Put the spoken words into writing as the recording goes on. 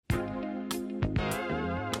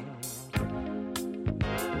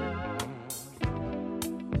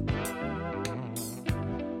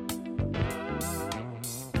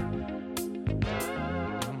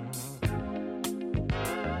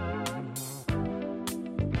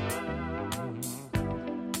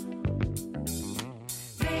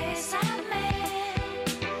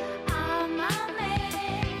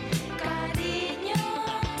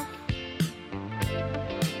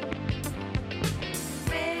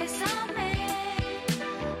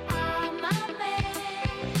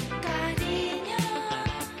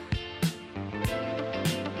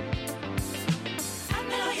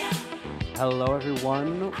Hello,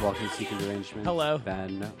 everyone. Welcome to Seeking Derangement. Hello.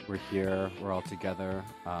 Ben, we're here. We're all together.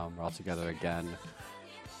 We're all together again.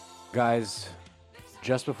 Guys,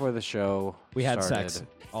 just before the show We had started, sex.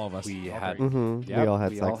 All of us. We All had, three. We all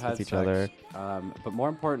had sex with each other. But more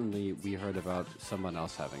importantly, we heard about someone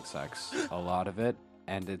else having sex. A lot of it,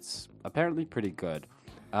 and it's apparently pretty good.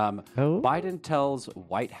 Biden tells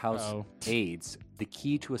White House aides the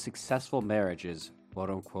key to a successful marriage is "quote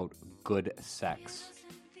unquote" good sex.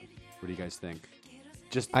 What do you guys think?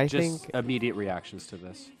 Just think immediate reactions to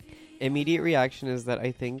this. Immediate reaction is that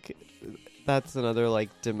I think that's another like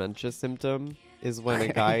dementia symptom is when a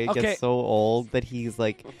guy Okay. gets so old that he's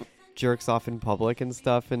like jerks off in public and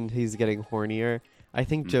stuff and he's getting hornier. I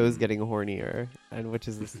think Joe's getting hornier, and which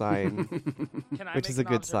is a sign. Can I Which make is a an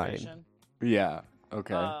good sign. observation? Yeah.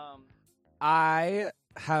 Okay. I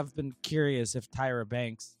have been curious if Tyra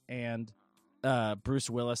Banks and Bruce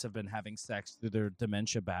Willis have been having sex through their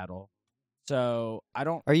dementia battle. So I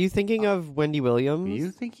don't. Are you thinking of Wendy Are Williams? you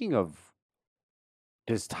thinking of?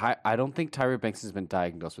 I don't think Tyra Banks has been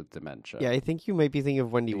diagnosed with dementia. Yeah, I think you might be thinking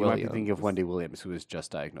of Wendy You Williams. might be thinking of Wendy Williams, who was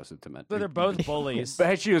just diagnosed with dementia. They're both bullies.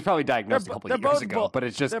 But she was probably diagnosed They're a couple they're of years both ago, but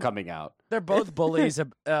it's just they're- coming out. They're both bullies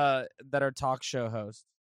that are talk show hosts.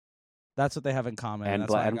 That's what they have in common. And,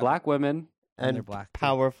 that's why I got- black women. and they're and black.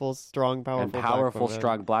 powerful, strong, powerful, And black powerful, women.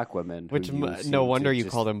 strong black women. Which who you seem no to wonder you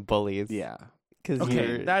just- call them bullies. Yeah. Because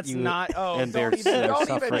Okay, that's not. Oh, And don't they're even, don't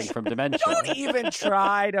suffering even, from dementia. Don't even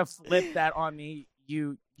try to flip that on me,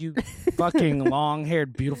 you fucking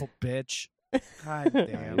long-haired beautiful bitch. God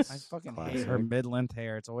damn, Nice. I fucking hate Classic. her mid-length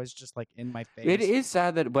hair. It's always just like in my face. It is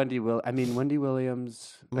sad that Wendy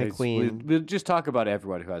Williams, My is- queen. We'll just talk about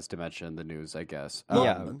everyone who has dementia in the news, I guess.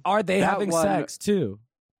 Yeah. Are they That having one- sex too?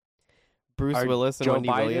 Bruce Are Willis and Joe Wendy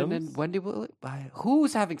Biden Williams. and Wendy Williams.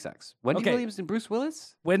 Who's having sex? Wendy Okay. Williams and Bruce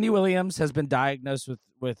Willis. Wendy Williams has been diagnosed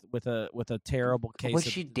with a terrible case Was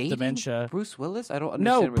of she dating dementia. Bruce Willis? I don't understand.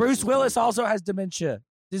 No, where Bruce this is Willis coming also has dementia.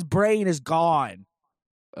 His brain is gone.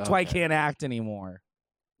 from. That's why he Okay. can't act anymore.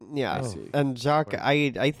 Yeah, I see. and Jacques,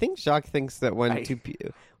 I think Jacques thinks that when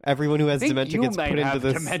everyone who I has think dementia you gets might put into have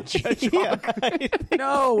this dementia, yeah, Jacques. I think-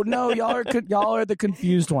 No, y'all are the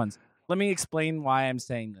confused ones. Let me explain why I'm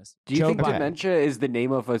saying this. Do you Joe think Biden. dementia is the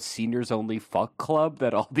name of a seniors-only fuck club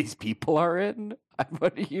that all these people are in?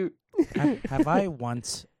 What do you? have I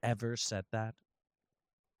once ever said that?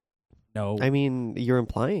 No. I mean, you're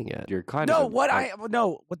implying it. You're kind No, of what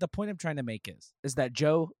the point I'm trying to make is that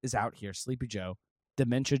Joe is out here, Sleepy Joe,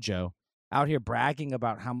 Dementia Joe, out here bragging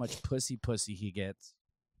about how much pussy he gets.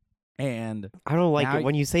 And I don't like Now it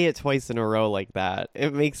when you say it twice in a row like that.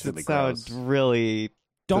 It makes Really it sound gross. really.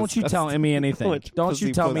 don't you tell me anything. Much Don't you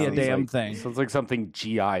pussy tell me a pussy. damn thing. Sounds like something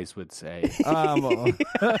GIs would say. Like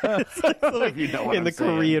You know what in I'm the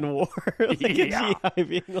saying. Korean War, like Yeah. a GI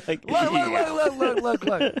being like, Look.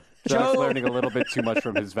 Joe's Joe, learning a little bit too much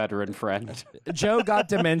from his veteran friend. Joe got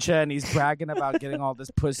dementia and he's bragging about getting all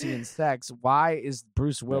this pussy and sex. Why is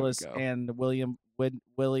Bruce we Willis go. and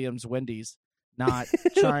Williams Wendy's not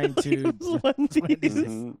trying to?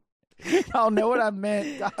 Mhm. Y'all know what I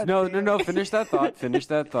meant. God No. damn. Finish that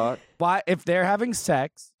thought. Why, if they're having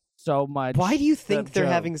sex so much? Why do you think that they're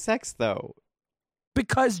Joe- having sex though?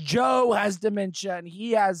 Because Joe has dementia and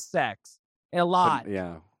he has sex a lot.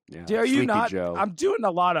 Yeah. Are you Sleepy not? Joe. I'm doing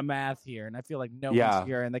a lot of math here, and I feel like no Yeah. one's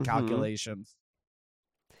hearing the Mhm. calculations.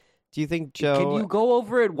 Do you think Joe? Can you go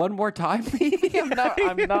over it one more time? I'm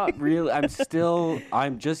not really.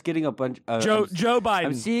 I'm just getting a bunch of Joe Biden.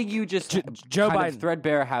 I'm seeing you just Joe kind Biden. of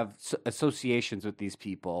threadbare have associations with these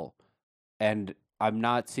people, and I'm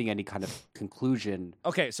not seeing any kind of conclusion.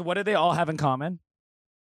 Okay, so what do they all have in common?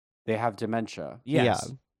 They have dementia. Yes.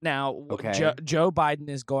 Yeah. Now, Okay. Joe Biden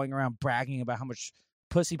is going around bragging about how much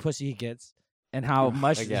pussy he gets and how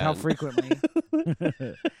much, how Again. frequently.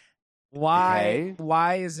 Why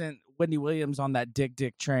isn't Wendy Williams on that dick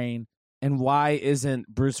train, and why isn't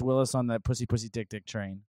Bruce Willis on that pussy dick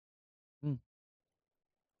train?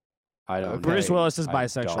 I don't. Okay. Bruce Willis is I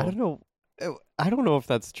bisexual. I don't know. I don't know if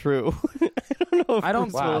that's true. I don't know if I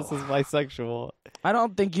don't- Bruce Willis is bisexual. I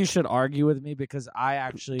don't think you should argue with me because I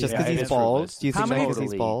actually Just Yeah, because it he's is bald? fruitless. Do you How think many- because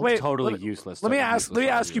he's bald? Wait, totally let- useless. Let me Totally ask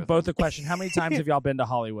useless you to both argue a question. How many times have y'all been to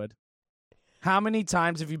Hollywood? How many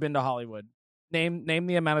times have you been to Hollywood? Name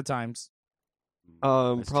the amount of times.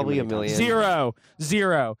 That's too Probably many a million. times.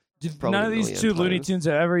 Zero. Probably None of a these million two Looney times. Tunes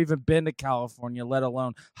have ever even been to California, let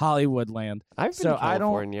alone Hollywood land. I've been So to I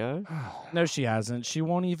don't- California. No, she hasn't. She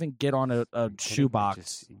won't even get on a shoebox.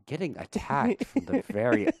 Just getting attacked from the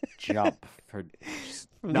very jump for just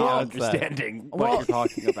From not the outset. understanding what Well- you're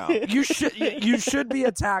talking about. You should be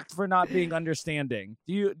attacked for not being understanding.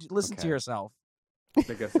 Do you listen to Okay. yourself?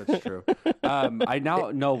 I guess that's true. I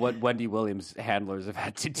now know what Wendy Williams handlers have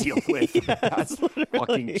had to deal with for the past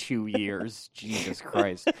fucking 2 years. Jesus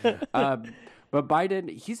Christ. But Biden,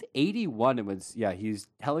 he's 81 and he's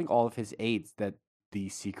telling all of his aides that the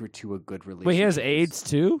secret to a good relationship. Wait, he has AIDS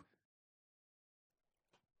too?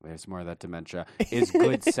 There's more of that dementia. Is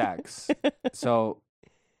good sex. So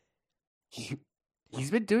he's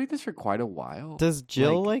been doing this for quite a while. Does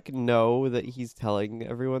Jill know that he's telling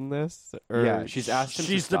everyone this? Or yeah, she's asked him.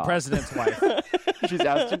 She's to stop. the president's wife. She's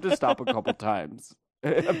asked him to stop a couple times.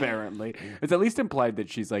 Apparently, it's at least implied that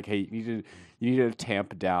she's like, "Hey, you need to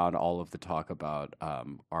tamp down all of the talk about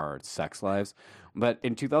our sex lives." But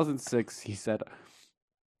in 2006, he said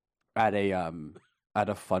at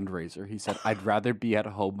a fundraiser, he said, "I'd rather be at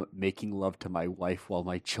home making love to my wife while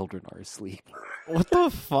my children are asleep." What the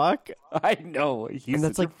fuck? I know. And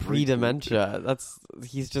that's like pre-dementia.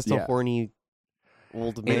 He's just a horny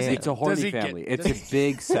old man. It's a horny family. It's a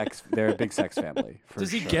big sex. They're a big sex family. Does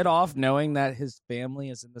he get off knowing that his family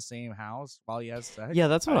is in the same house while he has sex? Yeah,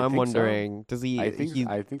 that's what I'm wondering. So. Does he?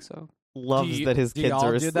 I think so. Loves that his kids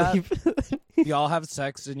are asleep. Do y'all have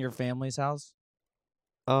sex in your family's house?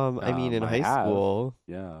 I mean, in high school.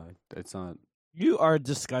 Yeah, it's not. You are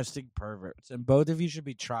disgusting perverts, and both of you should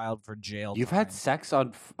be trialed for jail. You've had sex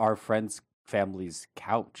on our friend's family's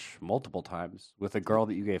couch multiple times with a girl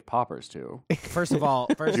that you gave poppers to. First of all,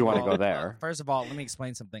 do you want to go there? First of all, let me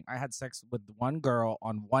explain something. I had sex with one girl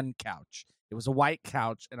on one couch. It was a white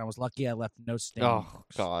couch, and I was lucky I left no stain. Oh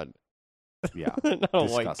God. Yeah, not a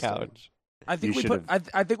white couch. I think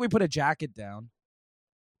I think we put a jacket down.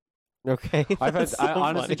 Okay.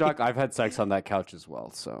 Honestly, Jock, I've had sex on that couch as well.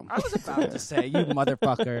 So I was about to say, you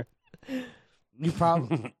motherfucker. You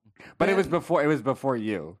probably. But it was before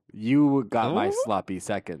you. You got my sloppy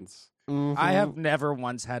seconds. Mm-hmm. I have never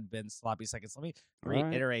once had Ben sloppy seconds. Let me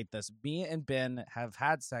reiterate this. Me and Ben have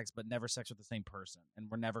had sex, but never sex with the same person, and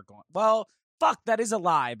we're never going. Well, fuck, that is a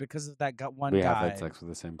lie because of that one guy. We have had sex with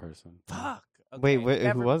the same person. Fuck. Okay, wait,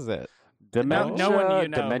 who was it? Dementia. No one you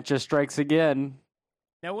know. Dementia strikes again.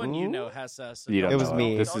 No one you know has us. It was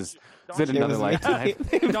me. This is another lifetime.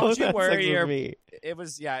 Don't you worry. It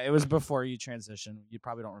was before you transitioned. You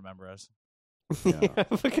probably don't remember us. Yeah,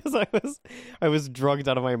 because I was drugged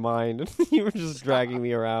out of my mind. You were just dragging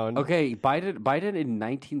me around. Okay, Biden in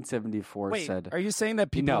 1974 said. Are you saying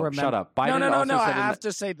that people remember? Shut up. Biden No. I have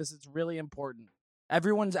to say this. It's really important.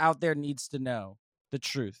 Everyone's out there needs to know the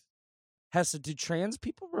truth. Hessa, do trans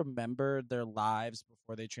people remember their lives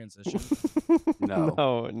before they transition?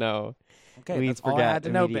 No. Okay, we that's all I had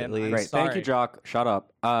to know, Ben. Great, thank you, Jock. Shut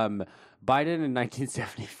up. Biden in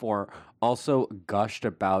 1974 also gushed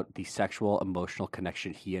about the sexual emotional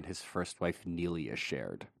connection he and his first wife Nelia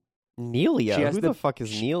shared. Nelia? Who the fuck is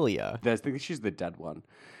Nelia? I think she's the dead one.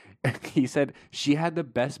 He said, "She had the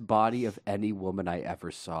best body of any woman I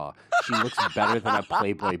ever saw. She looks better than a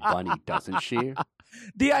Playboy bunny, doesn't she?"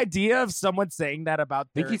 The idea of someone saying that about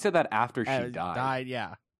I think he said that after she died.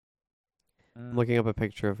 Yeah. I'm looking up a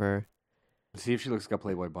picture of her. See if she looks like a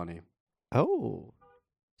Playboy bunny. Oh,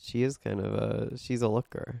 she is she's a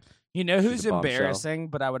looker. You know who's embarrassing,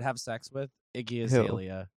 but I would have sex with? Iggy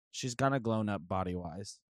Azalea. She's kind of grown up body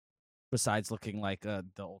wise. Besides looking like the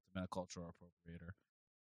ultimate cultural appropriator.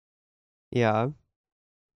 Yeah.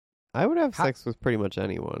 I would have sex with pretty much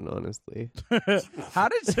anyone, honestly. How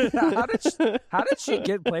did she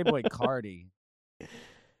get Playboy Cardi?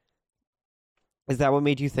 Is that what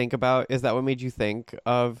made you think of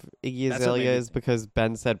Iggy Azalea? Is because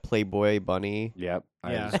Ben said Playboy Bunny? Yep. I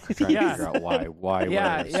was trying to figure out why.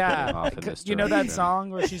 Off in this you know that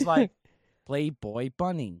song where she's like, Playboy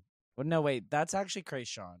Bunny. Well, no, wait, that's actually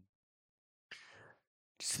Krayshawn.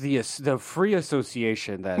 The free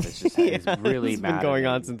association that is just is really been going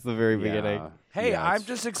on since the very beginning. Hey, I'm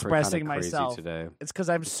just expressing myself today. It's because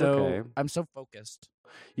I'm so focused.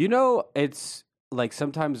 You know, it's like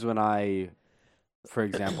sometimes when I, for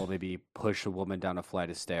example, maybe push a woman down a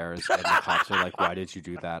flight of stairs and the cops are like, "Why did you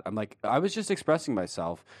do that?" I'm like, "I was just expressing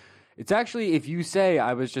myself." It's actually, if you say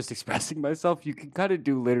I was just expressing myself, you can kind of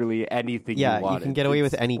do literally anything you want. Yeah, you can get away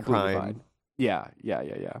with any crime. Fine. Yeah.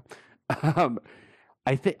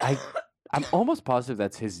 I'm almost positive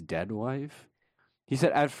that's his dead wife. He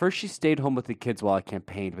said, "At first she stayed home with the kids while I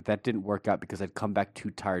campaigned, but that didn't work out because I'd come back too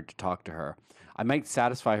tired to talk to her. I might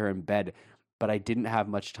satisfy her in bed, but I didn't have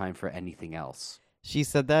much time for anything else." She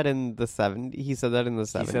said that in the 70s? He said that in the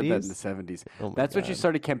 70s? He said that in the 70s. That's when she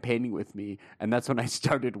started campaigning with me, and that's when I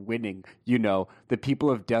started winning. You know, the people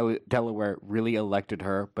of Delaware really elected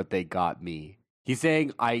her, but they got me. He's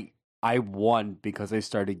saying I I won because I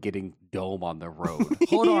started getting dome on the road.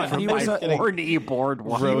 Hold on, From he was my a horny board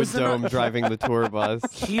one. Road Dome driving the tour bus.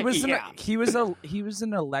 he was Yeah. he was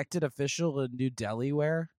an elected official in New Delhi.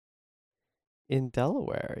 Where In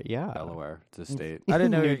Delaware, yeah. Delaware. It's a state. I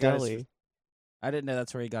didn't know New he got his, Delhi. I didn't know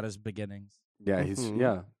that's where he got his beginnings. Yeah, he's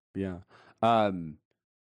Mhm. yeah.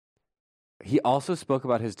 He also spoke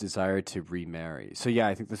about his desire to remarry. So yeah,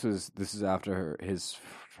 I think this is after his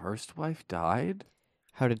first wife died.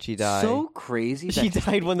 How did she die? So crazy. She that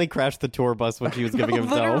died when they crashed the tour bus when she was giving him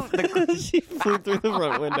dome. She flew through the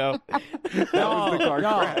front window. that was the car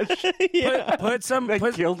crash Yeah. Put some that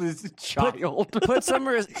killed his child. put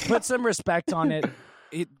some respect on it.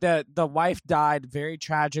 The wife died very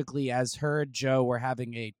tragically as her and Joe were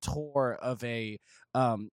having a tour of a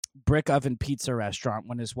brick oven pizza restaurant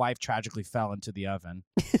when his wife tragically fell into the oven.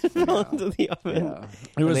 Fell into the oven. Yeah.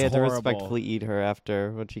 It was they had horrible. to respectfully eat her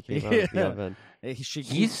after when she came out of the Yeah. oven.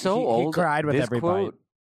 He's so he old. cried with this every quote,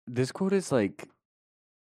 bite. This quote is like,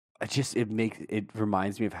 it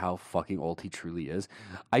reminds me of how fucking old he truly is.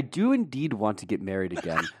 I do indeed want to get married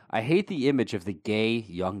again. I hate the image of the gay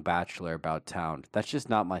young bachelor about town. That's just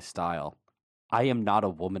not my style. I am not a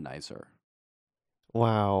womanizer.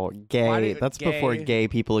 Wow, gay. That's before gay? gay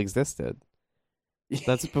people existed.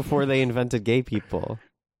 That's before they invented gay people.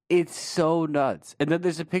 It's so nuts. And then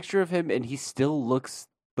there's a picture of him, and he still looks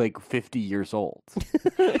like 50 years old.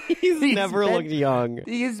 He's never been- looked young.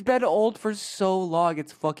 He's been old for so long.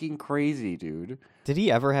 It's fucking crazy, dude. Did he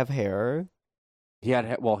ever have hair? He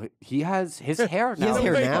had he has his hair now. He has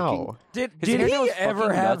hair is now. fucking- Did his hair now he is ever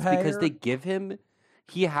fucking have nuts hair? because they give him.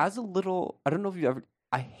 He has a little. I don't know if you ever.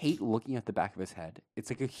 I hate looking at the back of his head. It's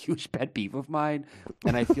like a huge pet peeve of mine,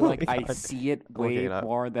 and I feel Oh like my I God. see it Looking way it up.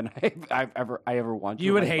 more than I ever want to.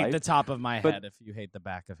 You in would my hate life. the top of my But head if you hate the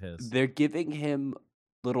back of his. They're giving him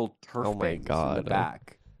little turf Oh my bangs in the God.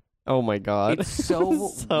 back. Oh my god. It's so,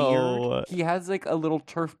 So- weird. He has like a little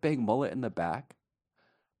turf bang mullet in the back.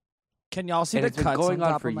 Can y'all see And the it's been cuts going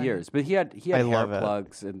on top for of my years. But he had I hair love it.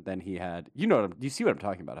 plugs, and then he had you see what I'm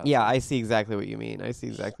talking about? Yeah, I see exactly what you mean. I see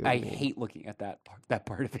exactly what I you mean. hate looking at that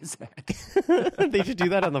part of his head. They should do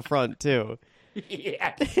that on the front too.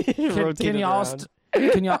 Yeah. Rotate Can it y'all around.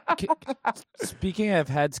 can y'all speaking of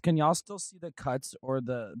heads, can y'all still see the cuts or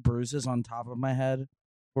the bruises on top of my head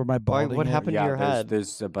or my Why, balding what head? happened to your head?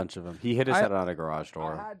 There's a bunch of them. He hit his I- head on a garage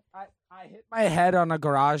door. I hit my head on a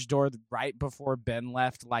garage door right before Ben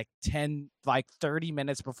left, like 30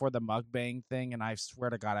 minutes before the mukbang thing, and I swear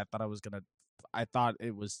to God, I thought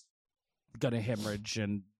it was gonna hemorrhage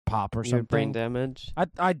and pop or You had brain something. damage.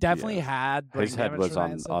 I definitely had brain His head damage was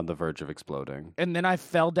from that, on the verge of exploding. and then I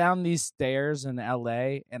fell down these stairs in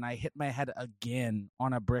LA and I hit my head again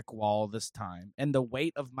on a brick wall this time. And the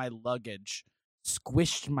weight of my luggage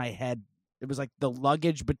squished my head. It was like the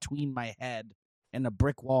luggage between my head and a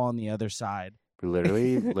brick wall on the other side.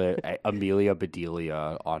 Literally, Amelia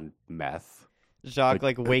Bedelia on meth. Jacques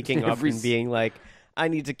like waking up every and being like, I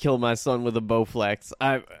need to kill my son with a Bowflex.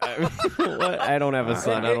 What? I don't have a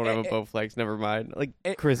son. I don't have a Bowflex. Never mind. Like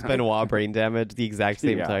Chris Benoit brain damage, the exact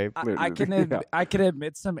same Yeah. type. I can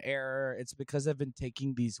admit some error. It's because I've been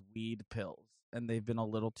taking these weed pills and they've been a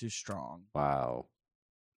little too strong. Wow.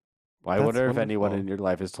 I That's wonder if anyone wonderful. in your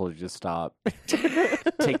life has told you to stop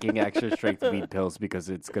taking extra strength weed pills because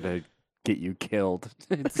it's gonna get you killed.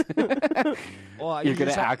 Well, You're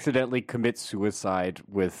gonna accidentally commit suicide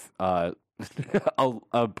with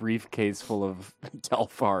a briefcase full of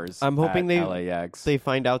Telfars. I'm hoping at LAX. They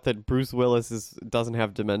find out that Bruce Willis doesn't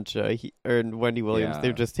have dementia, or Wendy Williams. Yeah.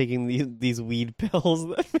 They're just taking these weed pills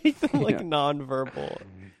that make them like Yeah. nonverbal.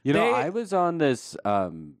 You know, They- I was on this.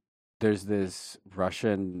 There's this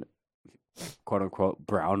Russian, quote unquote,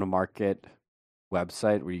 brown market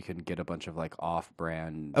website where you can get a bunch of like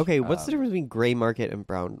off-brand. Okay, what's the difference between gray market and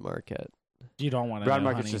brown market? You don't want to Brown know,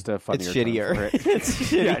 market's honey. just a funnier. It's term shittier. for it.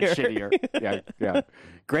 It's Yeah, shittier. shittier. Yeah.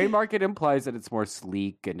 Gray market implies that it's more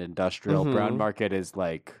sleek and industrial. Brown Mhm. market is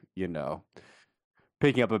like,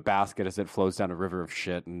 picking up a basket as it flows down a river of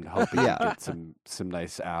shit and hoping Yeah. you get some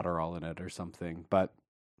nice Adderall in it or something. But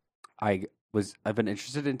I've been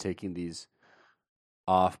interested in taking these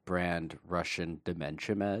off-brand Russian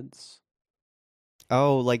dementia meds.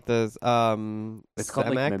 Oh, like those It's called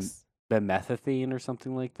like Semex? Bemethethine or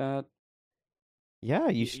something like that. Yeah,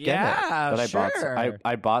 you should get it. Yeah, But sure.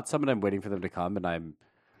 I bought some and I'm waiting for them to come and I'm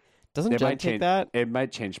Doesn't They Jen might take change- that? it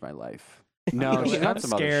might change my life. No, I'm she's on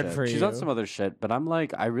some other scared shit. for She's on you. some other shit, but I'm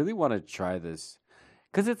like, I really want to try this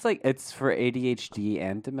because it's for ADHD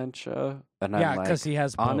and dementia, and Yeah, I'm like, because he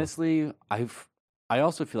has both. honestly, I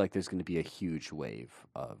also feel like there's going to be a huge wave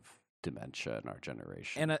of dementia in our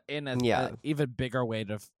generation. Yeah. a even bigger wave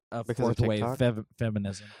Because of fourth wave TikTok?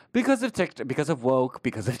 feminism. Because of TikTok, because of woke,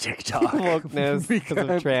 because of TikTok, Wokeness, because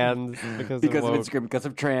of trans, because of woke. Instagram, because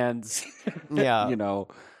of trans. Yeah. You know,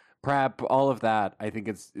 prep, all of that. I think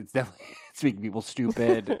it's definitely it's making people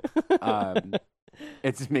stupid.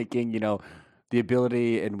 It's making, the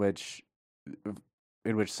ability in which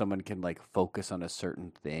someone can like focus on a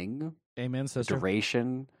certain thing. Amen, sister.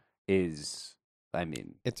 Duration is, I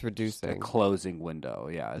mean, It's a reducing. closing window.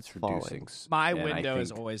 Yeah, it's falling. reducing. My And window I is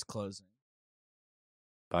think- always closing.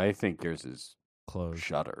 I think yours is Closed.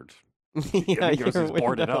 shuttered. Yeah, I think yours your is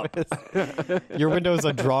boarded window up. is- Your window is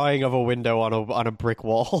a drawing of a window on a brick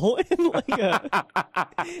wall. In like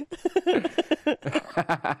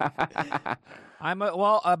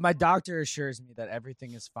my doctor assures me that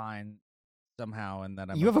everything is fine somehow, and that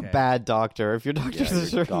I'm You have a okay. bad doctor. If your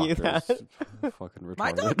doctor's your assuring you that. doctor's fucking retarded.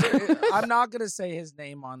 My doctor, I'm not gonna say his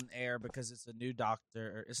name on air because it's a new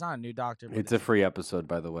doctor. It's not a new doctor. But It's a free episode,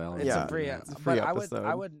 by the way. It's Yeah, a free. it's a free but episode.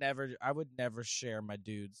 I would never share my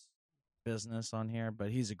dude's business on here.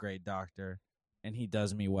 But he's a great doctor, and he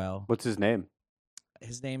does me well. What's his name?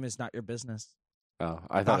 His name is Not Your Business. Oh,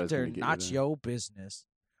 I thought Doctor, it was not your business.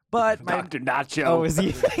 But my Dr. Nacho. Oh, is he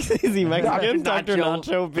Mexican? Dr. Nacho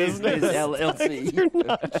Nacho Business. LLC. Dr.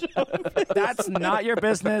 Nacho Business. that's not your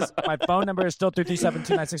business. My phone number is still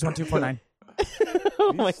 337-296-1249.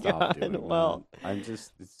 Oh my Stop god. doing that. Well,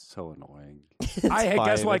 it's so annoying. it's Hey, fine,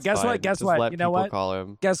 guess what? it's Guess what? fine. Guess Just what? let You know people what? Call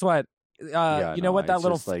him. Guess what? Yeah, You know what? That it's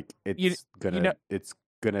little. just like you know- it's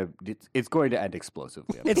going to end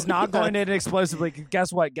explosively. I'm It's sorry. not going to end explosively.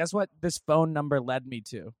 Guess what? Guess what? This phone number led me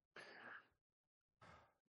to.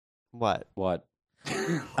 What? What?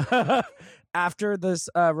 After this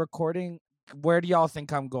recording, where do y'all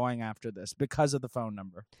think I'm going after this? Because of the phone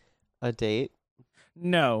number. A date?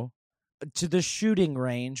 No, to the shooting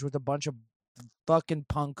range with a bunch of fucking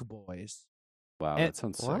punk boys. Wow, And- that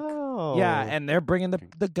sounds sick. Wow. Yeah, and they're bringing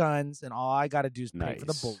the guns, and all I got to do is pay for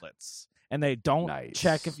the Nice. bullets. And they don't Nice.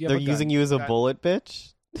 check if you have they're a gun. using you as a bullet,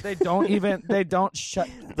 bitch. They don't even. They don't shut.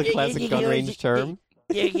 The classic gun range term.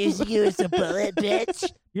 You're using you as a bullet, bitch.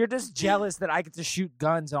 You're just jealous that I get to shoot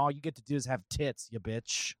guns, and all you get to do is have tits, you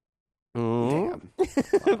bitch. Mm.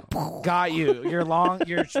 Damn. Got you. Your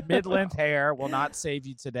mid-length hair will not save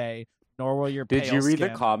you today, nor will your Did pale you read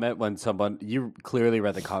skin. the comment when you clearly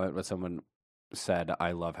read the comment when someone said,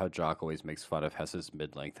 "I love how Jock always makes fun of Hess's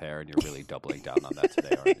mid-length hair," and you're really doubling down on that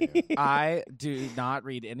today, aren't you? I do not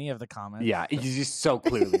read any of the comments. Yeah, he's just so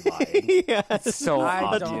clearly lying. Yeah, It's so I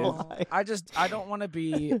obvious. don't. I don't want to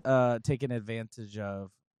be taken advantage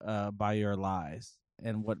of by your lies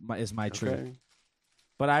and what is my truth. Okay.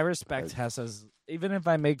 But I respect Hessa's. Even if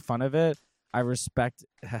I make fun of it, I respect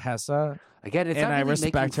Hessa. Again, it's And not I really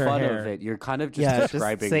respect making her fun hair. of it. You're kind of just Yeah,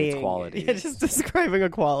 describing its quality. Yeah, just describing a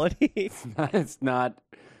quality. It's not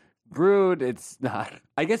rude. It's not.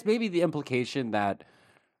 I guess maybe the implication that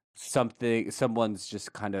someone's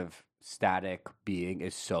just kind of static being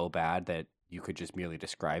is so bad that you could just merely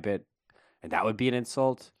describe it, and that would be an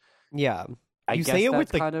insult. Yeah. I You guess say it with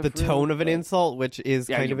that's kind of the tone rude, of an but- insult, which is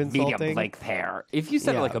Yeah, kind you of insulting. medium length hair. If you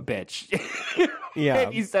said it like Yeah. a bitch, Yeah.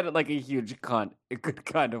 if you said it like a huge cunt, it could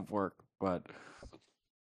kind of work. But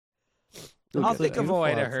Look I'll at think that. of a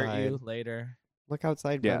way to Beautiful hurt you outside. later. Look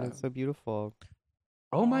outside, Ben. Yeah. It's so beautiful.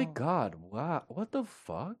 oh my god, wow, what the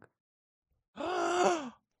fuck?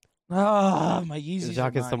 My Yeezys.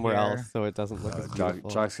 Jock are is not somewhere here. else, so it doesn't look as beautiful.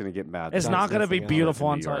 Jock's gonna get mad. It's Jock's not gonna be missing out. beautiful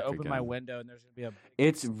New until I York open my again. window and there's gonna be a.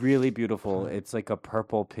 It's really beautiful. It's like a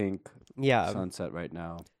purple pink Yeah, sunset right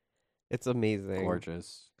now. it's amazing.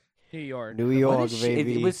 Gorgeous. New York. New What York, a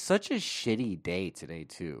baby. it was such a shitty day today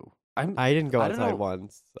too. I didn't go I don't outside know.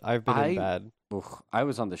 once. I've been in bed. I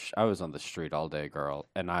was on the street all day, girl,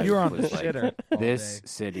 and I You were on the was like, shitter. all this day.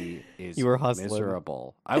 city is You were hustling.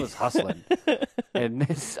 miserable. I was hustling, and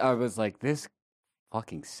I was like, this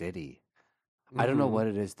fucking city. I don't know Mhm. what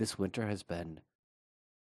it is. This winter has been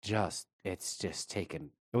it's just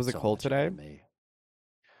taken. Was it so cold much today? out of me.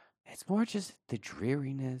 It's more just the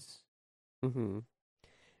dreariness. Mm-hmm.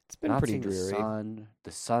 It's been Not pretty seeing dreary.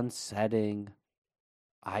 the sun setting.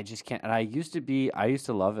 I just can't. And I used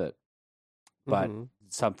to love it, but Mhm.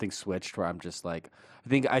 something switched where I'm just like,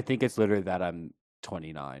 I think it's literally that I'm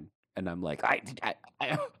 29 and I'm like,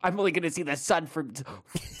 I'm only going to see the sun for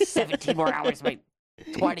 17 more hours, my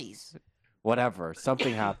 20s, whatever.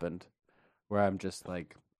 Something happened where I'm just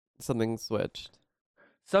like, Something switched.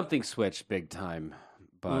 something switched big time,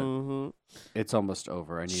 but Mhm. it's almost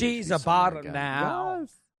over. I need it to She's be a summer bottom again. now.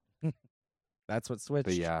 That's what switched.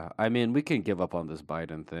 But yeah, I mean, we can give up on this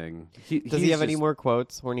Biden thing. Does he have any more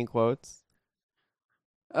quotes? Horny quotes?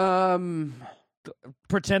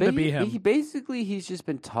 pretend to be him. He's just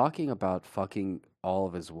been talking about fucking all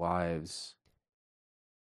of his wives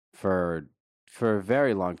for a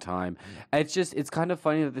very long time. It's kind of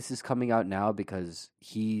funny that this is coming out now because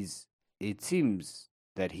it seems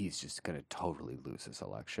that he's just going to totally lose this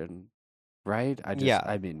election, right? I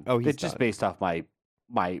mean, it's just based off my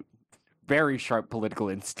very sharp political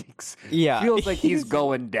instincts. Yeah. Feels like he's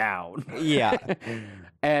going down. Yeah.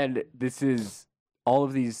 And all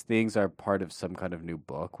of these things are part of some kind of new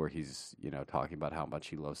book where he's, talking about how much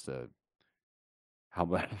he loves to Fuck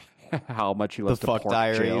pork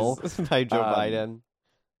Diaries Jill. by Joe Biden.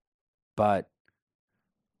 But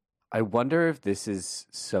I wonder if this is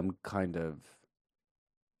some kind of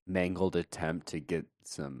mangled attempt to get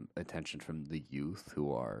some attention from the youth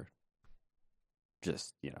who are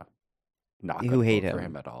just, not who hate for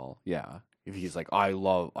him at all. Yeah. If he's like, I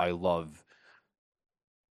love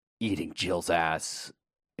eating Jill's ass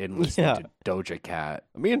and listening to Doja Cat.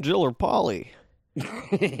 Me and Jill are poly.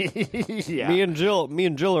 Yeah. Me and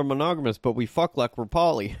Jill are monogamous, but we fuck like we're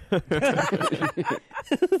poly.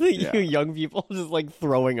 You young people just like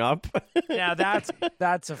throwing up. Yeah,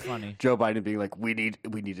 that's a funny. Joe Biden being like, we need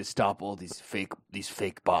to stop all these fake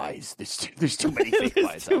buys. There's too many fake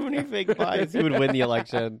buys. Too many fake buys. He would win the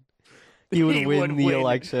election. He would win the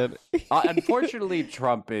election. Unfortunately,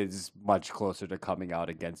 Trump is much closer to coming out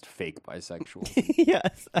against fake bisexuals.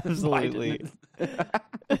 Yes, absolutely.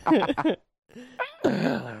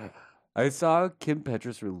 I saw Kim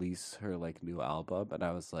Petras release her new album, and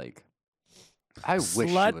I was like, I wish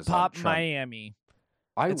she was Pop on Trump. Miami.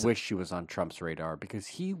 I wish she was on Trump's radar because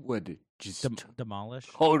he would just demolish,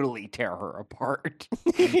 totally tear her apart.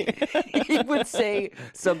 He would say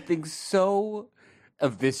something so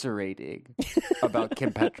eviscerating about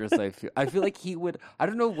Kim Petras. I feel like he would. I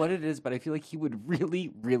don't know what it is, but I feel like he would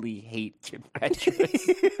really, really hate Kim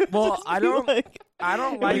Petras. Well, I don't like.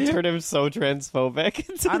 It turned him so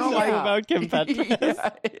transphobic. I don't like about Kim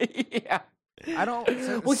Petras. Yeah. I don't.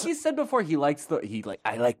 Well, he said before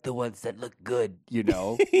I like the ones that look good,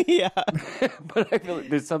 Yeah. But I feel like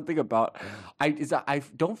there's something about I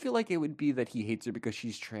don't feel like it would be that he hates her because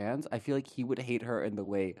she's trans. I feel like he would hate her in the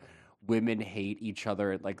way women hate each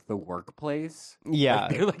other at the workplace. Yeah.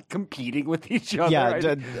 They're competing with each other.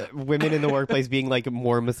 Yeah, women in the workplace being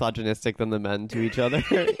more misogynistic than the men to each other.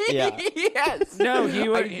 Yeah. Yes. No,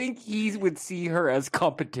 I think he would see her as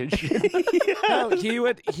competition. No, he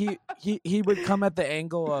would come at the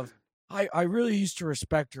angle of I really used to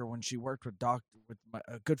respect her when she worked with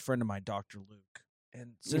a good friend of mine, Dr. Luke.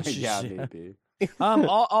 And since maybe.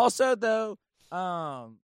 Also though,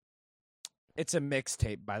 it's a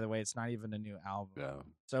mixtape, by the way. It's not even a new album. Yeah.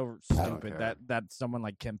 So stupid that someone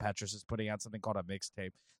like Kim Petras is putting out something called a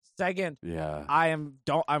mixtape. Second, yeah, I'm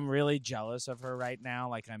really jealous of her right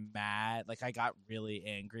now. I'm mad. I got really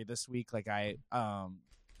angry this week. I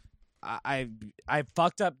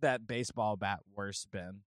fucked up that baseball bat worse,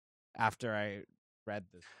 Ben, after I read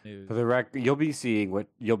this news. For the record, you'll be seeing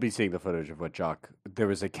the footage of what Jock. There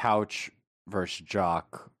was a couch versus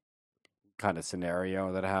Jock kind of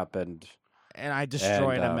scenario that happened. And I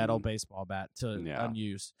destroyed a metal baseball bat to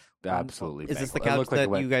unused. Absolutely. Is this the couch that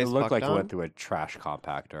you guys It looked like on? it went through a trash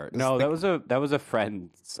compactor. No, that was a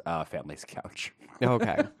friend's family's couch.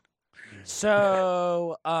 Okay.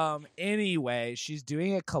 So, anyway, she's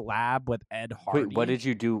doing a collab with Ed Hardy. Wait, what did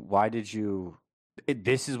you do? Why did you?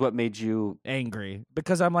 This is what made you angry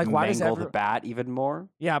because I'm like, why does the bat even more?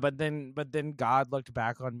 Yeah, but then God looked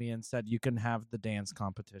back on me and said, "You can have the dance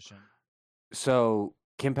competition." So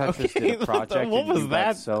Kim Petras did a project. What was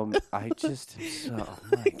that? Oh my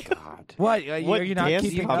god! What? You're not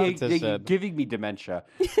keeping you're giving me dementia.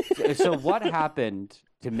 So what happened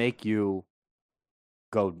to make you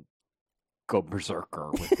go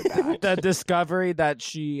berserker with the bat? The discovery that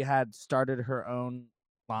she had started her own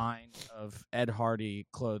line of Ed Hardy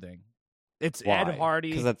clothing. It's Why? Ed Hardy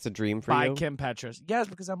because that's a dream for by you. Kim Petras. Yes,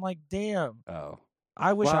 because I'm like, damn. Oh.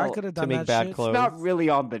 I wish I could have done to make that bad shit. clothes. It's not really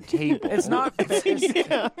on the table. It's not.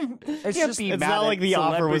 It's not like the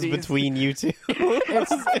offer was between you two.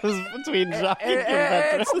 It was between Jock and Kim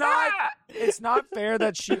Petras. It's not fair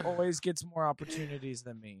that she always gets more opportunities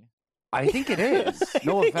than me. I think it is.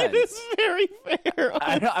 No offense. It's very fair.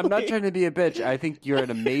 I'm not trying to be a bitch. I think you're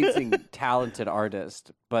an amazing, talented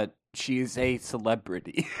artist, but she's a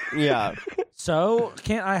celebrity. Yeah. So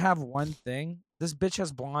can't I have one thing? This bitch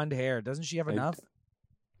has blonde hair. Doesn't she have enough?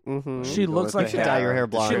 Mm-hmm. She looks like dye your hair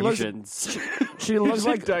blonde. She looks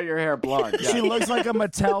like dye your hair blonde. Yeah. She looks like a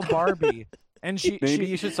Mattel Barbie. And maybe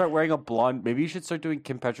you should start wearing a blonde. Maybe you should start doing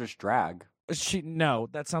Kim Petras drag. No,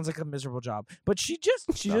 that sounds like a miserable job. But she just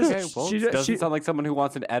doesn't sound like someone who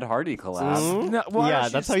wants an Ed Hardy collab. Mm-hmm. No, yeah,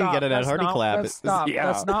 that's how you get an Ed Hardy collab. Stop. Yeah.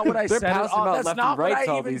 That's not what I They're said. passing out That's left not and right what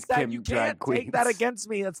to I all even these said. Kim You drag can't take that queens. against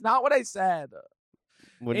me. That's not what I said.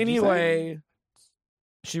 What did you say? Anyway,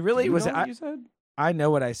 she really You was. know what you said? I know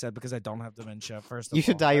what I said because I don't have dementia. First of all, You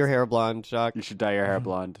should dye your hair blonde, Jacques. You should dye your hair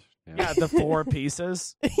blonde. Yeah, the 4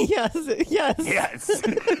 pieces. yes. Yes.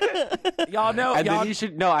 Y'all know. And y'all... then you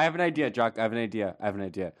should. No, I have an idea, Jock. I have an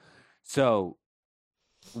idea. So,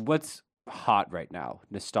 what's hot right now?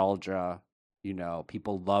 Nostalgia. You know,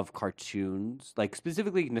 people love cartoons. Like,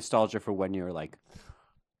 specifically nostalgia for when you're like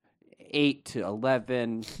 8 to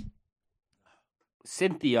 11.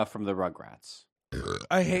 Cynthia from the Rugrats.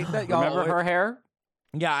 I hate that y'all. Remember her hair?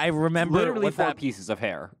 Yeah, I remember. Literally with 4 that... pieces of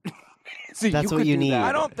hair. So That's you what could you do need. that.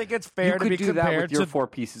 I don't think it's fair You to could be do that compared with your to 4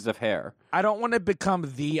 pieces of hair. I don't want to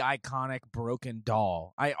become the iconic broken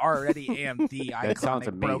doll. I already am the That sounds iconic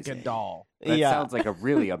amazing. broken doll. That Yeah. sounds like a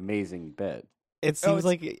really amazing bit. It seems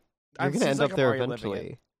like you're it going to seems end like up I'm there already living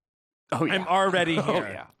eventually. Oh yeah. I'm already Oh,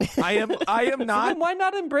 here. yeah. I am So then not. why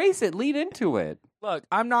not embrace it? Lean into it. Look,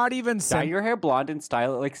 I'm not even Dye saying. your hair blonde and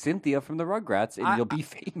style it like Cynthia from the Rugrats, and I- you'll be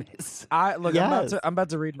famous. I'm Yes. about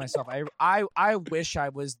to read myself. I wish I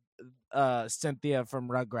was Cynthia from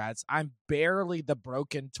Rugrats. I'm barely the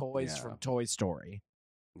broken toys Yeah. from Toy Story.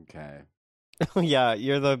 Okay. Yeah,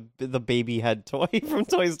 you're the baby head toy from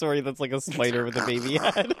Toy Story that's like a spider with a baby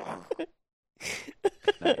head.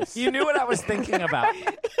 Nice. You knew what I was thinking about.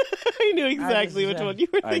 I knew exactly which one you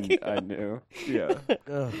were thinking. I knew. Yeah.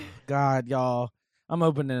 Ugh, God, y'all. I'm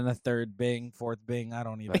opening a 3rd Bing, 4th Bing. I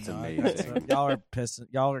don't even That's know. amazing. Y'all are pissing.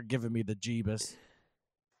 Y'all are giving me the Jeebus.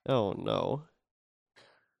 Oh no.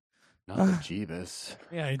 Not the Jeebus.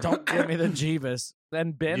 Yeah, don't give me the Jeebus.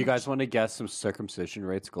 Then Ben. Do you guys want to guess some circumcision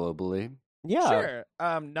rates globally? Yeah.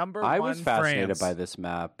 Sure. Number one. I was fascinated France. by this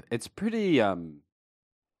map. It's pretty.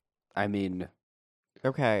 I mean,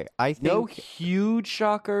 Okay. I think no huge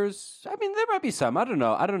shockers. I mean, there might be some. I don't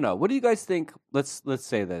know. What do you guys think? Let's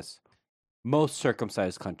say this: most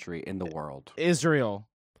circumcised country in the world. Israel.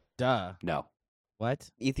 Duh. No. What?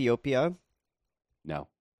 Ethiopia. No.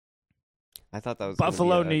 I thought that was gonna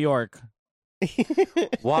Buffalo, be New York.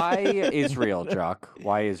 Why Israel, Jock?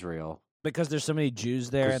 Why Israel? Because there's so many Jews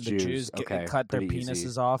there, 'Cause and the Jews, Jews okay, cut their pretty easy.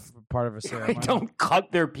 penises off for part of a They ceremony. don't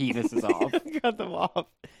cut their penises off. Cut them off.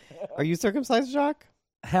 Are you circumcised, Jacques?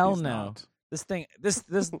 Hell He's no. not. This thing, this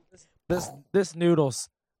noodle's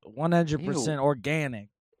 100% organic.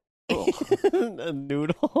 A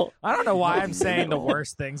noodle. I don't know why No I'm saying the noodle.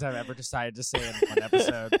 worst things I've ever decided to say in one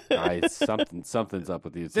episode. Guys, something's up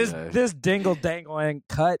with you today. This dingle dangle ain't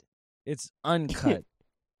cut. It's uncut.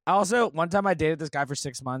 Also, one time I dated this guy for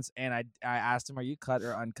 6 months, and I asked him, "Are you cut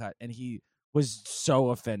or uncut?" And he was so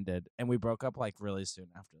offended, and we broke up like really soon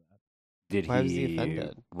after that. Did Why was he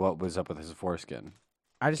offended? What was up with his foreskin?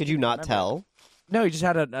 I just Could you didn't not remember. tell? No, he just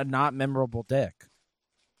had a not memorable dick.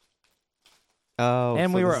 Oh,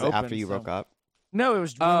 And so we this were is open, after you so- broke up. No, it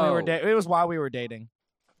was when we were Oh. it was while we were dating.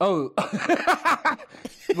 Oh,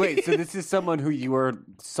 wait. So this is someone who you were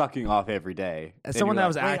sucking off every day. As And someone you're that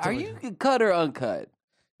was like, "Wait, actively- Are you cut or uncut?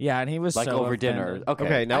 Yeah, and he was Like so over dinner. offended. Okay.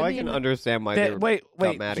 Okay, now I, mean, can understand why they Wait,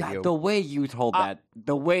 got mad at yeah, you. the way you told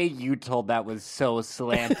that, was so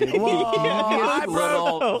slanted. Whoa, You I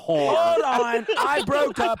little whore. Hold on.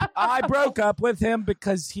 I broke up with him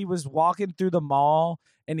because he was walking through the mall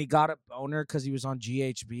and he got a boner because he was on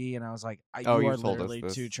GHB, and I was like, you Oh, are you've told us literally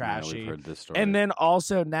this. too Yeah, trashy. we've heard this story. And then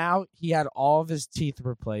also now he had all of his teeth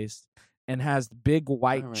replaced and has big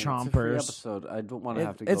white All right, it's a free chompers. episode. I don't want to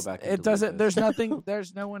have to go back. It doesn't. There's nothing.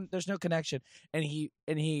 There's no connection. And he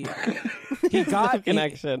got No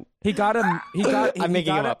connection. he got a he got. I'm he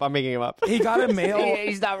making got him a- up. I'm making him up. He got a male.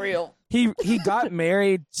 He's not real. He got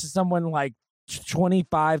married to someone like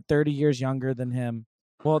 25, 30 years younger than him.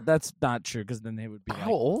 Well, that's not true because then they would be. How like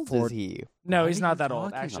old 40. is he? No, What he's are not you that old.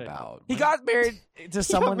 talking Actually, about? he got married to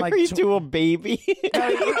someone like married to a baby.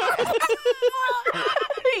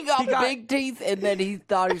 He got, got- big teeth, and then he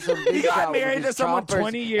thought he's some big He got shot with married his to someone chompers,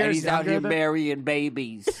 20 years and he's out younger here than- marrying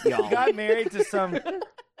babies, y'all. He got married to some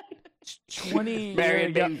 20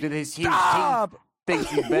 marrying year babies with his huge teeth. Stop! Thinks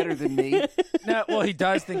he's better than me. No, well, he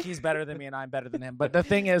does think he's better than me, and I'm better than him. But the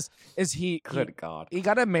thing is he Good God. he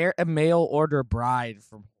got a mail order bride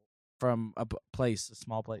from a place, a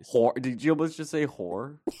small place. Whore? Did you almost just say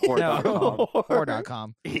whore? No,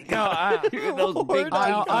 Whore.com. whore.com. No, those big teeth. I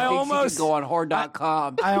he thinks he almost- can go on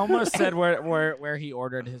whore.com. I almost said where he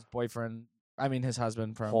ordered his boyfriend. I mean his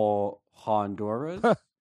husband from. Honduras.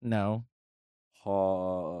 No,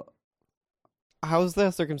 How's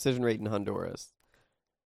the circumcision rate in Honduras?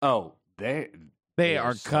 Oh, They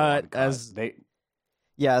are so cut uncut. as they.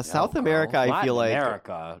 Yeah, South America, I Latin feel like.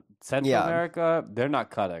 America, Central America, they're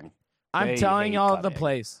not cutting. I'm telling y'all the cutting.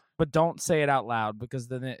 place, but don't say it out loud because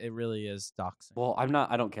then it really is doxing. Well, I'm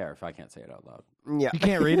not. I don't care if I can't say it out loud. Yeah. You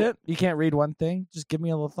can't read it? You can't read one thing? Just give me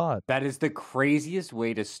a little thought. That is the craziest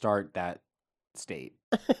way to start that state.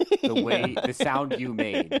 The way the sound you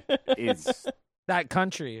made is. That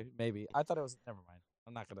country, maybe. I thought it was. Never mind.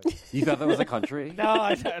 I'm not gonna. You thought that was a country? No,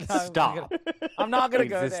 I don't. Stop. I'm not gonna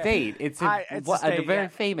It's go a there. state. It's a state, very yeah.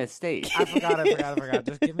 famous state. I forgot.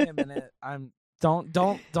 Just give me a minute.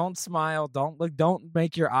 Don't smile. Don't look. Don't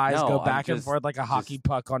make your eyes No, go I'm back and just- forth like a hockey just-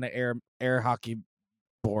 puck on an air hockey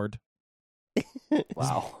board.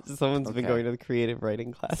 Wow. Someone's been Okay. going to the creative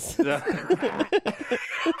writing class.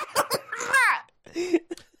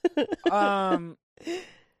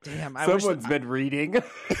 Damn. I Someone's wish, been reading.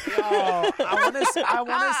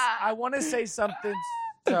 I want to say something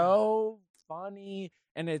so funny,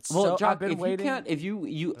 and it's Well, so. Jock, I've been if waiting. you can't, if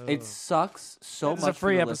you, Ugh. it sucks so This is a much for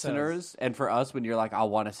free the episode. listeners and for us when you're like, I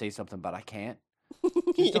want to say something, but I can't.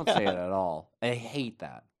 Just don't say it at all. I hate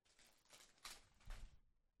that.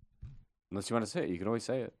 Unless you want to say it, you can always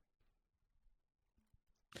say it.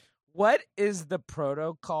 What is the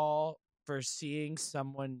protocol for seeing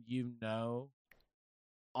someone you know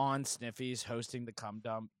on Sniffy's hosting the cum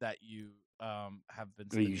dump that you have been?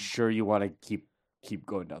 Are you spending- sure you want to keep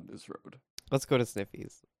going down this road? Let's go to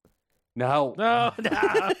Sniffy's. No. No,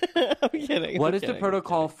 I'm kidding. What I'm is the kidding, I'm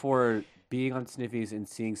protocol kidding. for being on Sniffy's and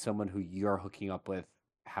seeing someone who you're hooking up with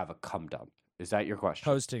have a cum dump? Is that your question?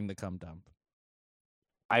 hosting the cum dump.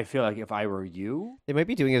 I feel like if I were you, They might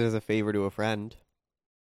be doing it as a favor to a friend.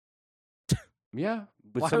 yeah.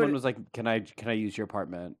 But Why someone would it- was like, "Can I use your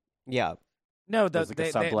apartment?" Yeah. No, There's like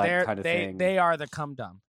a sublet they're- kind of they, thing. They are the cum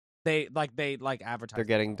dump. They advertise. They're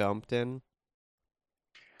getting dumped in.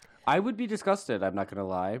 I would be disgusted. I'm not gonna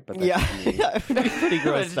lie, but that's Yeah. just me. I would be pretty That's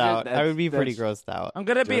grossed just- out. I would be pretty that's- grossed out. I'm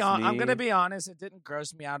gonna be Just on. I'm gonna me. be honest. It didn't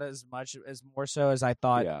gross me out as much as more so as I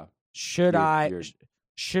thought. Yeah. Should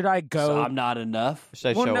should I go? So I'm not enough. Should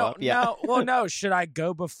I well, show no, up? Yeah. no. Well, no. Should I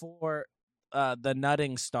go before the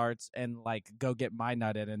nutting starts and like go get my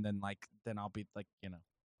nut in, and then then I'll be like,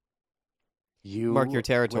 You Mark your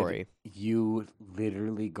territory. You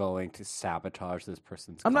literally going to sabotage this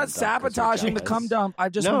person's. I'm cum not dump 'cause you're sabotaging the jealous? cum dump. I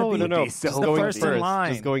just No, want to be no. be so Just the going first in first.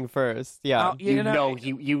 line. Just going first. Yeah. I'll- You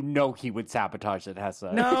know he would sabotage it,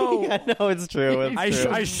 Hessa. No. Yeah, no, it's true. It's I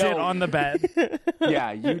true. shit on the bed.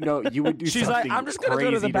 Yeah, you would do She's like, something "I'm just gonna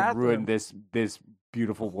crazy go to the ruin bathroom." this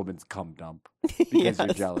beautiful woman's cum dump because you're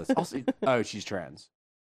Yes. jealous. Also, oh, she's trans.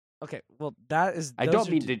 Okay, well that is. I those don't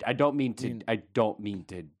are mean two- to. I don't mean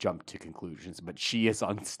to jump to conclusions, but she is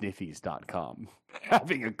on sniffies.com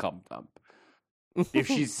having a cum dump. If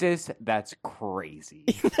she's cis, that's crazy.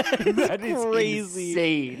 That is crazy.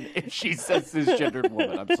 insane. If she says cisgendered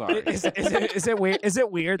woman, I'm sorry. Is it weird? Is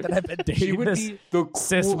it weird that I've been She dating would this? be the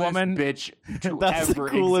cis coolest woman? bitch to That's the ever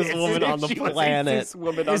coolest exist. woman If on the she was a planet. cis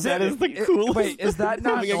woman on Is That is the it- coolest. wait, is that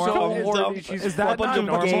not Having a normal? cum So horny, dump. she's Is that a bunch not of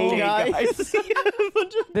normal? gay guys? guys. A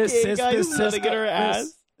bunch of This gay cis- guys this cis nutting in her guy-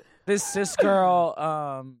 ass. This cis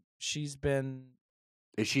girl, she's been.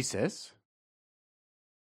 Is she cis?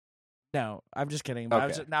 No, I'm just kidding.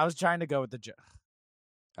 But Okay. I was trying to go with the joke.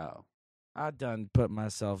 Oh, I done put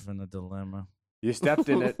myself in a dilemma. you stepped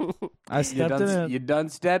in it. I You stepped done, in it. you done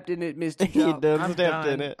stepped in it, Mister. You Jock. done I'm stepped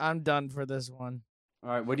done. in it. I'm done for this one. All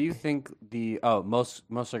right, what do you think the most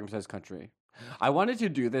circumcised country? I wanted to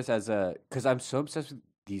do this as a because I'm so obsessed with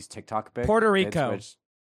these TikTok bits. Puerto bits Rico. which-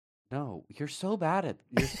 no, you're so bad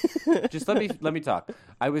at. Just let me talk.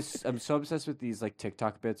 I'm so obsessed with these like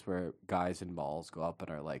TikTok bits where guys in malls go up and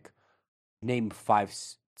are like, name 5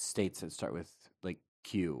 states that start with like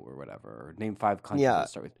Q or whatever, or name 5 countries Yeah. that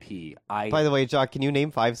start with P. By the way, Jock, can you name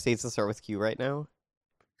 5 states that start with Q right now?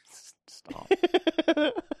 Stop.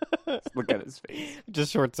 Look at his face.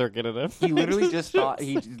 Just short circuited him. He literally just thought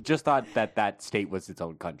that state was its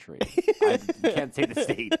own country. I can't say the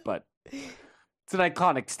state, but it's an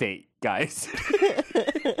iconic state, guys.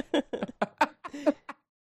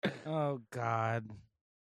 Oh God.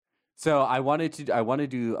 So I want to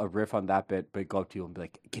do a riff on that bit, but go up to you and be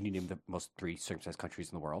like, "Can you name the most 3 circumcised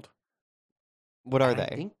countries in the world?" What are And I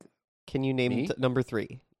they? think Can you name Me? number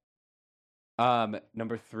 3?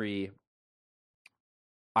 number 3,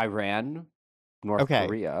 Iran, North Okay.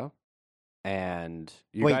 Korea, and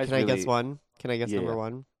you Wait, guys can I guess really- one? Can I guess number Yeah.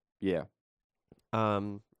 1? Yeah,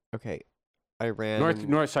 Okay. Iran.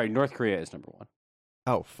 North Korea is number 1.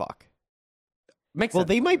 Oh, fuck. Makes Well, sense.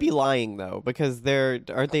 they might be lying though, because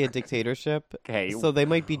aren't they a dictatorship? Okay, So they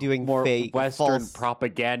might be doing more fake, Western false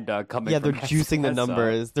propaganda coming. Yeah, they're from juicing the SSO.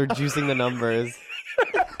 numbers. They're juicing the numbers.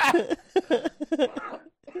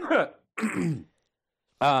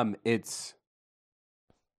 It's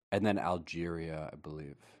and then Algeria, I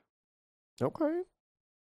believe. Okay.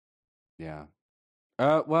 Yeah.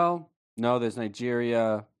 Well, no, there's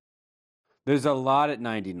Nigeria. There's a lot at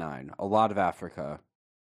 99. A lot of Africa.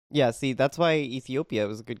 Yeah, see, that's why Ethiopia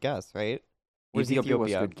was a good guess, right? Where's Ethiopia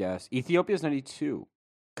was a good guess. Ethiopia's 92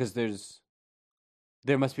 because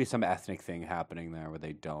there must be some ethnic thing happening there where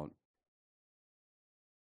they don't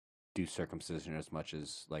do circumcision as much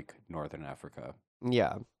as like Northern Africa.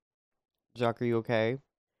 Yeah. Jock, are you okay?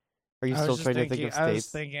 Are you still trying to think of states? I was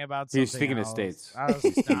thinking about something He's thinking of else. states. I was,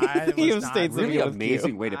 I was He was not- states. Really Something with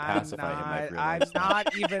amazing Q. way to pacify him. I I'm realized.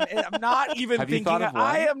 not even. I'm not even Have you thinking. thought of one?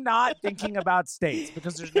 I am not thinking about states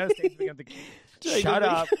because there's no states begin with a Q. Shut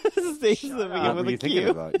up. States Shut that up. begin What with were a you thinking Q.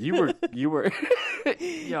 about? You were. You were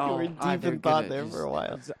deep in thought there for a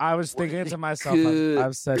while. I was thinking to myself.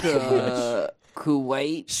 I've said too much.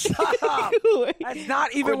 Kuwait. Shut up. That's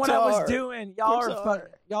not even what I was Qatar. doing.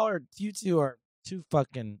 You two are too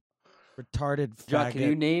fucking retarded. Jack,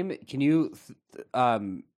 faggot. can you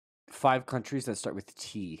 5 countries that start with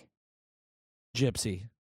T? Gypsy.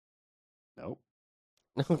 Nope.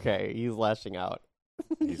 Okay, he's lashing out.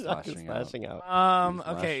 He's Jock is lashing out. lashing out. He's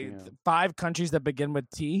Okay. lashing out. 5 countries that begin with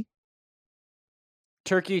T.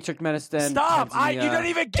 Turkey, Turkmenistan. Stop! Tanzania. You don't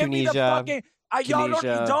even give me the Tunisia, fucking. Y'all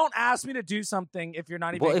Tunisia. don't ask me to do something if you're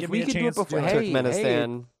not even Well, if giving we me a can do it chance to before, do it. hey,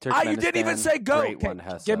 Turkmenistan. You didn't even Turkmenistan, say go. Great Okay, one,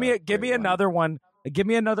 Hessa. give me Great one. another one. Give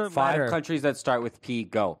me another 5 letter. countries that start with P.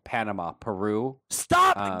 Go. Panama, Peru.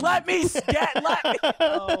 Stop! Let me get. Let me.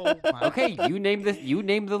 Oh my. Okay, you name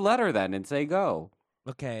the letter then and say go.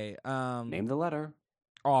 Okay. Name the letter.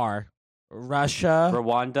 R. Russia.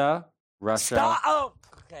 Rwanda, Russia. Stop! Oh.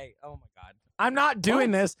 Okay. Oh my God. I'm not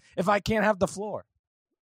doing this if I can't have the floor.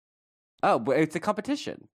 Oh, but it's a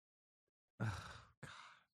competition.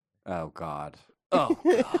 Oh God. Oh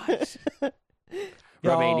God.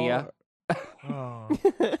 Romania. Oh.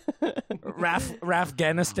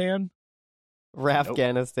 Rafghanistan.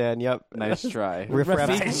 Rafghanistan, yep. Nice try.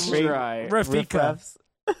 Nice try. Rafika.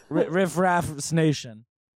 Riffraff Nation.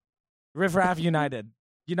 Riffraff United.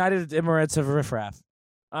 United Emirates of Riffraff.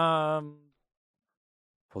 Well,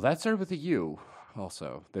 that started with a U.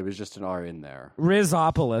 Also, there was just an R in there.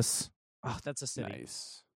 Rizopolis. Oh, that's a city.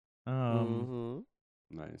 Nice.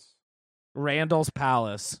 Nice. Randall's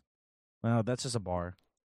Palace. Oh, that's just a bar.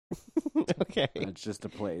 Okay. It's just a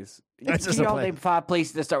place. That's just Can a you all place. name 5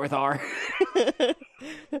 places that start with R?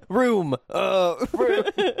 Room.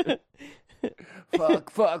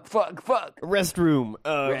 Fuck. Restroom.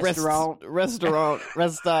 Restaurant. Restaurant.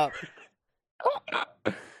 Rest stop.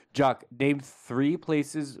 Jock, name 3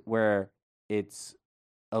 places where it's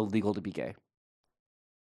illegal to be gay.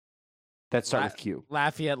 That start with Q.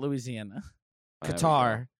 Lafayette, Louisiana. There we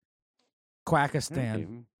Qatar. go.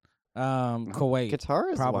 Quackistan. Kuwait.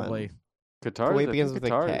 Qatar is Probably. one. Qatar. Kuwait I begins think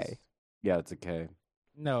with a Qatar K. is- Yeah, it's a K.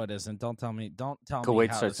 No, it isn't. Don't tell me. Don't tell me. Kuwait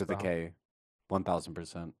how starts to with a spell. K.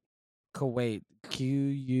 1000%. Kuwait.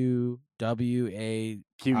 Q-U-W-A.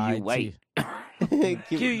 Q I you T. wait. Wait.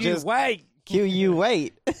 Q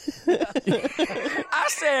wait. I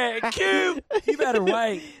said Q. You better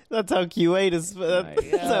wait. That's how Q8 is.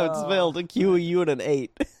 That's how it's spelled. A Q, a U, and an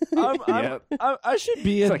 8. I should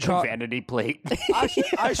be It's in like a charge. vanity plate.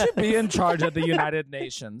 I should be in charge of the United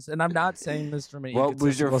Nations, and I'm not saying this from an What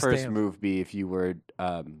would your egotistical first stance. move be if you were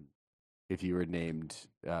named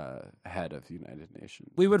head of the United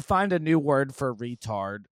Nations? We would find a new word for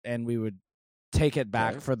retard, and we would take it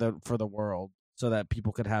back Okay. for the world, so that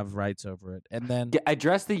people could have rights over it. And then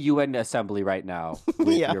Address the UN Assembly right now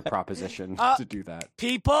with Yeah. your proposition to do that.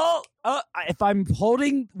 people, if I'm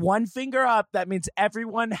holding one finger up, that means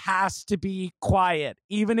everyone has to be quiet,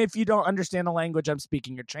 even if you don't understand the language I'm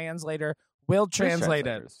speaking. Your translator will There's translate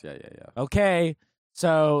it. translators. Yeah. Okay,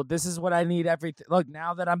 so this is what I need. Everything. Look,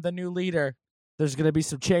 now that I'm the new leader, there's going to be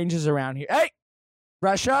some changes around here. Hey,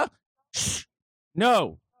 Russia, shh,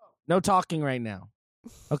 no talking right now.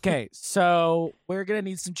 Okay, so we're going to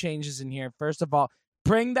need some changes in here. First of all,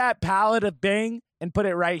 bring that pallet of Bing and put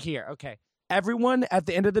it right here. Okay, everyone at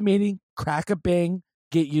the end of the meeting, crack a Bing.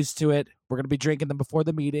 Get used to it. We're going to be drinking them before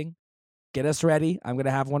the meeting. Get us ready. I'm going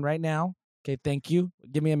to have one right now. Okay, thank you.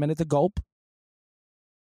 Give me a minute to gulp.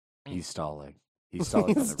 He's stalling. He's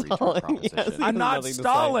stalling on the He's retard stalling, proposition. yes. I'm not nothing to say.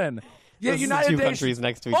 stalling. Yeah, This is United two Nations. countries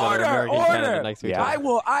next to each other. Order, America and Canada order. next to each Yeah. other.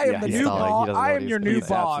 I am Yeah, the he's new stalling. He boss. doesn't know I what am he's your doing. new He's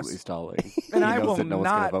boss. absolutely stalling. And he I knows will that no one's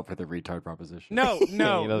going not- to vote for the retard proposition. No, He doesn't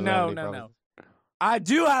have any no. problems. I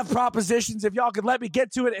do have propositions. If y'all could let me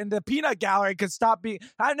get to it, and the peanut gallery could stop being.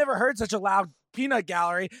 I've never heard such a loud peanut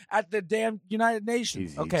gallery at the damn United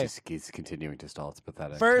Nations. He's continuing to stall. It's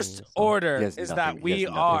pathetic. First order is that we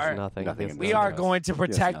are going to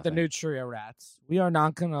protect the nutria rats. We are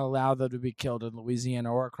not going to allow them to be killed in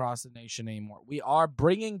Louisiana or across the nation anymore. We are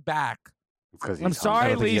bringing back. I'm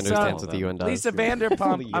sorry, Lisa. Lisa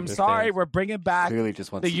Vanderpump. I'm sorry. We're bringing back the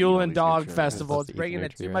Yulin Dog Festival. It's bringing in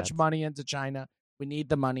too much money into China. We need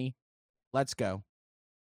the money. Let's go.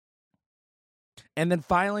 And then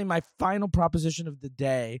finally, my final proposition of the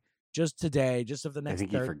day, just today, just of the next. I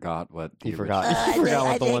think he forgot what he forgot. He forgot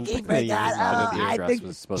what the one thing I think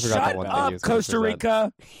was supposed to be. Shut up, Costa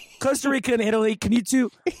Rica, and Italy. Can you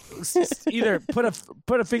two either put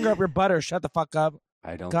a finger up your butt or shut the fuck up?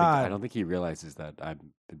 I don't think he realizes that I'm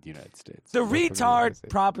in the United States. The retard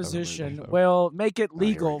proposition will make it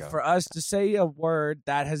legal for us to say a word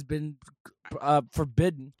that has been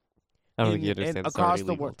forbidden. I don't think he understands across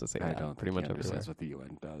the world to say that. I don't pretty think much he understands what the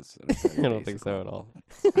UN does. I don't think so at all.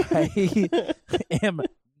 I am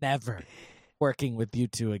never working with you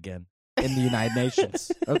two again in the United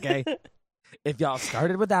Nations. Okay, if y'all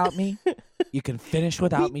started without me, you can finish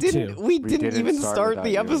without me too. We didn't even start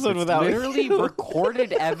the episode without you. Literally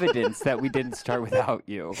recorded evidence that we didn't start without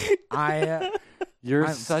you.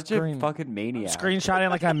 You're such a fucking maniac.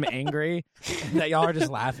 Screenshotting like I'm angry that y'all are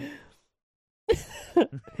just laughing.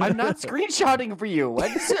 I'm not screenshotting for you.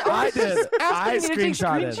 I did. I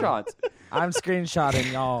screenshotted. I'm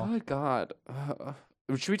screenshotting y'all. Oh my god.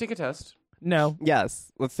 Should we take a test? No. Yes.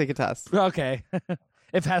 Let's take a test. Okay.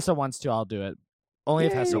 If Hessa wants to, I'll do it. Only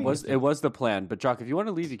if Hessa wants to. It was the plan, but Jock, if you want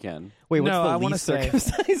to leave, you can. Wait, what's the least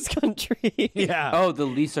circumcised country? Yeah. Oh, the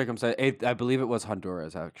least circumcised. I believe it was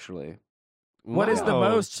Honduras, actually. What is the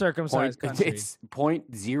most circumcised country? It's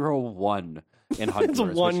 0.01 in Honduras.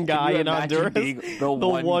 It's one guy in Honduras. The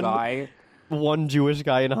one guy. One Jewish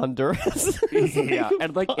guy in Honduras. Yeah,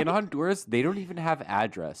 and like in Honduras, they don't even have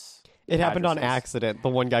address. It happened on accident. The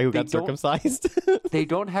one guy who got circumcised. They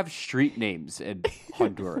don't have street names in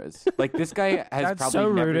Honduras. Like this guy has That's probably so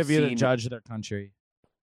rude never of you seen... to judge their country.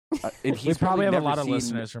 We probably have a lot of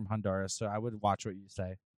listeners from Honduras, so I would watch what you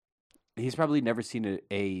say. He's probably never seen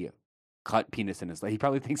a cut penis in his life. He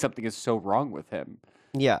probably thinks something is so wrong with him.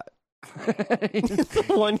 Yeah. The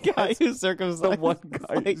one guy who's circumcised. The one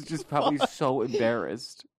guy who's just probably so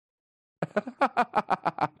embarrassed.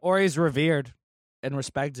 Or he's revered and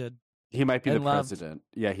respected. He might be the president.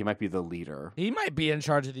 Yeah, he might be the leader. He might be in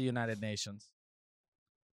charge of the United Nations.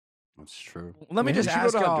 That's true. Let me just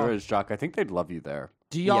ask y'all, Honduras, Jock. I think they'd love you there.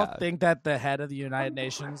 Do y'all think that the head of the United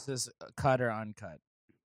Nations is cut or uncut?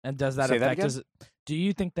 And does that affect us? Do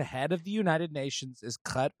you think the head of the United Nations is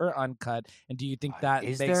cut or uncut? And do you think that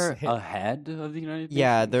is there a head of the United Nations?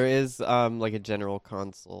 Yeah, there is like a general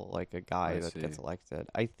consul, like a guy that gets elected.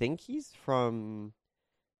 I think he's from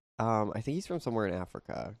somewhere in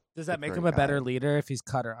Africa. Does that make him a better leader if he's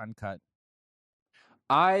cut or uncut?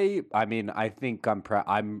 I mean, I think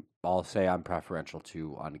I'll say I'm preferential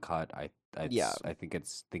to uncut. I think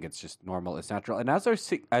it's just normal. It's natural. And as our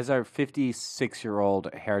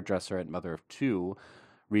 56-year-old hairdresser and mother of two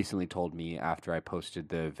recently told me after I posted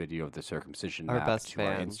the video of the circumcision map to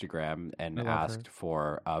our Instagram and asked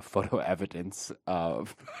for photo evidence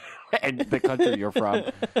of and the country you're from,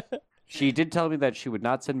 she did tell me that she would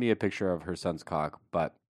not send me a picture of her son's cock,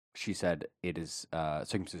 but she said it is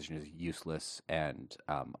circumcision is useless and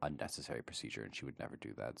unnecessary procedure, and she would never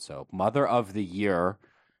do that. So, mother of the year.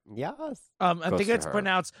 Yes. I think it's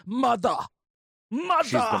pronounced mother.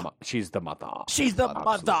 Mother. She's the mother. She's the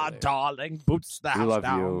mother, darling. Boots the house love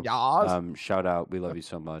down. You. Yes. Shout out. We love you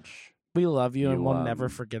so much. We love you, and we'll never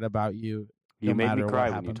forget about you. You made me cry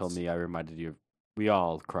when you told me. I reminded you. We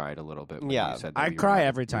all cried a little bit. When you said that I cry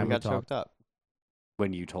every time we got choked up.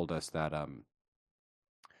 When you told us that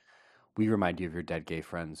we remind you of your dead gay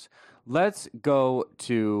friends. Let's go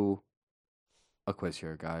to a quiz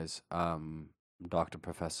here, guys. Dr.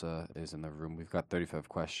 Professor is in the room. We've got 35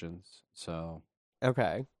 questions. So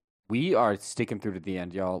okay. We are sticking through to the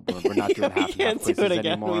end, y'all. We're not doing half and half quizzes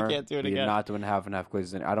anymore. We can't do it again. We're not doing half and half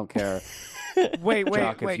quizzes. I don't care. Wait.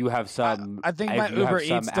 If you have some... I think my Uber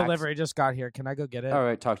Eats delivery just got here. Can I go get it? All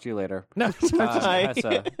right. Talk to you later. No. Bye.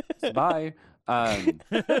 Bye.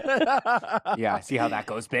 Yeah, see how that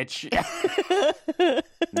goes, bitch.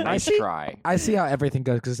 Nice try. I see how everything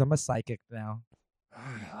goes because I'm a psychic now.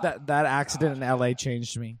 That accident in LA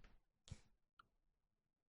changed me.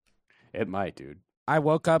 It might, dude. I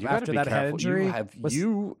woke up after that head injury.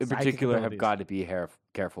 You in particular have got to be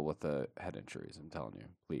careful with the head injuries. I'm telling you,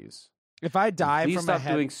 please. If I die please from stop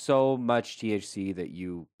doing so much THC that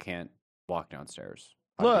you can't walk downstairs.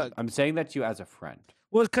 Look, I'm saying that to you as a friend.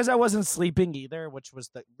 Well, because I wasn't sleeping either, which was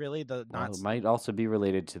the not. Well, it might also be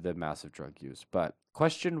related to the massive drug use. But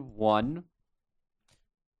question 1,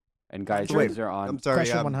 and guys, these are on. I'm sorry.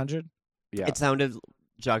 Question 100. Yeah, It sounded,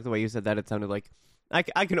 Jock, the way you said that, it sounded like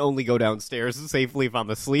I can only go downstairs safely if I'm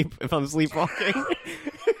asleep. If I'm sleepwalking.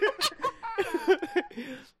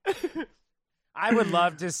 I would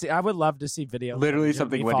love to see video. literally footage of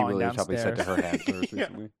something me Wendy falling Williams probably said to downstairs. her handlers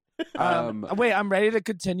recently. Wait, I'm ready to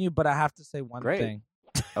continue, but I have to say one Great. thing.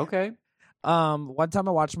 Okay. One time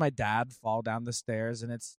I watched my dad fall down the stairs,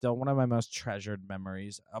 and it's still one of my most treasured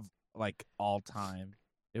memories of like all time.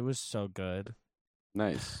 It was so good.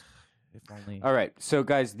 Nice. If only. All right. So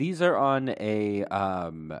guys, these are on a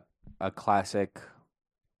classic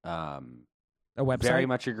A website. very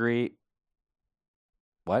much agree.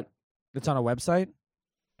 What? It's on a website.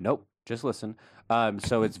 Nope. Just listen.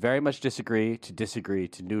 So it's very much disagree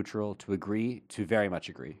to neutral to agree to very much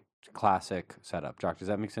agree. Classic setup. Jock, does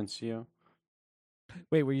that make sense to you?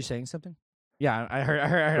 Wait, were you saying something? Yeah, I heard.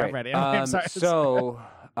 Great. I'm ready. I'm sorry. So,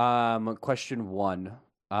 question 1.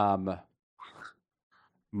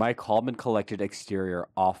 My calm and collected exterior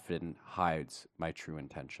often hides my true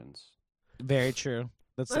intentions. Very true.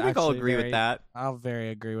 That's I think I'll actually agree with very- that. I'll very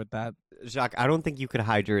agree with that. Jacques, I don't think you could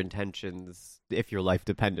hide your intentions if your life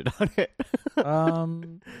depended on it.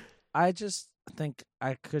 I just think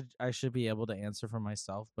I should be able to answer for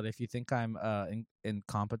myself. But if you think I'm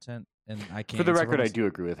incompetent and I can't, For the answer record, I myself- do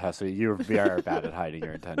agree with Hessa. You're very bad at hiding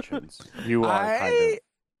your intentions. You are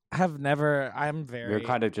have never. I'm very. You're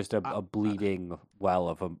kind of just a bleeding well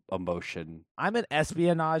of emotion. I'm an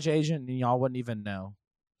espionage agent, and y'all wouldn't even know.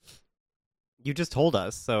 You just told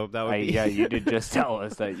us, so that would be... Yeah, you did just tell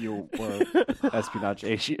us that you were espionage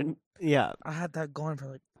agent. Yeah. I had that going for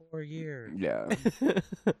like 4 years. Yeah.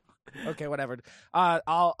 Okay, whatever.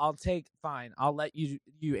 I'll take. Fine. I'll let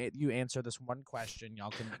you answer this one question.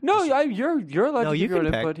 Y'all can. No, you're allowed No, to you give your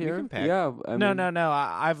can input pick. You here. can pick. Yeah. No.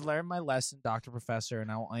 I've learned my lesson, Dr. Professor,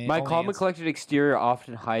 and My calm and collected exterior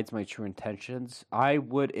often hides my true intentions. I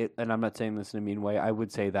would, and I'm not saying this in a mean way. I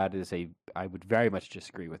would say that is I would very much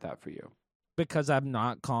disagree with that for you. because I'm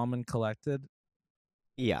not calm and collected.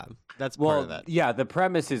 Yeah, that's part of that. Yeah, the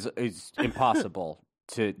premise is impossible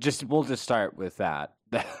to just. We'll just start with that.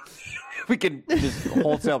 We can just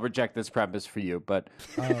wholesale reject this premise for you, but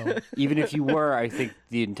even if you were, I think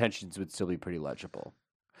the intentions would still be pretty legible.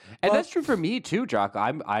 And that's true for me too, Jock.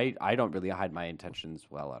 I don't really hide my intentions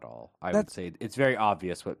well at all. I would say it's very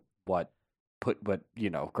obvious what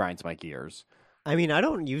grinds my gears. I mean, I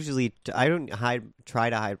don't try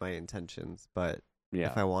to hide my intentions, but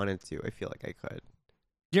if I wanted to, I feel like I could.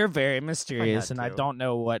 You're very mysterious, and I to. don't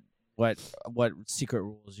know what secret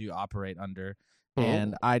rules you operate under.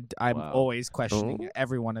 And I'm Wow. always questioning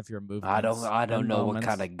every one of your movements. I don't and know moments.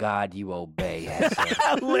 what kind of God you obey.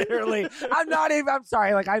 Literally, I'm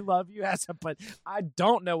sorry. Like, I love you, Hessa, but I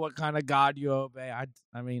don't know what kind of God you obey.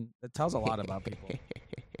 I mean, it tells a lot about people.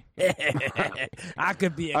 I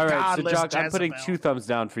could be a All right, so godless Jock, I'm putting Jezebel. 2 thumbs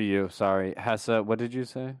down for you. Sorry, Hessa. What did you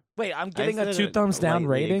say? Wait, I'm getting I a said 2 thumbs down lightly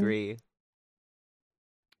rating. Agree.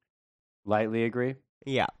 Lightly agree.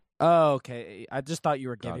 Yeah. Oh, okay. I just thought you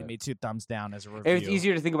were Got giving it. me 2 thumbs down as a review. It's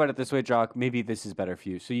easier to think about it this way, Jock. Maybe this is better for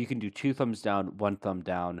you. So you can do 2 thumbs down, 1 thumb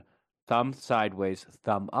down, thumb sideways,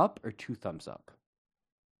 thumb up, or 2 thumbs up.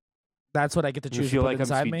 That's what I get to You choose. feel to put like I'm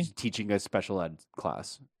inside me. teaching a special ed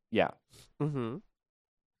class. Yeah. Mm-hmm. Does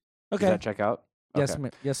Okay. that check out? Yes, Okay.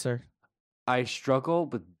 yes, sir. I struggle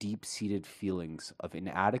with deep-seated feelings of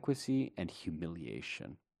inadequacy and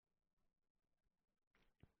humiliation.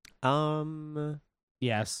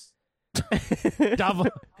 Yes. Double.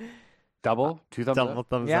 Double? 2 thumbs Double up?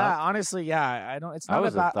 thumbs Yeah, up. honestly, yeah. I don't. It's That not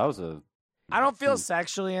was about. that was a. I don't feel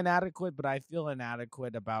sexually inadequate, but I feel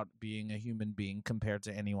inadequate about being a human being compared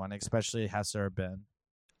to anyone, especially Hessa or Ben.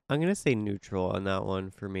 I'm gonna say neutral on that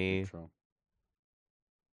one for me. Neutral.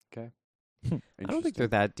 Okay. I don't think they're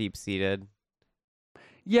that deep seated.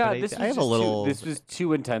 Yeah, but I this have was a just little- This was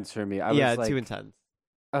too intense for me. I Yeah, was like, too intense.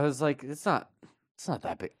 I was like, it's not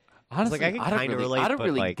that big. Honestly, like, I can kinda relate, I don't but,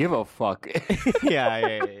 really like- give a fuck.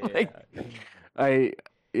 yeah. Like,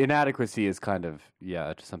 inadequacy is kind of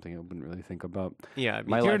just something I wouldn't really think about. Yeah,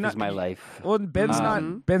 My You're life not- is my life. Well, Ben's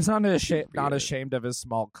Um, not ashamed Yeah. of his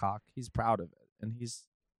small cock. He's proud of it, and he's,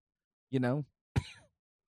 What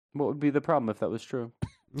would be the problem if that was true?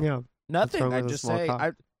 yeah. nothing. wrong I'm with a just small saying.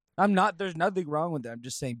 cock? I'm not. There's nothing wrong with it. I'm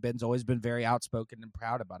just saying Ben's always been very outspoken and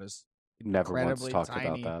proud about his Never once Incredibly talked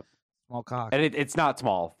tiny. about that. small cock. And it's not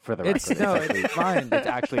small for the It's record. no, actually, it's fine. It's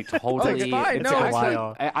actually totally. it's fine. It's No, actually-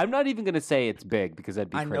 while. I'm not even going to say it's big because that'd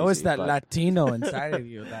be I crazy. know it's that but Latino inside of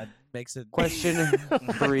you. That makes it. Question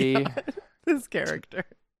 3. This character.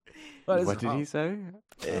 What did he say?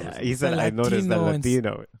 Yeah, he said, "I noticed that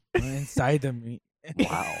Latino inside of me."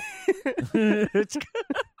 Wow.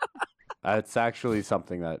 That's actually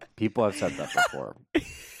something that people have said that before.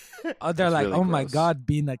 They're It's like, really "Oh my gross. God,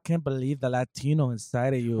 Bean, I can't believe the Latino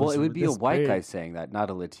inside of you." Well, is it would be a this white big." guy saying that,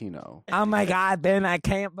 not a Latino. Oh my God, Ben, I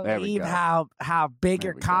can't There we believe go. how big There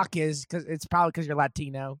your we go. cock is because it's probably because you're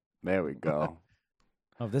Latino. There we go.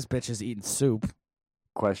 Oh, this bitch is eating soup.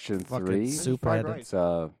 Question Fucking 3. soup Fried head. rice.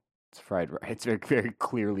 It's fried rice. It's very, very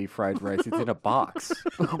clearly fried rice. It's in a box.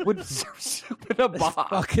 Who would serve soup in a This box?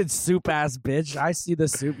 fucking soup ass bitch. I see the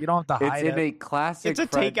soup. You don't have to It's hide in it. a classic It's a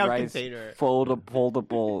fried takeout rice container.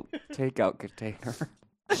 foldable takeout container.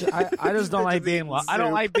 I just don't like being. I don't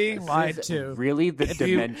soup. like being lied This is to. Really, the If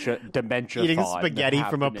you- dementia Eating thought spaghetti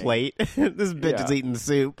from a happening. plate. This bitch Yeah. is eating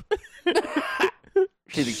soup.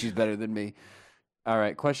 She thinks she's better than me. All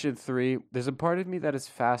right, question 3. There's a part of me that is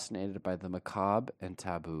fascinated by the macabre and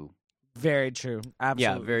taboo. Very true.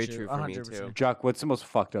 Absolutely. very true for me, 100%. too. Jock, what's the most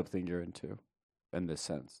fucked up thing you're into in this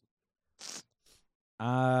sense?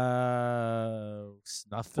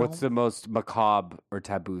 Snuff film. What's the most macabre or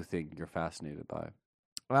taboo thing you're fascinated by?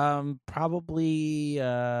 Probably.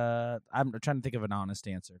 I'm trying to think of an honest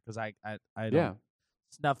answer because I don't. Yeah.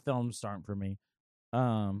 Snuff films aren't for me.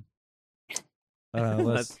 That's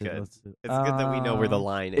Let's see, good. let's see. It's good that we know where the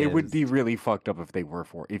line is. It would be really fucked up if they were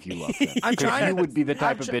if you loved them. I'm 'Cause trying you to- would be the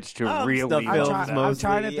type I'm of tr- bitch to Stuff really films love them. I'm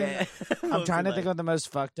trying to mostly, think- yeah. I'm trying to think Mostly of the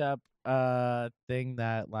most fucked up thing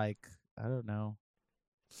that like I don't know.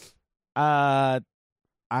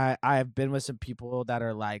 I've been with some people that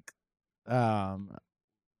are like,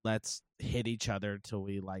 let's hit each other till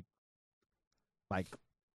we like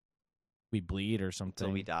we bleed or something.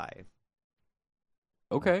 Till we die.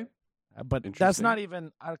 Okay. But that's Interesting. not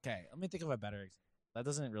even okay. Let me think of a better example. That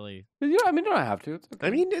doesn't really. Yeah, I mean, you don't have to. It's okay. I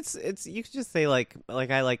mean, it's you could just say like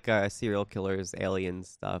I like serial killers, alien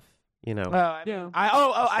stuff. You know. yeah. I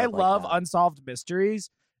Stuff like love that. unsolved mysteries.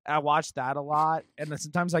 I watch that a lot, and then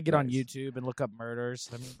sometimes I get on Nice. YouTube and look up murders.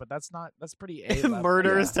 I mean, but that's pretty A-level.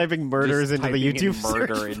 Murderers typing murders Just into the typing in YouTube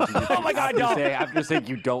murder search. into YouTube. Oh my God, no. After saying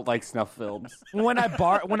you don't like snuff films. When I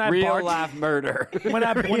Real laugh murder. when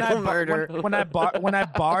I Real murder. when I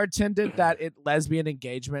bartended that lesbian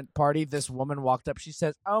engagement party, this woman walked up. She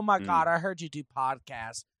says, "Oh my God, I heard you do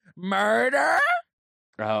podcasts. Murder?"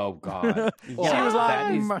 Oh God. She was that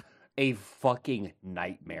like, is "Mur-" a fucking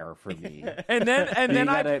nightmare for me. and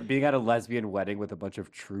then being at a lesbian wedding with a bunch of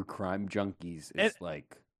true crime junkies is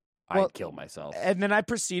like well, I'd kill myself. And then I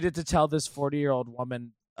proceeded to tell this 40-year-old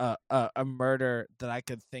woman a murder that I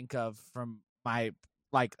could think of from my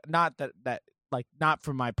not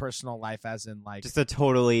from my personal life, as in like Just a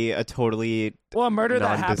totally well, a murder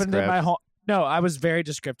that happened in my nondescript. home. No, I was very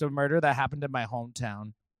descriptive. Murder that happened in my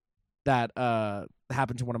hometown that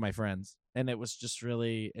happened to one of my friends, and it was just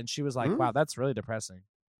really. And she was like, "Wow, that's really depressing."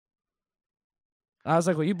 I was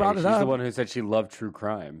like, "Well, you brought Hey, it she's up." the one who said she loved true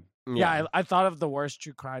crime. Yeah, I thought of the worst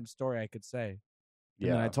true crime story I could say. And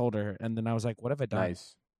Yeah. then I told her, and then I was like, "What have I done?"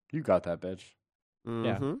 Nice. You got that, bitch.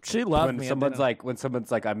 Yeah, Mhm. she loved When me. and someone's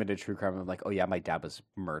then- like, I'm into true crime, I'm like, oh yeah, my dad was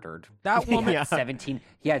murdered. that woman. Yeah. 17.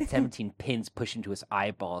 He had 17 pins pushed into his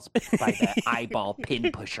eyeballs by the eyeball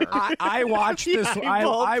pin pusher. I watched this.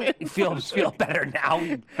 I Feel better now,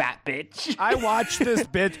 you fat bitch. I watched this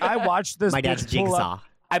bitch. I watched this. My dad's bitch pull up- jigsaw.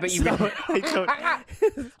 I bet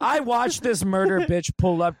you. I watched this murder bitch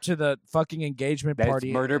pull up to the fucking engagement That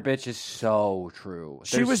party. murder bitch is so true.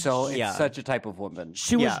 She There's was- so yeah. it's such a type of woman.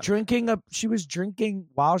 She was Yeah. She was drinking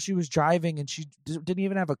while she was driving, and she didn't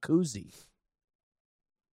even have a koozie.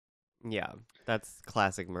 Yeah, that's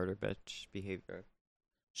classic murder bitch behavior.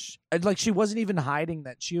 She wasn't even hiding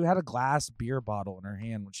that she had a glass beer bottle in her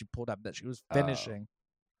hand when she pulled up that she was finishing.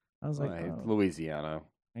 I was like, Right, oh, Louisiana.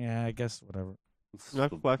 yeah, I guess whatever.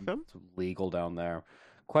 Next question. It's legal down there.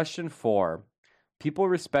 Question 4. People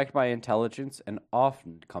respect my intelligence and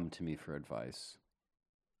often come to me for advice.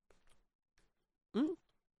 Mm.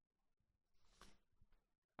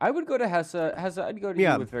 I would go to Hessa. Hessa, I'd go to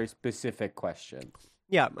Yeah. you with a very specific question.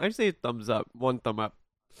 Yeah, I'd say thumbs up. One thumb up.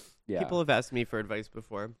 Yeah. People have asked me for advice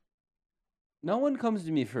before. No one comes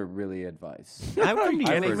to me for really advice. I would come to you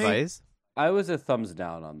kidding for me? advice. I was a thumbs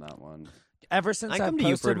down on that one. Ever since I I come to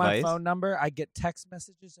you for posted my advice. phone number, I get text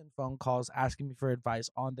messages and phone calls asking me for advice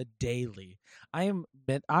on the daily. I'm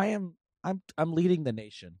leading the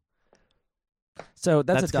nation. So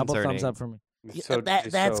that's a That's double thumbs concerning. up for me.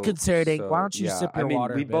 That's concerning. Why don't you sip your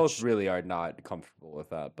water? We bitch? both really are not comfortable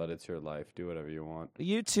with that, but it's your life. Do whatever you want.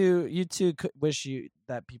 You two wish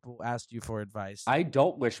that people asked you for advice. I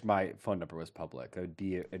don't wish my phone number was public.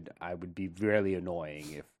 I would be really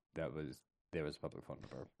annoying if there was a public phone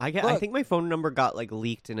number. I think my phone number got like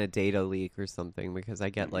leaked in a data leak or something because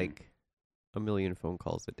I get like a million phone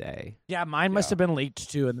calls a day. Yeah, mine must have been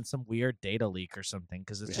leaked too, and then some weird data leak or something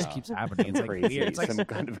because it just keeps happening. It's like crazy. weird. It's like some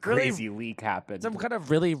kind of crazy leak happened. Some kind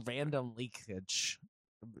of really random leakage,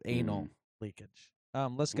 anal leakage.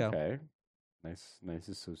 Let's go. Okay, nice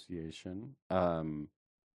association.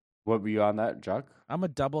 What were you on that, Chuck? I'm a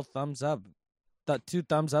double thumbs up. 2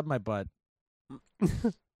 thumbs up my butt.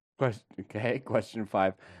 Question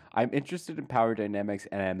 5. I'm interested in power dynamics,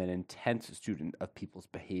 and I'm an intense student of people's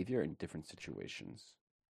behavior in different situations.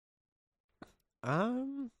 I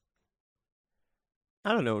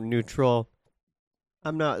don't know. Neutral.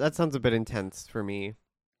 I'm not. That sounds a bit intense for me.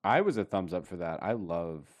 I was a thumbs up for that. I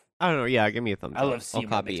don't know. Yeah, give me a thumbs up. I love seeing I'll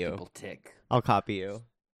copy what makes you. People tick. I'll copy you.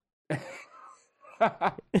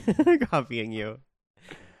 Copying you.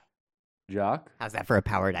 Jock? How's that for a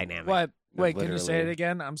power dynamic? What? Wait, can you say it Literally.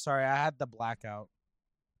 again? I'm sorry, I had the blackout.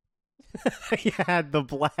 You had the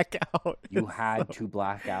blackout. You had to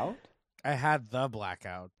black out? I had the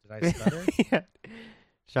blackout. Did I stutter? Yeah.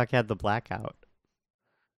 Shock had the blackout.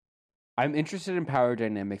 I'm interested in power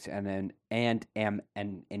dynamics and am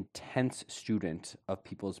an intense student of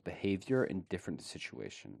people's behavior in different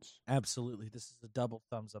situations. Absolutely. This is a double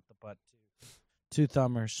thumbs up the butt too. 2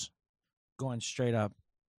 thumbers. Going straight up.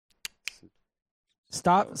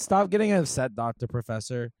 Stop getting upset, Dr.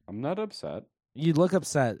 Professor. I'm not upset. You look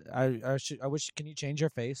upset. I wish. Can you change your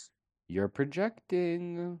face? You're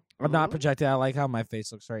projecting. I'm not projecting. I like how my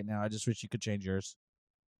face looks right now. I just wish you could change yours.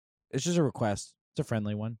 It's just a request. It's a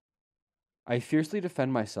friendly one. I fiercely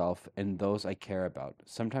defend myself and those I care about,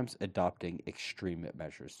 sometimes adopting extreme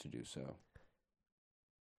measures to do so.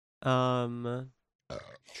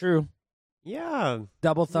 True. Yeah.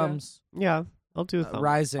 Double thumbs. Yeah. I'll do a thumb.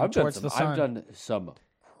 Rising towards the sun. I've done some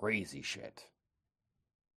crazy shit.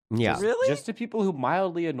 Yeah. Really? Just to people who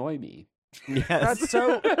mildly annoy me. Yes.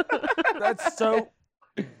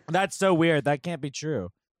 That's so weird. That can't be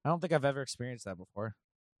true. I don't think I've ever experienced that before.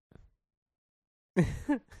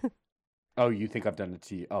 Oh, you think I've done it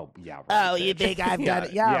to you? Oh, yeah. Right, Oh, you bitch. think I've done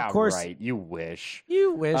it? Yeah, of course. Right. You wish.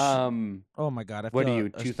 You wish. Oh my God. What are you?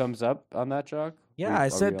 2 thumbs up on that, Jock? Yeah, I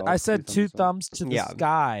said 2 thumbs to the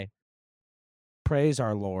sky. Praise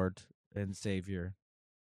our Lord and Savior,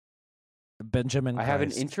 Benjamin Christ. I have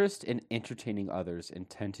an interest in entertaining others and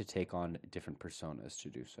tend to take on different personas to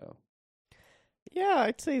do so. Yeah,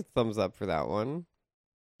 I'd say thumbs up for that one.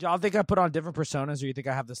 Do y'all think I put on different personas, or you think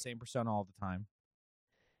I have the same persona all the time?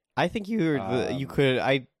 I think you could.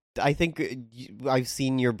 I think I've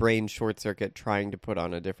seen your brain short circuit trying to put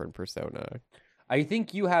on a different persona. I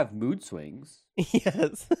think you have mood swings.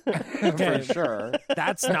 Yes, for sure.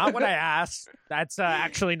 That's not what I asked. That's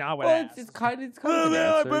actually not what I asked. It's kind of an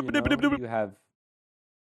answer, you have.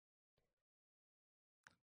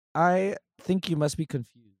 I think you must be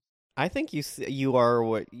confused. I think you are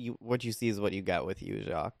what you see is what you get with you,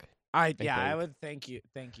 Jacques. I would thank you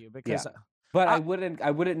because. Yeah. But I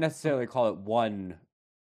wouldn't necessarily call it one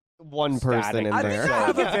person in there.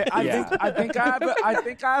 I think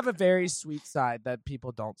I have a very sweet side that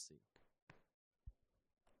people don't see.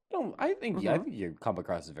 No, I think you come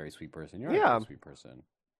across as a very sweet person. You're a very sweet person.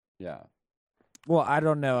 Yeah. Well, I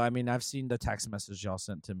don't know. I mean, I've seen the text message y'all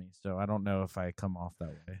sent to me, so I don't know if I come off that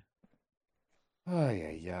way.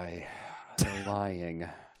 They're lying.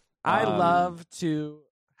 I love to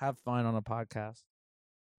have fun on a podcast.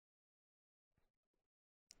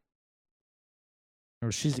 Oh,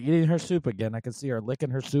 she's eating her soup again. I can see her licking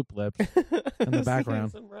her soup lips in the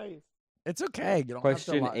background. Some rice. It's okay. You don't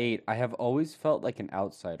Question have to 8. I have always felt like an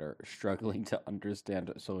outsider, struggling to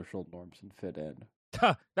understand social norms and fit in.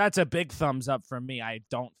 That's a big thumbs up from me. I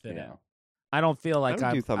don't fit in. I don't feel like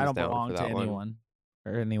I don't belong to anyone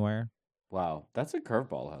or anywhere. Wow, that's a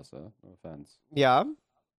curveball, Hessa. No offense. Yeah.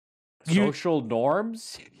 Social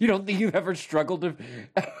norms? You don't think you've ever struggled to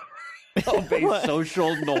obey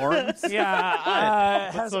social norms?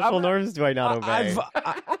 Yeah. What social norms do I not obey?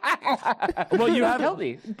 Well, you have.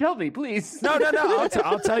 Tell me, please. No.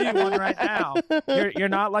 I'll tell you one right now. You're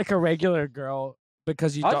not like a regular girl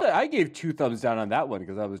because you. I gave 2 thumbs down on that one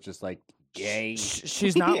because I was just like, gay.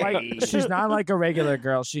 She's not like a regular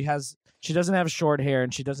girl. She doesn't have short hair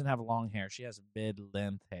and she doesn't have long hair. She has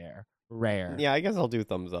mid-length hair. Rare. Yeah, I guess I'll do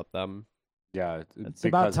thumbs up them. Yeah, it's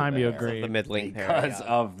about time you agree. The mid-length hair. Because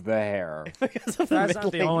of the hair. That's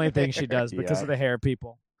not the only thing she does because of the hair,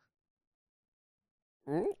 people.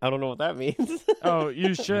 I don't know what that means. Oh,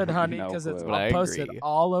 you should, honey, No because it's clue. I posted agree.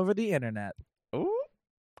 all over the internet. Ooh.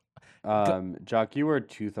 Jock, you were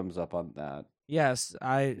 2 thumbs up on that. Yes,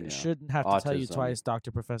 I Yeah. shouldn't have to tell you Autism. twice,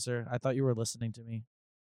 Dr. Professor. I thought you were listening to me.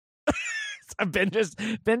 Ben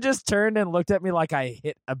just turned and looked at me like I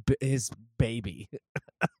hit his baby.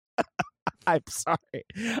 I'm sorry.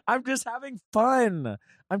 I'm just having fun.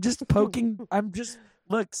 I'm just poking.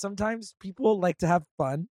 Look, sometimes people like to have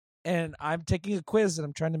fun, and I'm taking a quiz and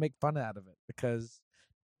I'm trying to make fun out of it because,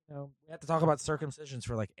 we had to talk about circumcisions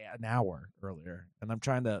for like an hour earlier, and I'm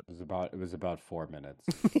trying to. It was about 4 minutes.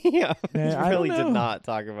 Yeah, Man, I we really don't did know. not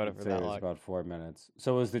talk about it for It that was long. about 4 minutes.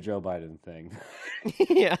 So was the Joe Biden thing.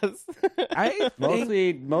 Yes. I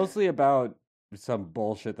think mostly about some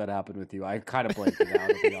bullshit that happened with you. I kind of blanked it out,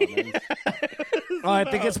 to be honest. I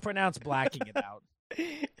think it's pronounced blacking it out.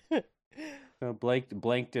 No,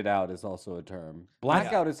 blanked it out is also a term.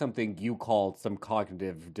 Blackout is something you call some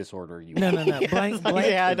cognitive disorder. You No. I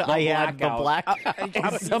had the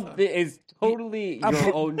blackout. is totally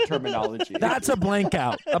your own terminology. That's a blank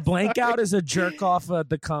out. A blank out is a jerk off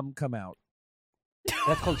the come out.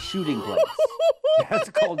 That's called shooting blanks. That's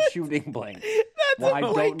called shooting blanks. That's I a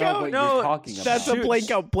don't blank know out. what No, you're talking about. That's a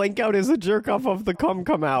blank out. Blank out is a jerk off of the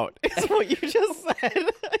come out. Is what you just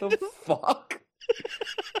said. The fuck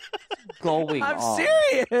going I'm on?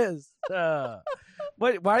 serious. Why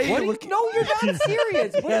are you looking? No, you're not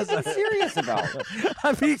serious. What Yes, are you serious about?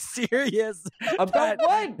 I'm being serious. About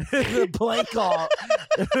what? The blank out.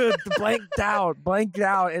 The blanked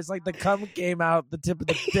out. It's like the cum came out the tip of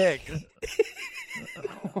the dick.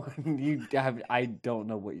 I don't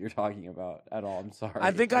know what you're talking about at all. I'm sorry.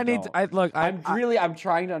 I think I need. don't. I'm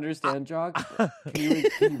trying to understand, Jock. Can you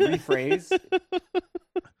rephrase?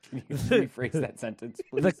 Can you rephrase that sentence,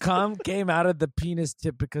 please? The cum came out of the penis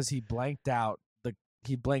tip because he blanked out.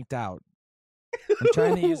 He blanked out. I'm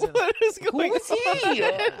trying to use it. What is going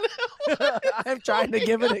on? I'm trying to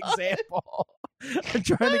give an example. I'm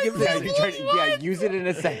trying to give an example. Use it in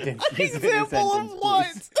a sentence. Use it in a Example sentence, of what?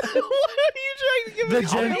 please. What are you trying to give an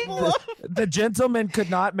example of? The gentleman could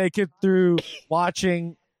not make it through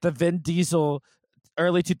watching the Vin Diesel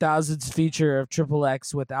early 2000s feature of Triple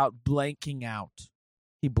X without blanking out.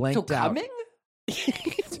 He blanked out. Coming?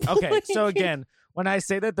 Okay, so again, when I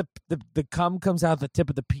say that the cum comes out the tip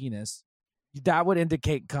of the penis, that would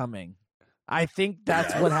indicate coming. I think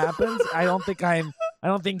that's what happens. I don't think I'm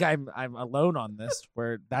alone on this.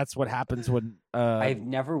 Where that's what happens when I've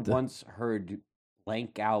never once heard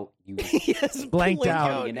blank out used Yes, Blanked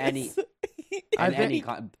out. in any I think-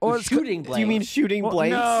 or it's- shooting blank. Do you mean shooting Well,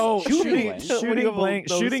 blanks? no, Shooting blanks.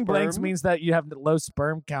 shooting blanks sperm? means that you have low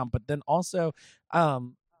sperm count, but then also,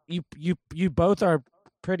 you both are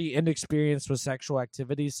pretty inexperienced with sexual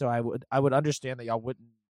activity, so I would understand that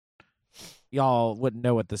y'all wouldn't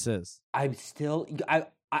know what this is. I'm still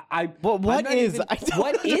Well, what I'm not is? even- I don't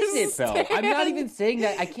what is it though? I'm not understand. even saying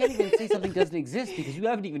that. I can't even say something doesn't exist because you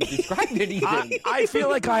haven't even described it even. I feel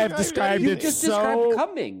like I have described You it just so. described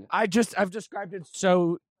coming. I've described it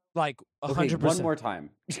so like 100%. Okay, one more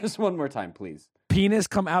time. Just one more time, please. Penis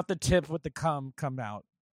come out the tip with the come out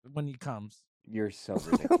when he comes. You're so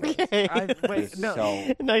ridiculous. Okay. Wait, no.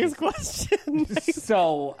 So, Nice question.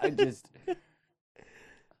 so I just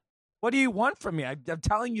What do you want from me? I'm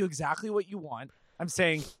telling you exactly what you want. I'm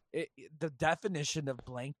saying the definition of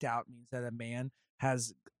blanked out means that a man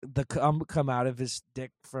has the cum come out of his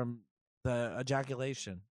dick from the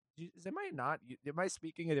ejaculation. Am I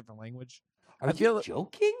speaking a different language? Are you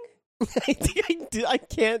joking? I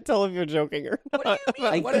can't tell if you're joking or not. What do you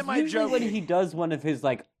mean? Like, What am I usually when joking? he does one of his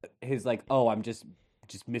like, oh, I'm just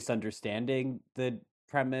misunderstanding the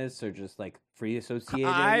premise or just like free associating.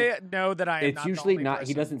 I know that I am It's not the usually only not. He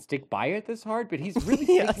person. doesn't stick by it this hard, but he's really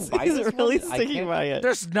Yes, sticking by he's this really one. I sticking can't- by it.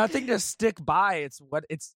 There's nothing to stick by.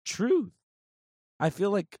 It's truth. I feel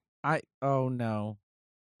like oh no.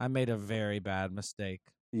 I made a very bad mistake.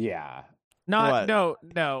 Yeah, What?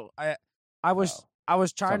 No. I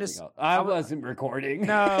was trying to something else. I wasn't recording.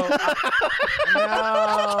 no.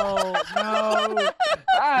 No.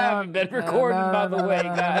 I haven't been recording, by the way,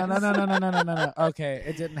 guys. No. Okay,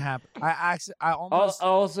 it didn't happen. I almost.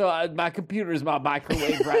 Also, my computer's my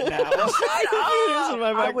microwave right now. Here's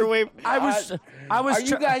my microwave. I was. Are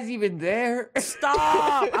you guys even there?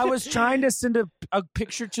 Stop! I was trying to send a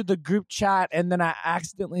picture to the group chat, and then I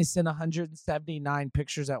accidentally sent 179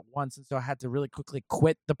 pictures at once, and so I had to really quickly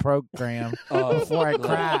quit the program before I good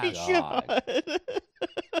crashed. God.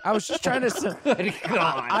 I was just trying to send. Good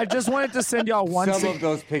God. I just wanted to send y'all one. Some of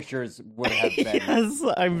those pictures would have been. Yes,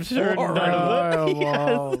 I'm sure. Horrible. none of them-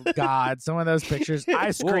 Oh Yes. God! Some of those pictures. I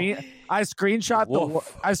screenshot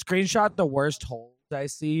Woof. the worst holes I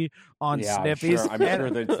see on Sniffies. I'm sure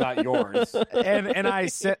that it's not yours. And I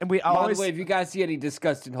said, and we always. By the way, if you guys see any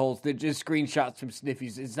disgusting holes, they're just screenshots from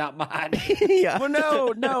Sniffies. It's not mine. Yeah. Well,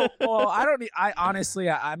 no. Well, I don't. I honestly,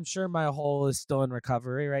 I'm sure my hole is still in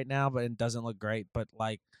recovery right now, but it doesn't look great. But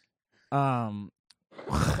like,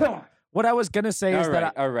 what I was gonna say is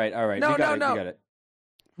that. All right. No, You got it.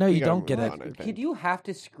 No, you don't get it. Can you have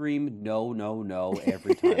to scream no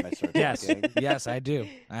every time I start talking? Yes, I do.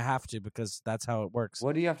 I have to because that's how it works.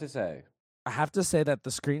 What do you have to say? I have to say that the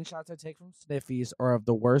screenshots I take from Sniffies are of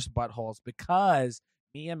the worst buttholes because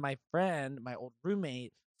me and my friend, my old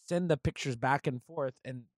roommate, send the pictures back and forth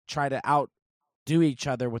and try to outdo each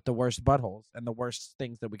other with the worst buttholes and the worst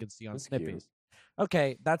things that we can see on That's Sniffies. cute.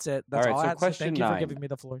 Okay, that's it. That's all so I had to say. question Thank you for 9. giving me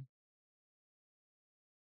the floor.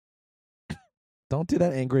 Don't do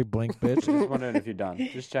that angry blink, bitch. Just wondering if you're done.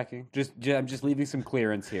 Just checking. I'm just leaving some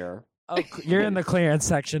clearance here. Oh, you're in the clearance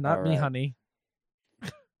section, not All me, right. honey.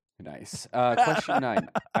 Nice. Question 9.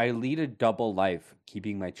 I lead a double life,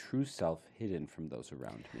 keeping my true self hidden from those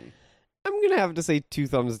around me. I'm gonna have to say 2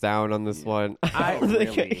 thumbs down on this one. I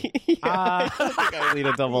really? I think I lead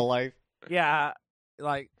a double life. Yeah,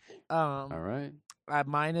 like, All right.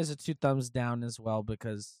 mine is a 2 thumbs down as well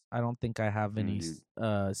because I don't think I have any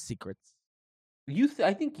secrets.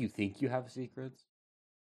 I think you have secrets.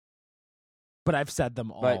 But I've said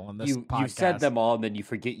them all But on this podcast. you've said them all, and then you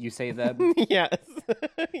forget you say them. Yes.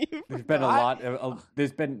 There's been a lot.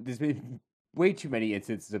 There's been way too many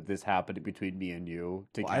instances of this happening between me and you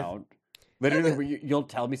to count. Literally, where you'll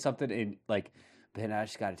tell me something and like, Ben, I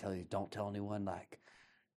just got to tell you, don't tell anyone. Like,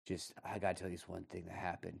 I got to tell you this one thing that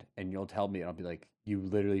happened, and you'll tell me, and I'll be like, you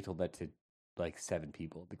literally told that to like 7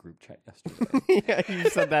 people in the group chat yesterday. Yeah, you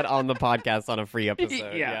said that on the podcast on a free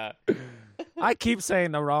episode. Yeah. I keep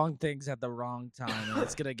saying the wrong things at the wrong time, and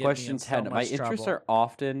it's gonna get Question me in 10. so My much interests trouble. are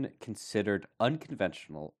often considered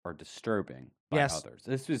unconventional or disturbing by Yes. others.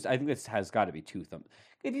 I think this has got to be 2 thumbs.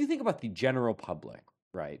 If you think about the general public,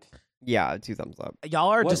 right? Yeah, 2 thumbs up. Y'all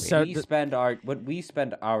are What just so. we spend our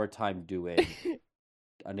time doing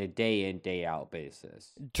on a day in, day out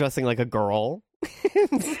basis. Dressing like a girl.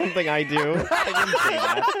 Something I do. I didn't say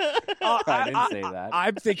that. I didn't say that.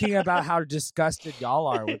 I'm thinking about how disgusted y'all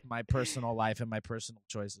are with my personal life and my personal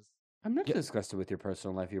choices. I'm not disgusted with your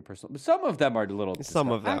personal life, but some of them are a little. Some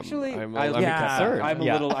of them. Actually, I'm concerned. I'm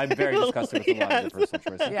very disgusted with a lot of your personal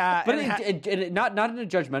choices. Yeah, but not in a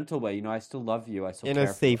judgmental way. You know, I still love you. I still in care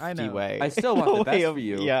a safety I know. way. I still want the best for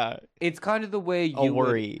you. Yeah. It's kind of the way you I'll would-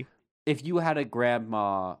 worry. if you had a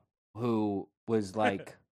grandma who was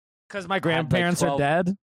like, Because my grandparents are 12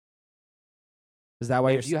 dead. Is that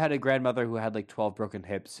why if you had a grandmother who had like 12 broken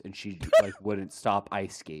hips and she like wouldn't stop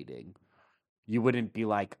ice skating, you wouldn't be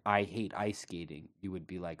like, I hate ice skating. You would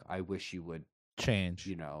be like, I wish you would, change?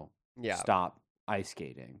 Yeah. stop ice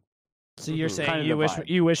skating. So you're saying Kind of you the wish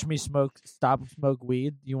vibe. me stop smoke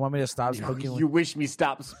weed? You want me to stop smoking You weed? wish me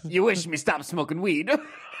stop smoking weed.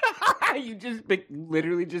 You just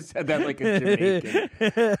literally just said that like a Jamaican.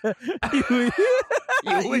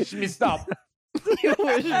 You wish me stop. You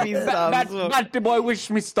wish me stop. That the boy wish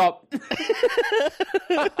me stop.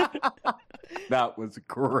 That was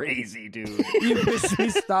crazy, dude. You wish me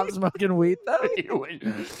stop smoking weed though? You wish,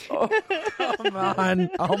 Come on. I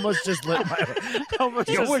almost just lit my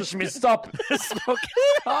you wish me stop. smoking.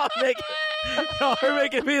 Y'all are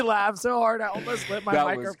making me laugh so hard I almost lit my That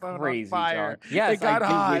was microphone crazy, on fire. John. Yes, It got I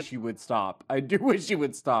do hot. wish you would stop. I do wish you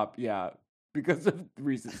would stop. Yeah, because of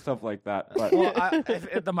recent stuff like that. But Well,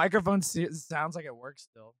 if the microphone sounds like it works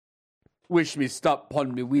still. wish me stop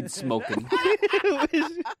on me weed smoking.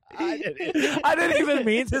 I didn't even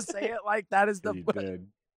mean to say it like that. Is the You did.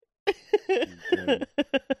 You did.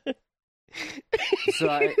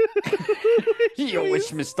 So you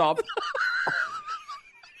wish me stop.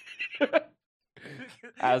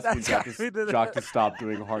 As we got Jock to stop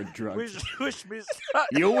doing hard drugs. wish me stop.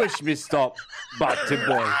 You wish me stop, Batty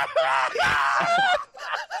boy.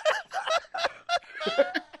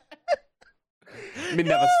 Me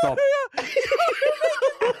never stop.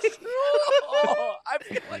 Oh, I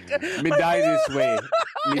feel like Me die this way.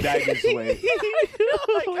 Me die this way.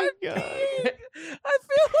 Oh my god. I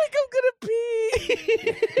feel like I'm gonna pee.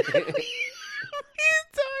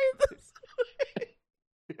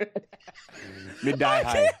 Me die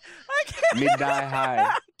high. I can't. Me die high.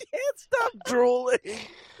 I can't stop drooling.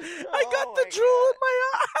 I got the drool in my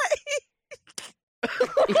eye.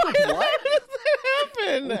 What?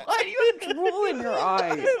 Happened? Why do you have drool in your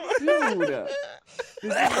eye? Dude. This is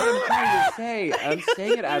what I'm trying to say. I'm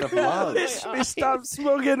saying it out of love. Wish me stop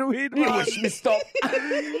smoking weed. You Ron. wish me stop.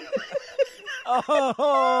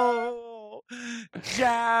 Oh,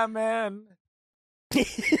 jamming. Good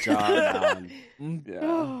job, man.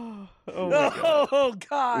 Yeah. Oh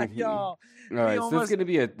God, y'all. All right, so that's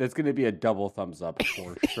gonna be a double thumbs up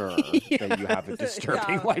for sure that you have a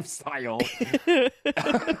disturbing lifestyle.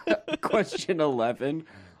 Question 11.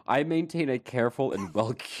 I maintain a careful and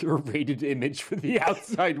well curated image for the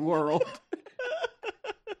outside world.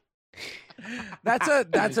 That's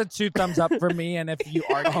a 2 thumbs up for me. And if you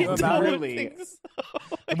argue about it,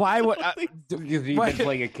 why would you've been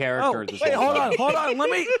playing a character? Wait, hold on. Hold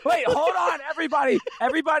on,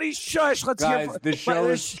 everybody, shush. Guys, the show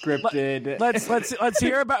is scripted.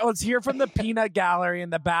 Let's hear from the peanut gallery in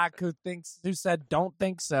the back who said don't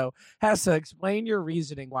think so. Hessa, explain your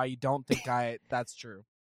reasoning why you don't think that's true.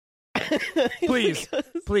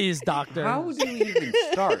 Please, doctor. How do we even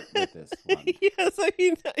start with this one? Yes, I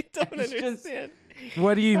mean, I don't understand.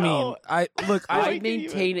 What do you mean? I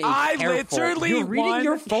maintain a I careful. literally You're reading won.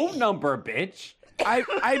 your phone number, bitch.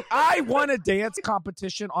 I won a dance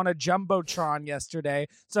competition on a jumbotron yesterday,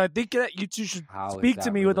 so I think that you two should speak to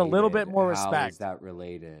me with a little bit more respect. How is that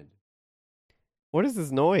related? What is this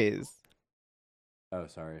noise? Oh,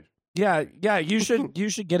 sorry. Yeah. You should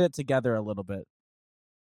get it together a little bit.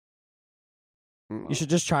 You should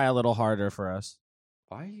just try a little harder for us.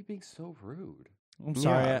 Why are you being so rude? I'm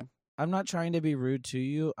sorry. Yeah. I'm not trying to be rude to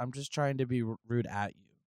you. I'm just trying to be rude at you.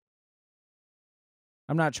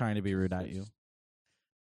 I'm not trying to be rude at you.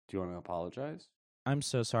 Do you want to apologize? I'm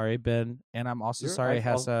so sorry, Ben, and I'm also sorry,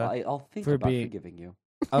 Hessa. I'll think for about forgiving you.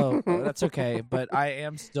 Oh, that's okay, but I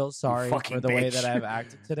am still sorry for the way that I've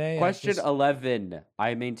acted today. Question 11.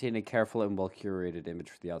 I maintain a careful and well-curated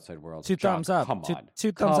image for the outside world. 2 thumbs up. Come on.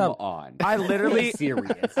 Two thumbs up. Come on. I literally...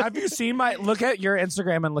 serious. Have you seen look at your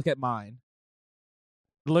Instagram and look at mine.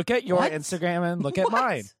 Look at your Instagram and look at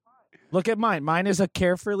mine. Look at mine. Mine is a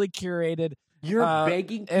carefully curated You're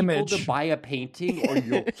begging people image. to buy a painting or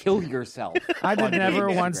you'll kill yourself. I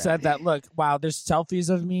never once said that. Look, wow, there's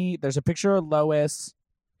selfies of me. There's a picture of Lois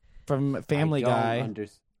from Family Guy.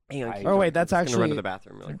 Oh wait, that's actually gonna run to the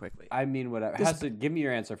bathroom really quickly. I mean, whatever. Hessa, give me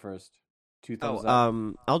your answer first. 2 thumbs up.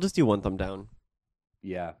 I'll just do 1 thumb down.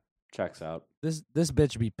 Yeah, checks out. This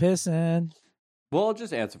bitch be pissing. Well, I'll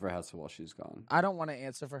just answer for Hessa while she's gone. I don't want to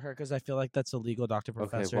answer for her because I feel like that's illegal, Dr.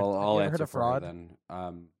 Professor. Okay, well, I'll Have you ever answer heard of for fraud? her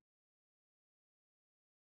then.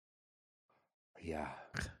 Yeah,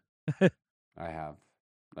 I have.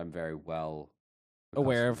 I'm very well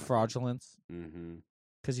aware of fraudulence. Mm-hmm.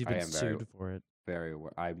 Because you've been sued for it. Very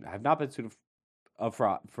aware. I have not been sued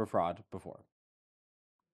for fraud before.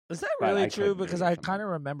 Is that really true? Because I kind of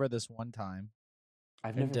remember this one time.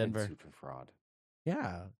 I've in never Denver. been sued for fraud.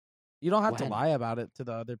 Yeah. You don't have to lie about it to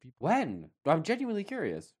the other people. When? I'm genuinely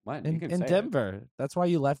curious. When? You can In say Denver. it. That's why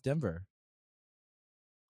you left Denver.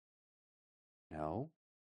 No.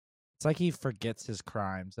 It's like he forgets his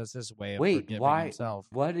crimes. That's his way of forgiving himself.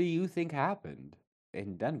 What do you think happened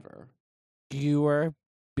in Denver? You were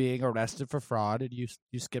being arrested for fraud and you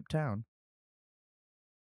skipped town.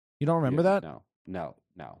 You don't remember that? No.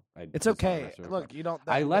 It's okay. Look, you don't.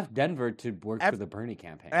 I left Denver to work for the Bernie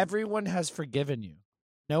campaign. Everyone has forgiven you.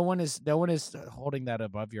 No one is holding that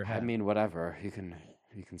above your head. I mean, whatever. You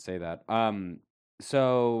can say that.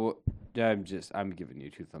 So I'm giving you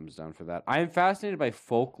 2 thumbs down for that. I am fascinated by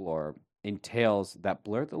folklore and tales that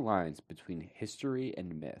blur the lines between history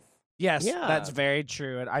and myth. Yes, that's very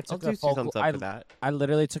true. And I took a thumbs up for that. I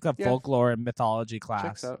literally took a folklore and mythology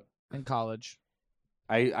class in college.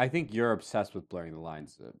 I think you're obsessed with blurring the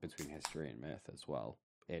lines between history and myth as well.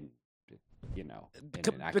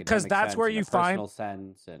 Because that's where you find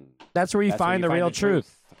sense, and that's where you find the real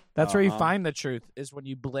truth. That's where you Uh-huh. find the truth is when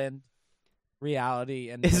you blend reality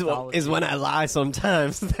and Is mythology. when I lie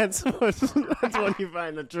sometimes. That's when you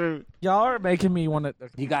find the truth. Y'all are making me want to.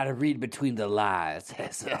 You got to read between the lies.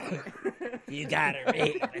 You gotta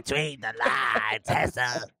read between the lines,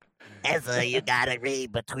 Hessa. Hessa, you gotta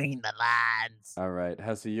read between the lines. All right,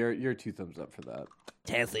 Hessa, you're 2 thumbs up for that.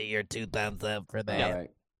 Hessa, you're 2 thumbs up for that. All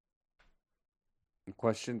right.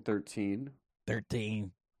 Question 13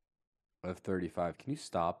 13. of 35. Can you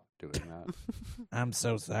stop doing that? I'm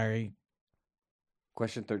so sorry.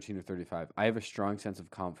 Question 13 of 35. I have a strong sense of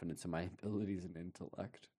confidence in my abilities and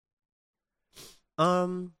intellect.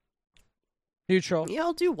 Neutral. Yeah,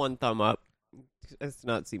 I'll do 1 thumb up. Let's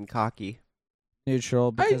not seem cocky.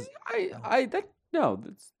 Neutral. Because that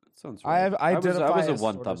sounds right. I was identify a as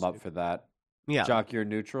 1 sort thumb of up stupid. for that. Yeah. Jock, you're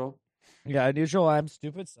neutral. Yeah, neutral. I'm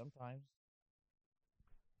stupid sometimes.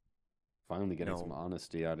 Finally getting some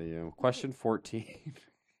honesty out of you. Question 14.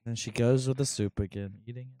 And she goes with the soup again,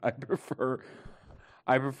 eating it.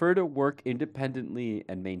 I prefer to work independently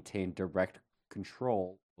and maintain direct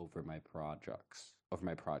control over my projects.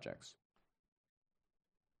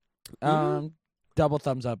 Double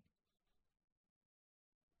thumbs up.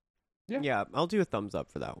 Yeah, I'll do a thumbs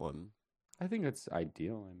up for that one. I think it's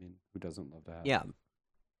ideal. I mean, who doesn't love to have Yeah.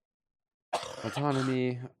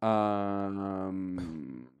 autonomy?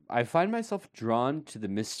 I find myself drawn to the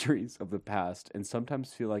mysteries of the past and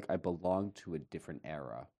sometimes feel like I belong to a different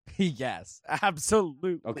era. Yes,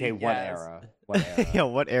 absolutely. Okay, yes. what era? What era? Yeah,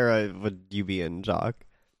 what era would you be in, Jock?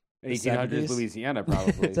 1800s 70s? Louisiana,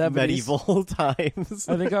 probably. 70s. Medieval times.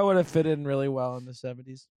 I think I would have fit in really well in the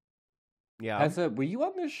 70s. Yeah. Were you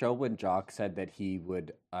on the show when Jock said that he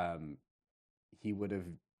would have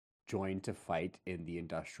joined to fight in the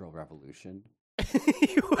Industrial Revolution?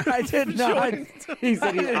 I did not. He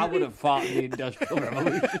said I would have fought in the Industrial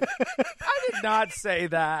Revolution. I did not say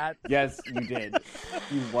that. Yes, you did.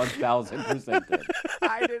 You 1000% did.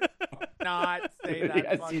 I did not say that.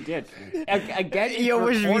 Yes, you did. Again, You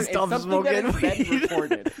wish we it's stopped something that smoking has been weed.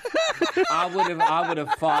 recorded. I would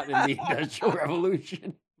have fought in the Industrial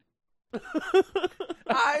Revolution.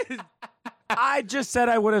 I just said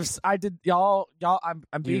I would have. I did, y'all. I'm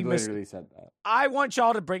You being literally said that. I want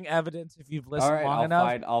y'all to bring evidence if you've listened All right, long I'll enough.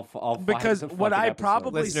 find. I'll find Because the what fucking I episode.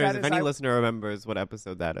 probably Listeners, said if is any I- listener remembers what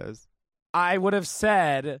episode that is. I would have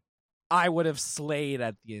said I would have slayed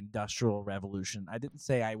at the Industrial Revolution. I didn't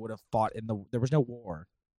say I would have fought in the. There was no war.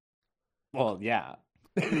 Well, yeah.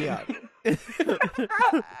 Yeah.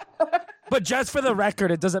 But just for the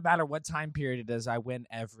record, it doesn't matter what time period it is. I win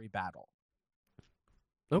every battle.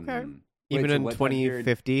 Okay. Mm. Even Wait, so in what time period-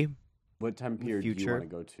 2050. What time period do you Future. want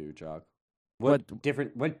to go to, Jock? What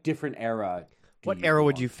different era? What era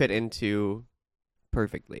would you fit into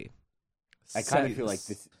perfectly? I kind of feel like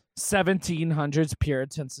this. 1700s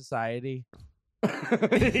Puritan society.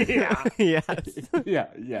 Yeah. Yes. Yeah.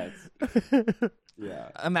 Yes. Yeah.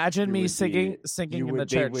 Imagine You me would singing be- in the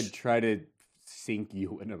They church. would try to sink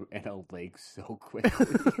you in a lake so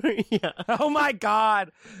quickly. Yeah. Oh my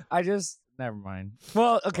god! I just never mind.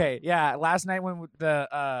 Well, okay, yeah. Last night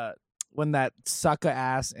when that sucker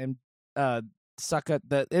ass and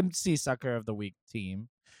the MC sucker of the week team.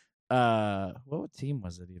 What team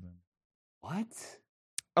was it even? What?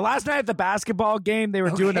 Last night at the basketball game, they were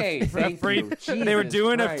doing a thank free. you. They were Jesus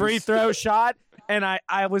doing a free Christ. throw shot, and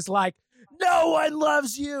I was like, "No one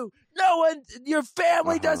loves you. No one. Your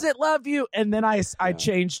family doesn't love you." And then I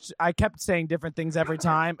changed. I kept saying different things every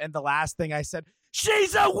time, and the last thing I said,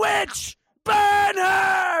 "She's a witch. Burn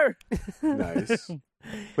her." Nice.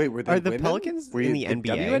 Wait, were they Are the women? Pelicans Were in you the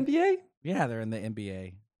NBA? WNBA? Yeah, they're in the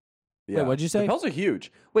NBA. Yeah. Wait, what'd you say? The Pels are huge.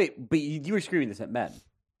 Wait, but you were screaming this at men.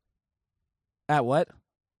 At what?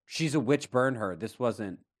 She's a witch. Burn her. This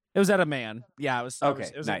wasn't. It was at a man. Yeah, it was. Okay,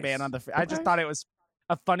 it was nice. a man on the. I just Okay. thought it was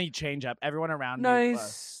a funny change up. Everyone around me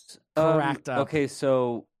Nice. cracked up. Okay,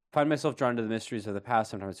 so find myself drawn to the mysteries of the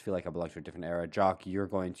past. Sometimes feel like I belong to a different era. Jock, you're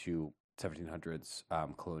going to 1700s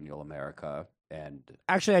colonial America, and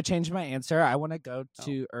Actually, I changed my answer. I want to go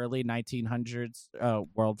to early 1900s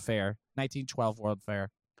World Fair, 1912 World Fair.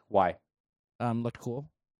 why? Looked cool.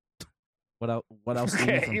 What else? What else? do you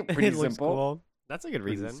need Okay, from- pretty It looks simple. cool. That's a good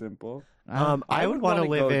Pretty reason. simple. I would want to wanna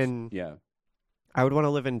live go in. Yeah. I would want to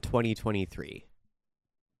live in 2023.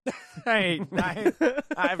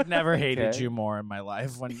 I've never hated Okay. you more in my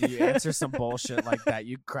life. When you answer some bullshit like that,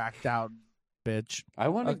 you cracked out, bitch. I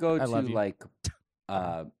want to go I to love you. like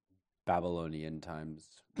Babylonian times,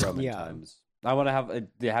 Roman Yeah. times. I want to have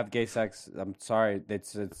they have gay sex. I'm sorry,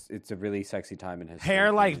 it's a really sexy time in history. Hair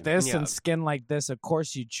for like me. this Yeah. and skin like this. Of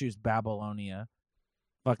course, you choose Babylonia.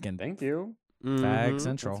 Fucking Thank you. Fag Mhm.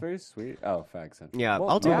 Central. That's very sweet. Oh, Fag Central. Yeah, Well,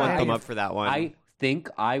 I'll do yeah, one I- thumb up for that one. I think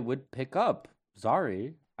I would pick up.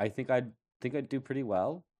 Sorry, I think I'd do pretty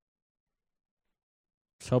well.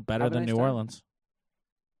 So better Have a than nice New time. Orleans.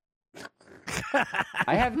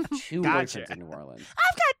 I have two Gotcha. boyfriends in New Orleans.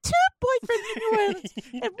 I've got two boyfriends in New Orleans,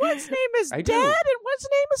 and one's name is I do. Dad, and one's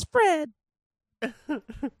name is Fred.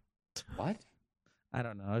 What? I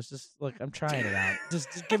don't know. It's just look. I'm trying it out. Just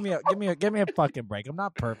give me a fucking break. I'm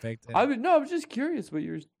not perfect. and- I mean, no, I'm just curious where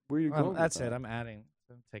you're going. with that's that. it. I'm adding.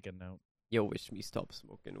 Take a note. You'll wish me stop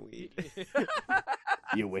smoking weed.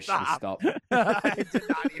 You wish Stop. me stop. I did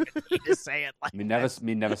not even need to say it like Me never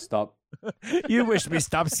stop. you wish me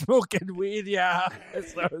stop smoking weed. Yeah,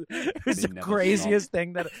 it was Me the never craziest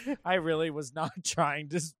thing that I really was not trying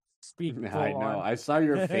to speak. I full know. on. I saw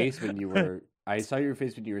your face when you were. I saw your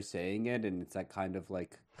face when you were saying it, and it's that kind of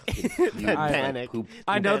like confused, like, panic.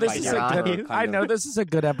 I know this Bite is your a eye. good. I know this is a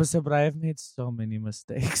good episode, but I have made so many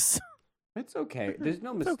mistakes. It's okay. There's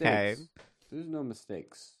no It's mistakes. okay. There's no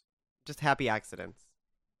mistakes. Just happy accidents.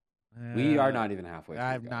 We are not even halfway. Through,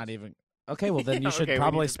 I'm guys. not even. Okay, well then Yeah, you should okay, we need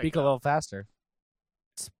probably to speak pick a little faster.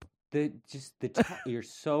 You're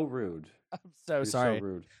so rude. I'm so You're sorry. So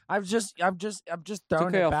rude. I'm just It's throwing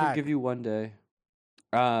okay. it I'll back. forgive you one day.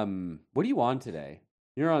 What are you on today?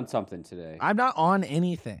 You're on something today. I'm not on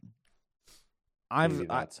anything. Maybe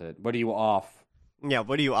that's it. What are you off? Yeah,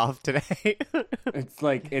 what are you off today? It's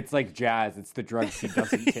like jazz. It's the drugs he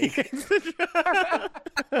doesn't take.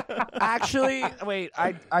 Actually, wait.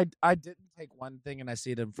 I didn't take one thing, and I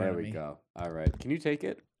see it in front There of we me. go. All right. Can you take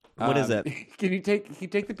it? What is it? Can you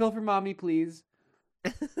take the pill for mommy, please?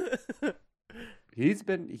 What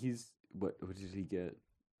did he get?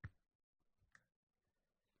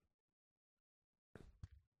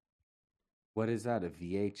 What is that? A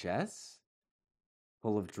VHS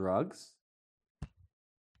full of drugs?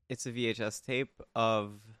 It's a VHS tape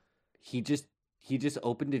of. He just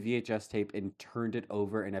opened a VHS tape and turned it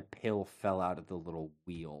over, and a pill fell out of the little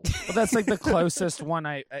wheel. Well, that's like the closest one.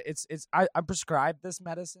 I prescribed this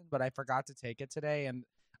medicine, but I forgot to take it today, and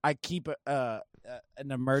I keep an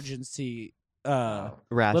emergency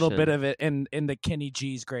Ration. little bit of it in the Kenny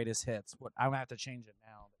G's greatest hits. What I'm gonna have to change it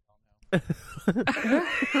now.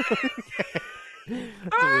 So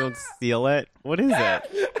we don't steal it. What is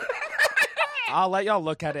it? I'll let y'all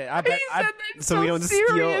look at it. I bet. So we don't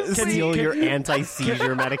steal your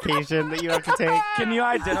anti-seizure medication that you have to take. Can you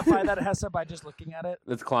identify that, Hessa, by just looking at it?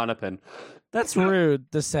 It's Klonopin. That's rude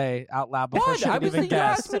to say out loud. Before she would even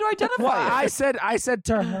guess. You to identify Well, it. I said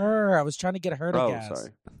to her. I was trying to get her to guess.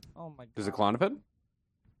 Sorry. Oh my god. Is it Klonopin?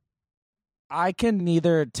 I can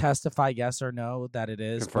neither testify yes or no that it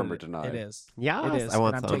is. Confirm but or deny. It is. Yeah, It is. I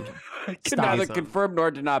want and I'm some. taking. I can Stop. neither confirm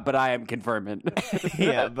nor deny, but I am confirming.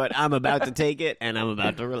 Yeah, but I'm about to take it and I'm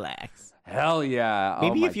about to relax. Hell yeah.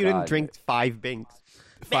 Maybe Oh if you my didn't God. drink 5 bang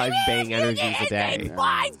energies a day. 5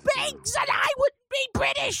 banks and I wouldn't be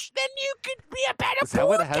British, then you could be a better Is that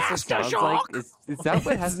what Hessa broadcaster, sounds Shark. like? Is that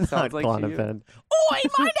what Hessa It's sounds not like to you? Klonopin. Oi,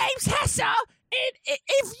 my name's Hessa, and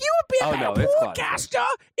if you would be a Oh, better no, it's broadcaster,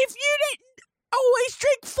 if you didn't always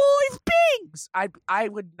drink 5 bings. I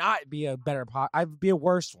would not be a better I'd be a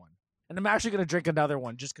worse one. And I'm actually going to drink another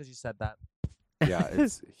one just because you said that. Yeah,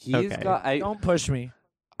 he's Okay. got. Don't push me.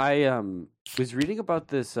 I was reading about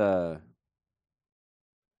this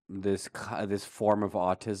this form of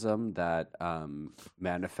autism that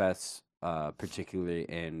manifests particularly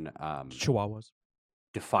in Chihuahuas.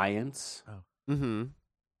 defiance. Mm-hmm.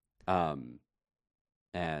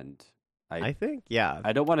 And I think, yeah.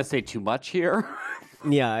 I don't want to say too much here,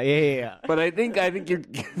 Yeah. but I think you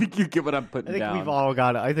get what I'm I putting think down. we've all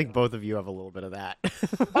got it. I think both of you have a little bit of that.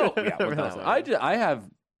 Oh yeah, For that 1000%. one. I have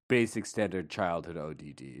basic standard childhood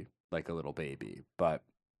ODD, like a little baby, but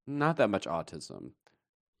not that much autism.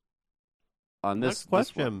 On Next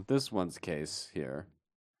question. this one's case here,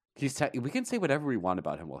 we can say whatever we want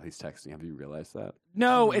about him while he's texting. Have you realized that?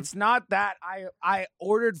 No, it's not that. I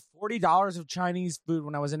ordered $40 of Chinese food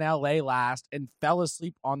when I was in LA last and fell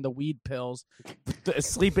asleep on the weed pills,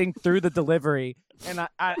 sleeping through the delivery. And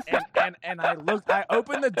I looked. I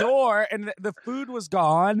opened the door and the food was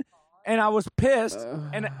gone, and I was pissed.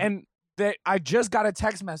 And I just got a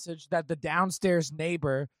text message that the downstairs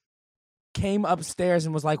neighbor came upstairs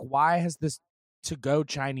and was like, "Why has this to-go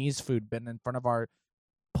Chinese food been in front of our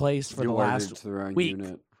place for You the ordered last to the wrong week?"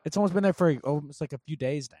 unit. It's almost been there for almost like a few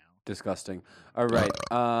days now. Disgusting. All right.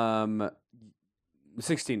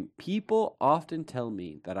 16. People often tell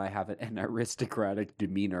me that I have an aristocratic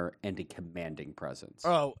demeanor and a commanding presence.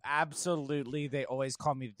 Oh, absolutely. They always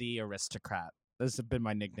call me the aristocrat. This has been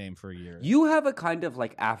my nickname for years. You have a kind of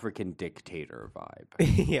like African dictator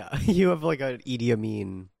vibe. Yeah, you have like an Idi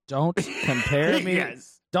Amin. Don't compare me.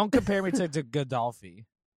 Yes. Don't compare me to Gaddafi.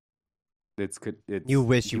 It's You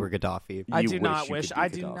wish you were Gaddafi. I You do not you wish. could be I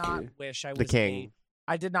do Gaddafi. not wish I was The king.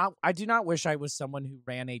 I do not wish I was someone who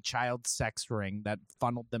ran a child sex ring that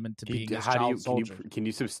funneled them into being a child soldier. Can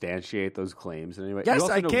you substantiate those claims in any way? Yes, You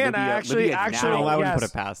also I know can. I Libya actually- Oh, now- I wouldn't yes. put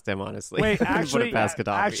it past him, honestly. Wait, I wouldn't put it past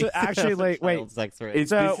actually- Gaddafi. actually, wait. Child sex ring. It's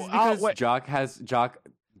So, this is because wait.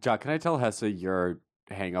 Jock. Can I tell Hessa your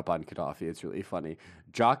hang up on Gaddafi? It's really funny.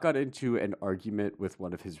 Jock got into an argument with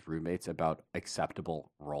one of his roommates about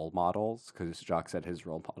acceptable role models because Jock said his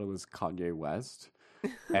role model was Kanye West.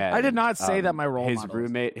 And, I did not say that my role his model.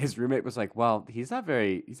 His roommate was like, "Well, he's not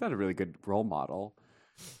a really good role model."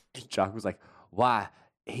 Jock was like, "Why?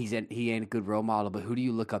 He ain't a good role model, but who do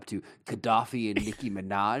you look up to? Gaddafi and Nicki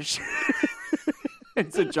Minaj?"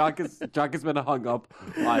 And so Jock has been hung up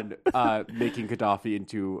on making Gaddafi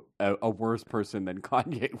into a worse person than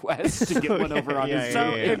Kanye West to get one over on Yeah, his yeah,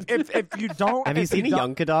 So yeah. if you don't Have you if seen a don't-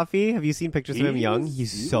 young Gaddafi? Have you seen pictures of him young?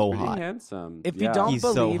 He's so pretty hot. handsome. If Yeah. you don't He's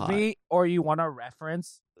so believe hot. me or you want a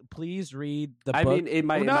reference, please read the I book. mean, it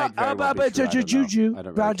might very well be true. I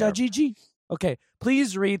don't know. I don't really care. Okay,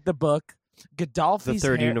 please read the book. Godolphi's The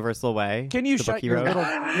Third Universal Way. Can you the shut book he your wrote? little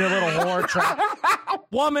whore trap?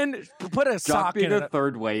 Woman, put a sock in the it.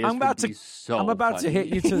 Third Way is I'm about to be so I'm about to hit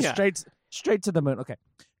funny. you to Yeah. straight to the moon. Okay.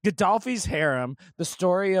 Godolphi's Harem, the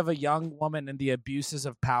story of a young woman and the abuses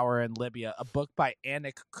of power in Libya, a book by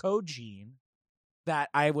Anik Kojin that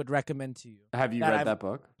I would recommend to you. Have you that read I've- that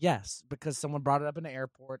book? Yes, because someone brought it up in the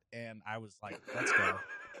airport and I was like, let's go.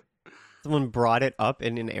 Someone brought it up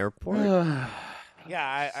in an airport, Yeah,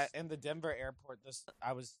 I in the Denver airport,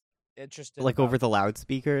 I was interested. like about- over the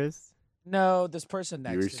loudspeakers. No, this person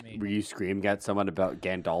next to me. Were you screaming at someone about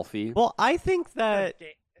Gandalfi? Well, I think that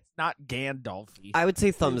It's not Gandalfi. I would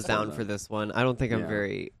say thumbs down thumbs for up. this one. I don't think I'm Yeah.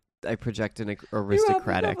 very. I project an You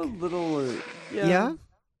aristocratic. have a little, Yeah?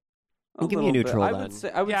 I'll give you little bit. neutral I then. would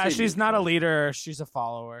say, I would Yeah, say she's not a neutral. leader. She's a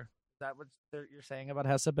follower. Is that what you're saying about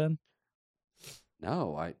Hesabin?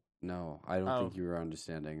 No, I don't Oh. think you were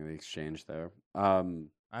understanding the exchange there.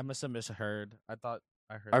 I must have misheard. I thought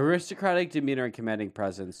I heard. Aristocratic demeanor and commanding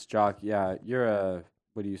presence. Jock, yeah, you're a.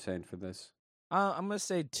 What are you saying for this? I'm gonna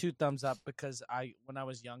say 2 thumbs up because when I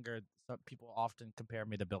was younger, some people often compare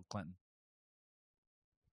me to Bill Clinton.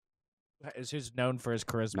 Who's known for his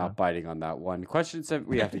charisma. Not biting on that one. Question 7.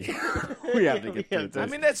 We have to get. we have to get through this. I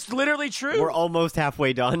mean, that's literally true. We're almost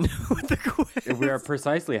halfway done with the quiz. We are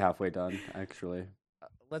precisely halfway done, actually.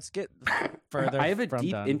 Let's get further. I have a from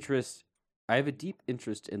deep done. interest. I have a deep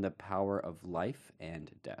interest in the power of life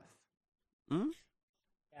and death.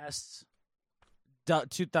 Yes.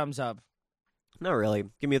 2 thumbs up. Not really.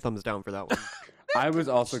 Give me a thumbs down for that one. I was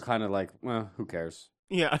also kind of like, well, who cares?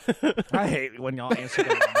 Yeah. I hate when y'all answer the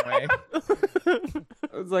wrong way.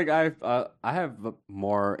 I was like, I have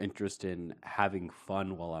more interest in having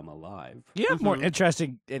fun while I'm alive. You have more Mhm.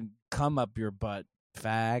 interesting in come up your butt,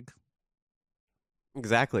 fag.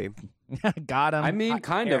 Exactly. Got him. I mean,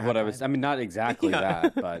 kind of what I was. headline. I mean, not exactly Yeah.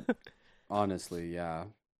 that, but honestly, yeah.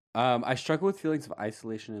 I struggle with feelings of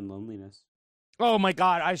isolation and loneliness. Oh my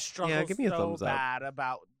god, I struggle give me a so thumbs up. bad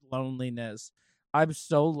about loneliness. I'm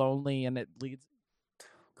so lonely, and it leads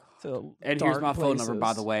to And here's dark my phone number, by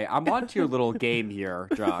the places. way. I'm onto your little game here,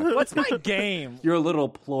 Jock. What's my game? Your little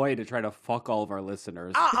ploy to try to fuck all of our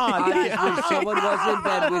listeners. that- If someone was in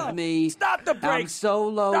bed with me. Stop the I'm brakes. so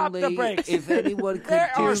lonely. Stop the brakes. If anyone could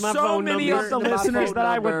There are here's my so phone many number, of the my listeners phone that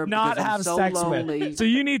I number, would not because I'm have so sex lonely. with. So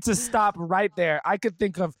you need to stop right there. I could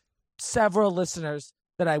think of several listeners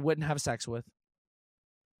that I wouldn't have sex with.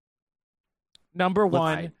 Number Look,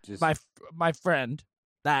 one, I just- my friend.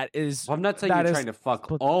 That is. Well, I'm not saying that you're is- trying to fuck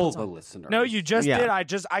put- all put the some- listeners. No, you just Yeah. did.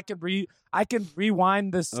 I can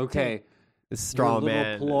rewind this. Okay. The straw your little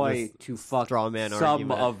man. ploy this to fuck straw man some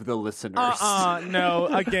argument. of the listeners. No.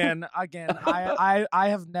 Again. I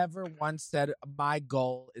have never once said my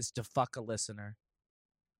goal is to fuck a listener.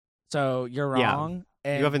 So you're Yeah. wrong.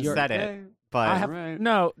 And You haven't you're- said it, Okay. but I have Right.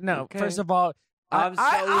 no. Okay. First of all, I'm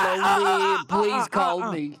so lonely. Please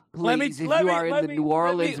call me. Let me- Please, if let you me- are in let the me- New let me-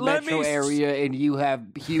 Orleans let me metro s- area and you have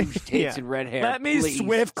huge tits Yeah. and red hair, let me please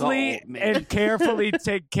swiftly call me. and carefully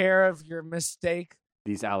take care of your mistake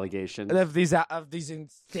These allegations. of these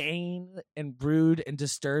insane and rude and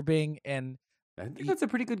disturbing and I think that's a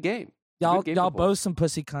pretty good game. y'all Good game to pull. both some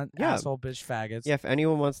pussy cunt Yeah. asshole bitch faggots. yeah, if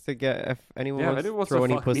anyone wants to Yeah, if wants anyone to throw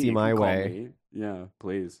any fuck pussy me, you my can call way, me. Yeah,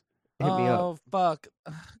 please. hit me up. Oh fuck!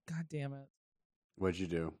 Ugh, God damn it! What'd you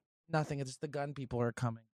do? Nothing. It's the gun people are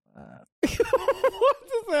coming. What does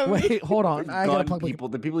that mean? Wait, hold on. I gotta Gun plug my people.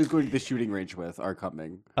 The people he's going to the shooting range with are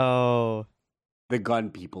coming. Oh, The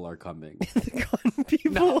gun people are coming. the gun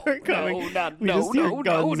people are coming. We just hear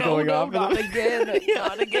guns going off. not again, Yeah.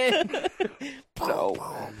 not again. No,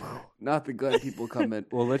 not the gun people coming.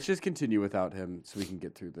 Well, let's just continue without him so we can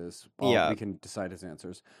get through this. Yeah. We can decide his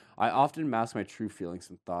answers. I often mask my true feelings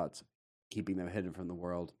and thoughts, keeping them hidden from the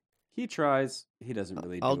world. He tries. He doesn't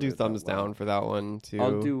really. I'll do do it that thumbs well. down for that one too.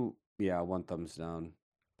 I'll do 1 thumbs down.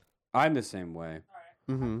 I'm the same way.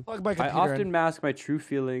 Mm-hmm. plug my I computer often in. mask my true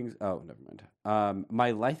feelings. Oh, never mind.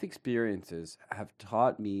 My life experiences have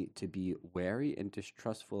taught me to be wary and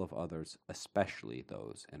distrustful of others, especially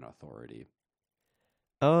those in authority.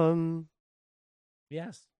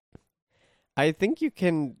 Yes. I think you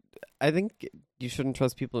can. I think you shouldn't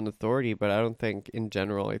trust people in authority, but I don't think, in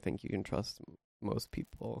general, I think you can trust most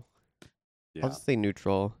people. Yeah. I'll just say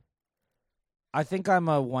neutral. I think I'm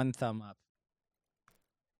a 1 thumb up.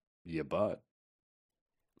 Yeah, but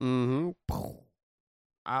Mm-hmm.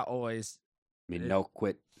 I always. me no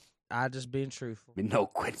quit. I just being truthful. Me no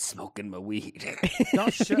quit smoking my weed.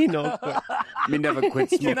 Don't shut You know, me never quit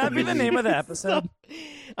smoking. Can that be my the name weed. of the episode?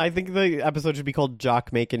 I think the episode should be called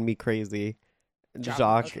Jock Making Me Crazy.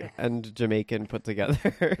 Jock okay. and Jamaican put together.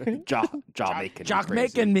 Jock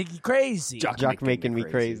making me crazy. Jock making me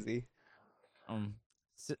crazy.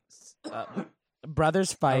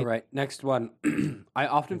 Brothers fight. All right, next one. I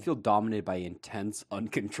often feel dominated by intense,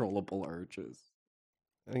 uncontrollable urges.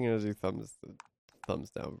 I'm gonna do thumbs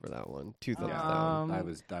down for that one. 2 thumbs down. I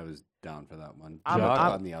was down for that one. I'm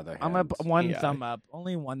on the other hand, I'm one Yeah. thumb up.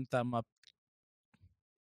 Only one thumb up.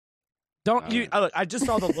 Don't All you? right. Look, I just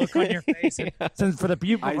saw the look on your face. And since for the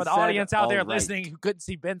people, I for the said audience out there all right. listening who couldn't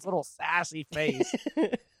see Ben's little sassy face,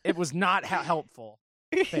 it was not helpful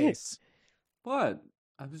face. What?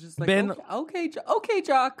 I was just like, Ben- okay,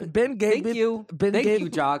 Jock. Ben gave Thank me you. Ben Thank gave you,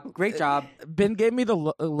 Jock. Great job. Ben gave me the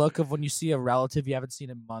look of when you see a relative you haven't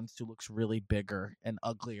seen in months who looks really bigger and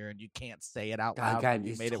uglier, and you can't say it out loud. Again,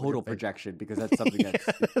 You it's made it with total your face. projection because that's something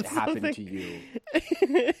that's happened to you.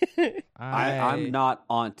 I- I'm not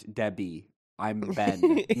Aunt Debbie. I'm Ben.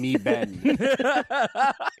 Me, Ben.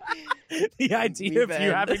 The idea Me, of you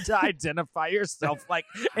Ben. having to identify yourself like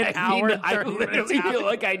an hour and I 30 minutes literally feel after.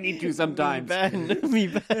 like I need to sometimes. Me,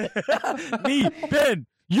 Ben. Me, Ben,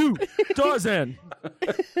 you, Tarzan.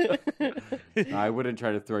 I wouldn't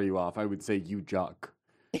try to throw you off. I would say you, Jock.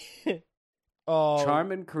 Oh,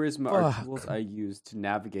 Charm and charisma are fuck. tools I use to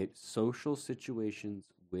navigate social situations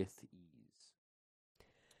with ease.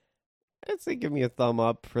 I'd say give me a thumb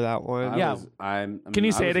up for that one. Yeah. Can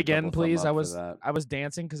you say it again, please? I was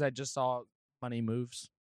dancing because I just saw money moves.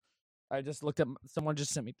 I just looked at someone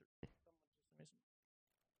just sent me.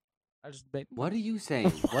 I just What are you saying?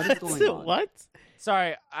 What is going on? What?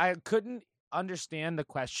 Sorry, I couldn't understand the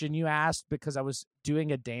question you asked because I was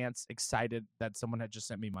doing a dance, excited that someone had just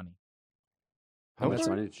sent me money. How much Okay.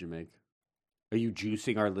 money did you make? Are you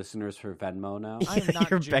juicing our listeners for Venmo now? I am not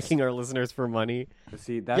You're juiced. begging our listeners for money.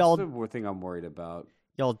 See, that's Y'all- the thing I'm worried about.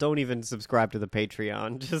 Y'all don't even subscribe to the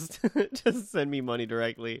Patreon. Just send me money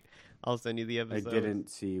directly. I'll send you the I episode. didn't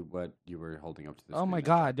see what you were holding up to the Oh my screen.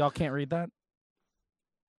 God, y'all can't read that?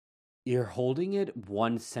 You're holding it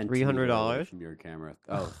 1 centimeter $300? away from your camera.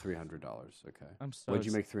 Oh, $300. Okay. I'm so. What'd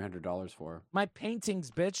you make $300 for? My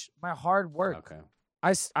paintings, bitch. My hard work. Okay.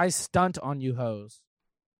 I stunt on you hoes.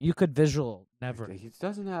 You could visual, never. It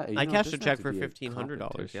doesn't have, I cashed a check for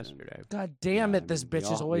 $1,500 yesterday. God damn it, this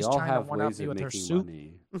bitch is always trying to one-up me with her soup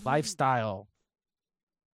lifestyle.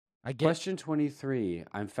 I get Question 23.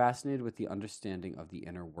 I'm fascinated with the understanding of the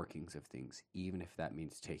inner workings of things, even if that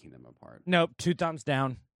means taking them apart. Nope, 2 thumbs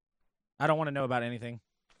down. I don't want to know about anything.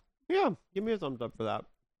 Yeah, give me a thumbs up for that.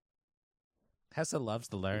 Hessa loves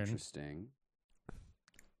to learn. Interesting.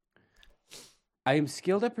 I am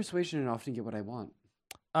skilled at persuasion and often get what I want.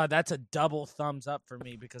 That's a double thumbs up for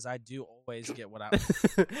me because I do always get what I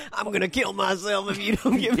I'm gonna kill myself if you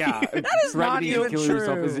don't give Yeah, me. That is not threatening to even kill true.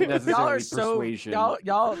 yourself isn't Y'all necessarily are so persuasion.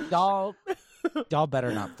 y'all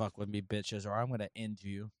better not fuck with me, bitches, or I'm gonna end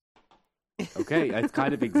you. Okay, that's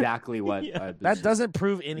kind of exactly what. Yeah. That doesn't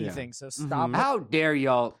prove anything. So stop. Mhm. How dare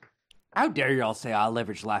y'all? How dare y'all say I'll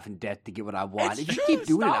leverage life and death to get what I want? It's If you true, keep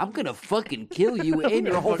doing it, stop. I'm gonna fucking kill you and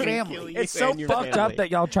your whole Fucking kill family. you. It's so and your fucked family. up that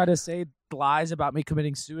y'all try to say lies about me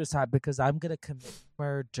committing suicide because I'm gonna commit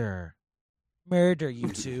murder. Murder you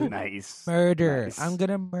two. Nice. Murder. Nice. I'm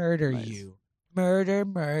gonna murder Nice. you. Murder,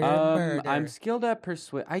 murder. I'm skilled at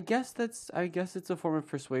persuade. I guess it's a form of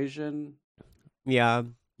persuasion. Yeah,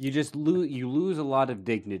 You just lose a lot of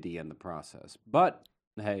dignity in the process. But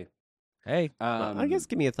hey, Hey, I guess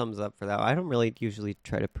give me a thumbs up for that. I don't really usually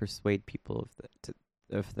try to persuade people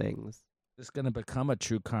of things. this is gonna become a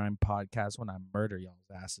true crime podcast when I murder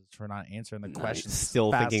y'all's asses for not answering the Nice. questions.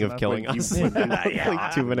 Still fast thinking of enough. killing When you- us. when you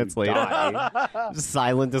Like 2 minutes later. die. Just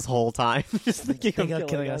silent this whole time. Just thinking of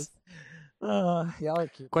killing us. Y'all are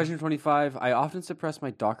cute. Question 25. I often suppress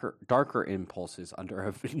my darker impulses under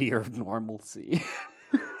a veneer of normalcy.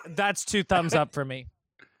 That's 2 thumbs up for me.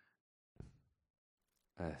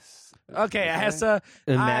 Yes. Okay, Hessa.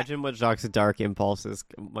 Imagine what Jacques' dark impulses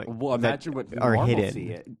Well, imagine what are normalcy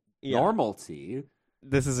hidden. is. Yeah. Normalcy.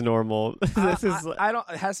 This is normal. This is I don't.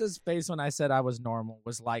 Hessa's face when I said I was normal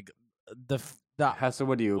was like the Hessa,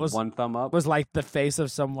 what do you? Was- One thumb up? was like the face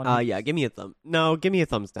of someone. yeah, give me a thumb. No, give me a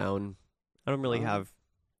thumbs down. I don't really Oh. have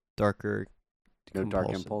darker No dark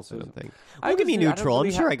compulsions, impulses? I don't think. I Well, give was me thinking, I don't neutral. I'm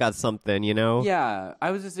really sure have- I got something, you know? Yeah, I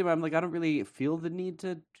was just saying, I'm like, I don't really feel the need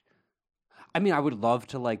to. I mean, I would love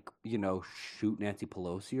to, like, shoot Nancy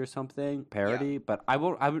Pelosi or something, parody, but I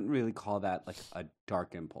wouldn't really call that like a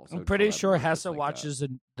dark impulse. I I'm would call pretty that sure more just Hessa like a- watches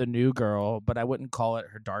the New Girl, but I wouldn't call it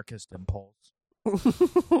her darkest impulse.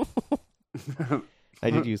 I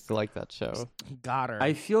did used to like that show. Got her.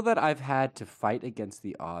 I feel that I've had to fight against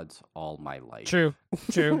the odds all my life. True.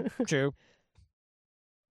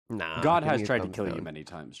 Nah, God give has me a tried to thumbs kill you down. many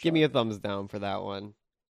times. Give me a Chuck. thumbs down for that one.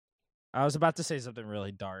 I was about to say something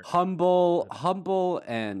really dark. Humble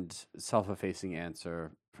and self-effacing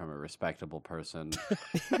answer from a respectable person.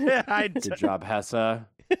 Good job, Hessa.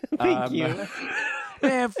 Thank you.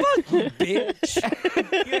 Man, fuck you,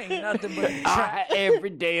 bitch. You ain't nothing but every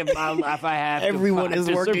day of my life I have Everyone to is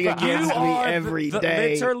fight to working survive. against me every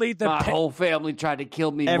day. Literally the My whole family tried to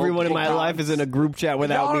kill me. Everyone in my multiple life is in a times. group chat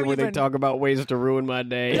without Y'all me don't where they even- talk about ways to ruin my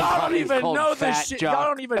day. Y'all don't Probably even called know the Fat shit. Jock. Y'all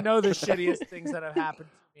don't even know the shittiest things that have happened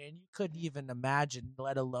to me, and you couldn't even imagine,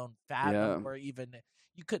 let alone fathom, Yeah. or even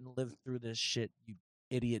you couldn't live through this shit, you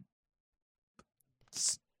idiot.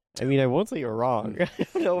 I mean, I won't say you're wrong. I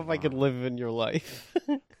don't know if I could live in your life.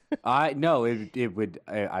 I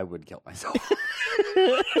would kill myself.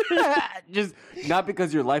 Just not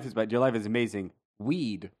because your life is bad. Your life is amazing.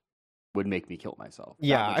 Weed would make me kill myself. That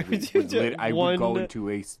Yeah, would I would lit- do would lit- I would go one-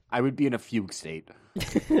 into I would be in a fugue state.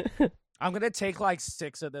 I'm gonna take like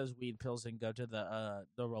 6 of those weed pills and go to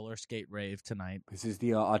the roller skate rave tonight. This is the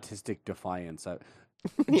autistic defiance.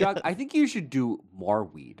 Jock, I think you should do more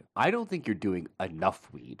weed. I don't think you're doing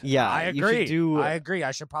enough weed. Yeah, I you agree. should do. I agree. I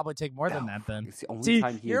should probably take more than that then. It's the only See,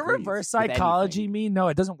 time he your agrees reverse with psychology, anything. me, no,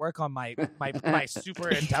 it doesn't work on my super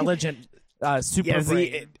intelligent super Yeah, see,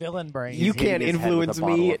 brain, villain brain. You He's hitting can't his head with a influence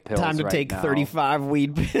bottle me. of pills Time to right take now. 35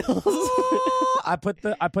 weed pills. I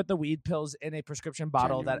put the weed pills in a prescription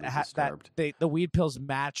bottle that Genuinely that disturbed. the weed pills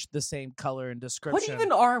match the same color and What description.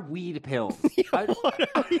 even are weed pills? What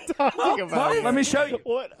are you talking about? Let me show you.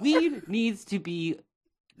 What? Weed needs to be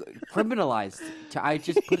criminalized. I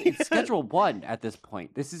just put it's Schedule 1 at this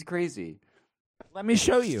point. This is crazy. Let me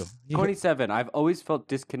show you. 27. I've always felt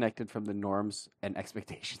disconnected from the norms and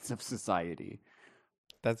expectations of society.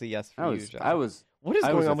 That's a yes for I you, was. John. I was. What is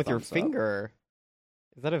I was going a on with your thumbs up. finger?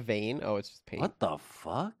 Is that a vein? Oh, it's just paint. What the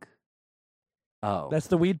fuck? Oh, That's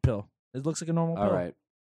the weed pill. It looks like a normal all pill. right.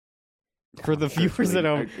 For the viewers at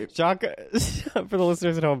home, Jacques, for the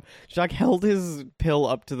listeners at home, Jacques held his pill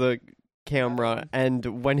up to the camera,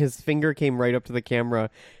 and when his finger came right up to the camera,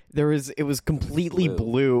 it was completely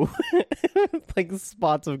blue, like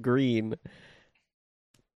spots of green.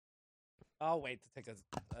 I'll wait to take a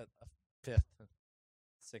fifth,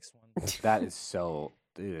 sixth one. That is so.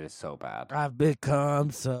 It is so bad. I've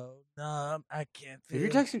become so numb, I can't If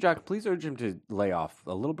you're feel. texting Jack, please urge him to lay off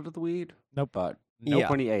a little bit of the weed. Nope. But Yeah.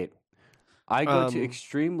 28. I go to Um,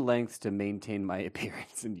 extreme lengths to maintain my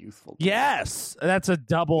appearance and youthfulness. Yes, that's a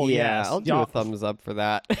double. Yeah, yes. I'll do Y'all- a thumbs up for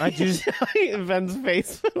that. I just- Ben's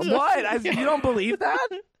face. What? You don't believe that?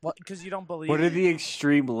 What? Because you don't believe. What are the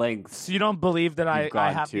extreme lengths? So you don't believe that I You've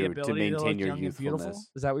gone have the to ability to maintain look your young and beautiful? youthfulness?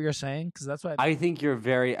 Is that what you're saying? Because that's what I think you're a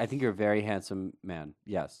very handsome man.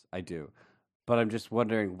 Yes, I do. But I'm just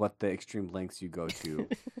wondering what the extreme lengths you go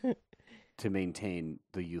to maintain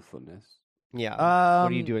the youthfulness. Yeah. What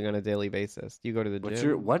are you Um, doing on a daily basis? Do you go to the What's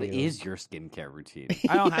gym? what Do you- is your skincare routine?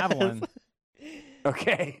 I don't have one.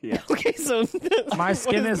 Okay, yeah. Okay, so My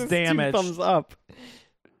skin what is this damaged. 2 thumbs up.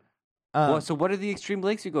 Well, so what are the extreme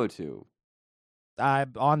lengths you go to?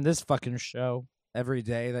 I'm on this fucking show every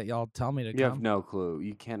day that y'all tell me to You have come. no clue.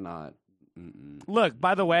 You cannot. Mm-mm. Look,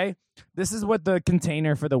 by the way, this is what the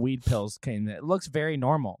container for the weed pills came in. It looks very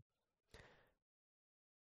normal.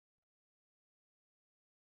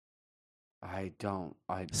 I don't.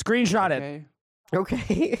 I Screenshot it.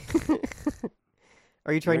 okay. Okay.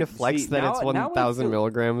 Are you trying to Right, flex see, that now- it's now I 1,000 feel-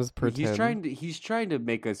 milligrams per He's 10? trying to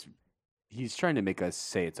make us. He's trying to make us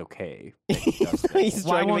say it's okay. that he does this. He's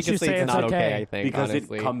Why trying to won't make you us say say it's it's not okay? okay, I think, because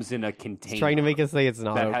honestly. it comes in a container. He's trying to make us say it's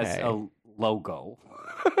not that okay. has a logo.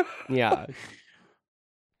 Yeah.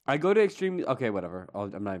 I go to extreme. Okay, whatever.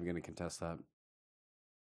 I'm not even going to contest that.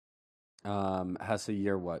 Has a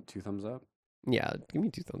year what? 2 thumbs up. Yeah, give me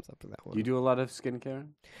 2 thumbs up for that one. You do a lot of skincare.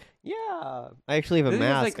 Yeah. I actually have a The thing is,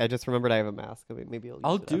 mask. like- I just remembered I have a mask. Maybe I'll use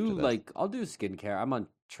I'll it after do this. I'll do skincare. I'm on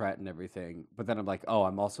Tret and everything, but then I'm like, oh,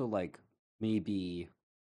 I'm also like maybe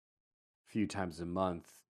a few times a month.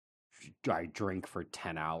 I drink for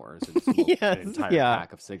 10 hours and smoke Yes, an entire yeah.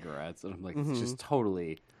 pack of cigarettes, and I'm like, it's just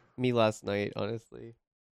totally. Me last night, honestly.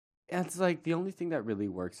 It's like the only thing that really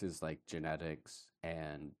works is like genetics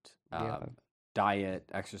and Yeah. diet,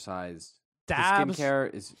 exercise. The Dabs.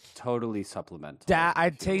 skincare is totally supplemental. I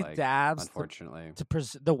feel take like, dabs. Unfortunately,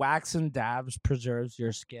 The wax and dabs preserves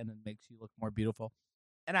your skin and makes you look more beautiful.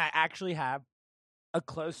 And I actually have a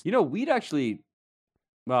close. you know, weed actually.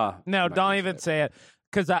 No, I'm not don't gonna even say it.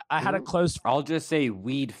 Because I had a Mhm. close. I'll just say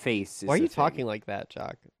weed face. Is Why are a you thing. talking like that,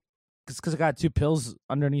 Jock? Because I got 2 pills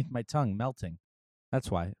underneath my tongue melting. That's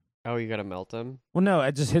why. Oh, you gotta melt him? Well, no,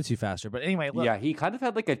 it just hits you faster. But anyway, look. Yeah, he kind of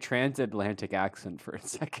had like a transatlantic accent for a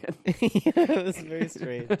second. Yeah, it was very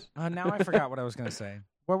strange. Now I forgot what I was going to say.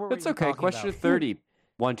 What were It's we okay. talking Question about? 30.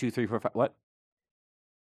 1, 2, 3, 4, 5. What?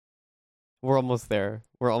 We're almost there.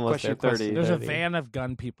 We're almost Question there. 30. There's a 30. van of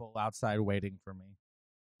gun people outside waiting for me.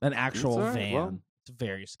 An actual all right, van. well. It's a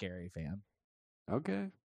very scary van. Okay.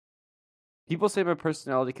 People say my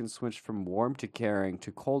personality can switch from warm to caring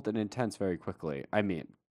to cold and intense very quickly. I mean,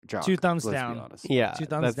 Jock, 2 thumbs let's down. Be honest. Yeah. 2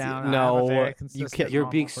 thumbs that's- down. I have a No, very you consistent can't. You're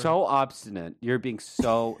normal being person. so obstinate. You're being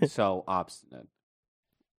so obstinate.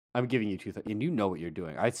 I'm giving you 2 thumbs, and you know what you're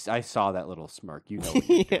doing. I saw that little smirk. You know what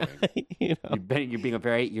you're Yeah, doing. you know.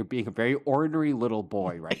 You're being a very ornery little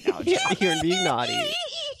boy right now. Yeah, Jock. you're being naughty.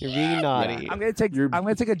 You're being naughty. I'm gonna take. You're- I'm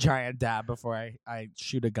gonna take a giant dab before I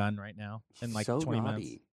shoot a gun right now in like So 20 minutes.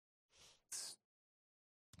 naughty.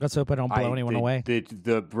 Let's hope I don't blow anyone the, away.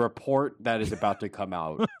 The report that is about to come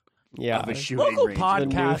out Yeah. of a shooting Local range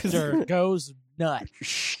podcaster goes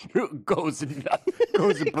nuts. goes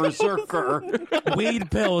berserker. Weed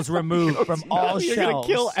pills removed from all You're shelves. gonna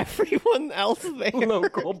kill everyone else there.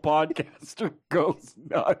 Local podcaster goes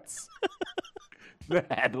nuts. The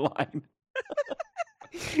headline.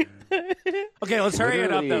 Okay, let's hurry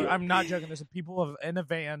it up. Though Literally. I'm not joking. There's some people in a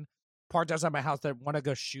van parked outside my house that want to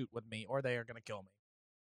go shoot with me, or they are gonna kill me.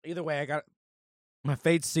 Either way, I got my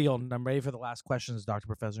fate's sealed, and I'm ready for the last questions, Dr.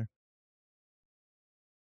 Professor.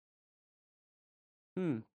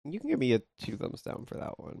 You can give me a 2 thumbs down for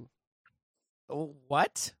that one.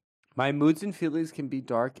 What? My moods and feelings can be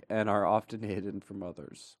dark and are often hidden from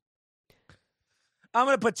others. I'm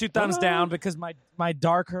gonna put 2 thumbs down because my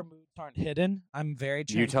darker moods aren't hidden. I'm very.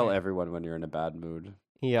 You tell transparent. everyone when you're in a bad mood.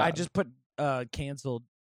 Yeah. I just put canceled,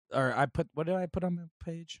 or I put what did I put on my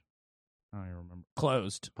page? I don't even remember.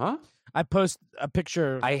 Closed. Huh? I post a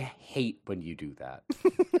picture. I hate when you do that.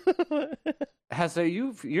 Hessa,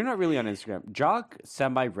 you're not really on Instagram. Jock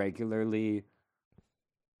semi-regularly.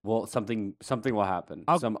 Well, something will happen.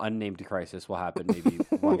 Some unnamed crisis will happen maybe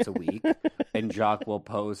once a week, and Jock will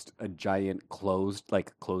post a giant closed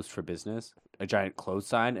for business, a giant closed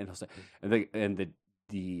sign, and he'll say, and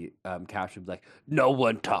the caption will be like, "No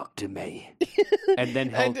one talk to me," and then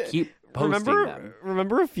he'll keep posting them.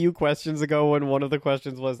 Remember a few questions ago when one of the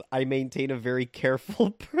questions was, "I maintain a very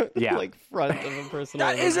careful, front of a personal."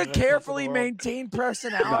 That is a image carefully of the world." maintained It's not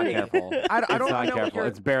personality. careful. I It's don't not know what careful. you're.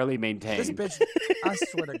 It's barely This maintained. bitch. I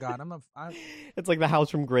swear to God, I'm. It's like the house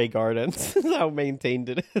from Grey Gardens. That's how maintained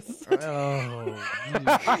it is. Oh,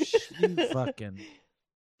 you fucking.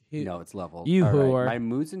 No, it's level. You All whore. My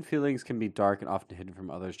moods and feelings can be dark and often hidden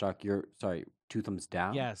from others. Jock, you're sorry. 2 thumbs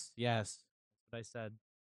down. Yes, yes. That's what I said.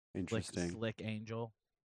 Interesting. Slick angel.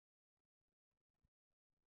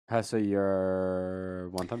 Hessa, you're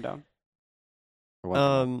 1 thumb down. Or 1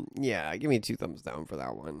 thumb up? Yeah, give me 2 thumbs down for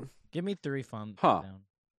that one. Give me 3 thumbs Huh. down.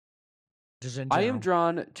 Just in I general. am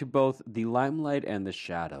drawn to both the limelight and the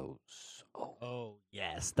shadows. Oh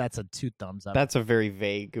yes, that's a 2 thumbs up. That's a very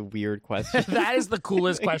vague, weird question. That is the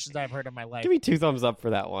coolest questions I've heard in my life. Give me 2 thumbs up for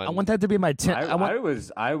that one. I want that to be my I was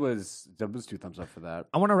that was 2 thumbs up for that.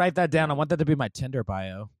 I want to write that down. I want that to be my Tinder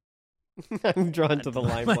bio. I'm drawn to the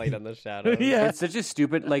limelight and the shadows. Yeah. It's such a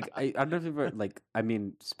stupid I don't know if you've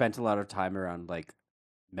ever spent a lot of time around like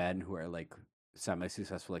men who are like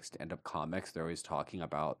semi-successful like stand-up comics. They're always talking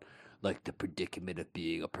about like the predicament of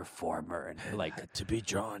being a performer and like to be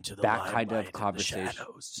drawn to that kind of conversation.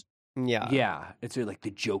 Yeah. Yeah, it's really like the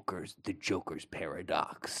Joker's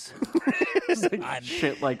paradox. It's like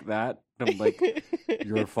shit like that. And I'm like,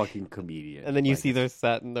 you're a fucking comedian. And then you Like, see their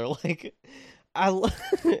set and they're like,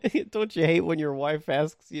 don't you hate when your wife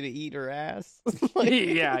asks you to eat her ass? Like,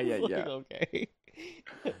 Yeah, it's like, yeah. okay.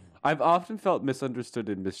 I've often felt misunderstood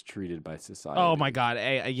and mistreated by society. Oh my God.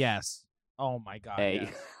 Yes. Oh my God. A.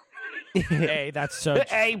 yes. Hey, that's so.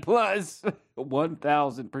 A plus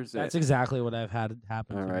 1,000%. That's exactly what I've had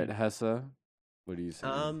happen. All to right, me. Hessa, what do you say?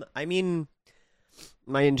 I mean,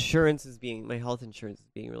 my health insurance is being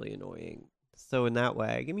really annoying. So in that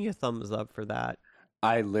way, give me a thumbs up for that.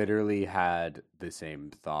 I literally had the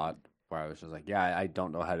same thought where I was just like, yeah, I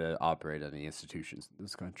don't know how to operate any institutions in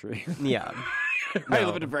this country. Yeah. I No.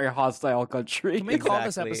 live in a very hostile country. Can we call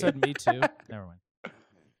this Exactly. episode "Me Too"? Never mind.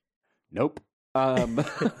 Nope.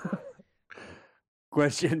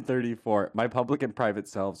 Question 34. My public and private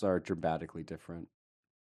selves are dramatically different.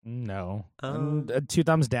 No. 'Two 2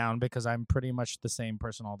 thumbs down because I'm pretty much the same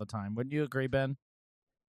person all the time. Wouldn't you agree, Ben?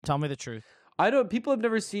 Tell me the truth. People have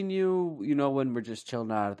never seen you. You know, when we're just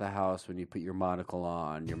chilling out at the house, when you put your monocle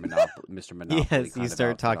on, your Mr. Monopoly. Yes, you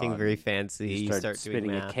start talking very fancy. You start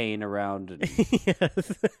spinning doing a cane around and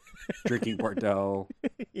yes. drinking Bordeaux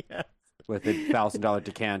Yes. with a $1,000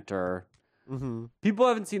 decanter. Mm-hmm. People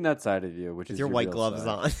haven't seen that side of you, which With is your white real gloves side.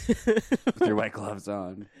 on. With your white gloves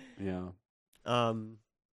on. Yeah.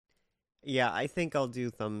 Yeah, I think I'll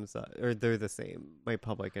do thumbs up, or they're the same. My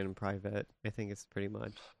public and private. I think it's pretty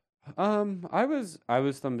much. I was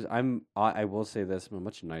thumbs. I will say this: I'm a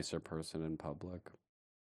much nicer person in public.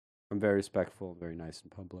 I'm very respectful, very nice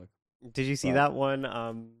in public. Did you see But- that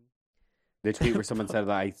one? The tweet where someone said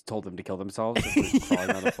that I told them to kill themselves and was crawling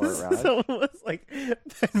on the floor at Rash. Someone was like,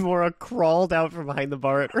 Ben Mora crawled out from behind the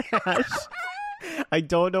bar at Rash. I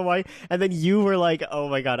don't know why. And then you were like, "Oh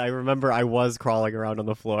my god, I remember I was crawling around on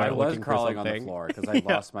the floor. I was looking crawling for on the something." floor because I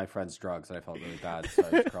lost my friend's drugs and I felt really bad, so I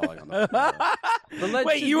was crawling on the floor. But let's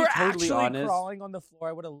Wait, just you be were totally actually honest. crawling on the floor?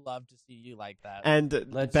 I would have loved to see you like that. And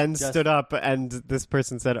Let's Ben just- stood up, and this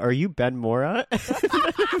person said, "Are you Ben Mora?"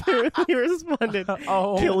 He responded,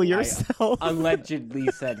 Oh, "Kill yourself." Allegedly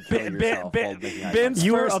said kill yourself. while making eye Ben's contact.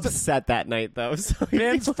 You were first- upset that night, though. So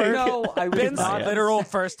Ben's you first- No, I was Ben's not. literal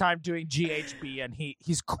first time doing GHB, and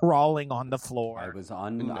he's crawling on the I floor. was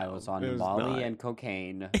on No, I was it on was Molly not. and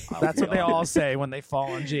cocaine. That's what they all. all say when they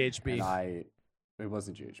fall on And GHB. it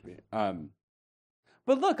wasn't GHB.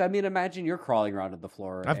 But look, I mean, imagine you're crawling around on the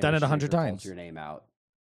floor. I've and done a it 100 stranger calls times. Your name out.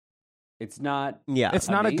 It's not. Yeah. It's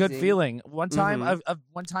not a good amazing. feeling. One time, Mhm.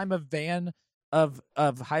 a van of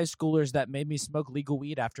high schoolers that made me smoke legal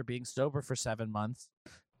weed after being sober for 7 months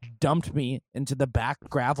dumped me into the back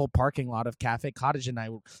gravel parking lot of Cafe Cottage, and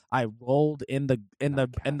I rolled in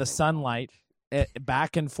the sunlight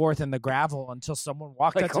back and forth in the gravel until someone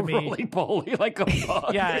walked Like up to a me. rolling bully, like a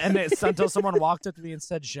bug. Yeah, and until someone walked up to me and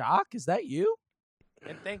said, "Jacques, is that you?"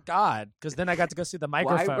 And thank God, because then I got to go see the Why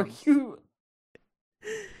microphone. were you?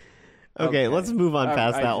 Okay, let's move on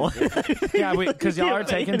past that one. Yeah, because y'all are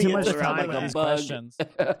taking too much Any time other with like a these bug. questions.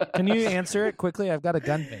 Can you answer it quickly? I've got a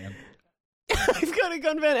gun van. I've got a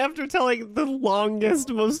gun van after telling the longest,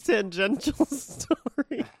 most tangential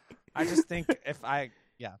story. I just think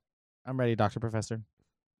I'm ready, Dr. Professor.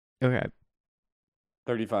 Okay.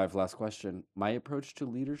 35. Last question. My approach to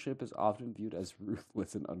leadership is often viewed as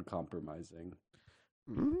ruthless and uncompromising.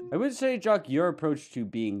 I would say, Jock, your approach to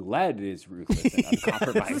being led is ruthless and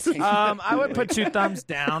uncompromising. I would put 2 thumbs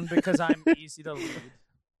down because I'm easy to lead.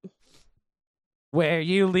 Where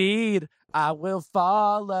you lead, I will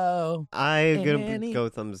follow. I'm gonna Any- go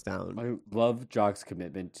thumbs down. I love Jock's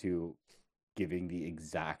commitment to giving the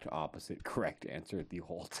exact opposite correct answer the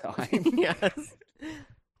whole time. Yes.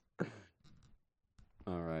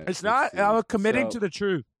 All right. It's let's not. see. I'm committing So- to the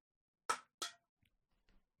truth.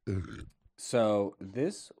 So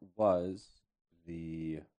this was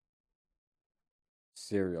the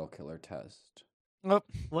serial killer test. Wow.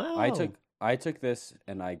 I took this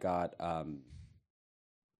and I got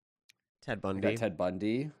Ted I Bundy. got Ted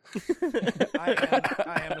Bundy.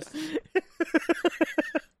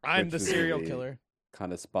 I'm Which the was serial really killer.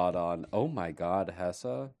 Kind of spot on. Oh my god,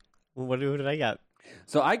 Hessa. Who did I get?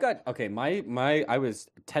 So I got I was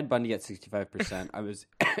Ted Bundy at 65%. I was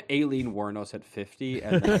Aileen Wuornos at 50,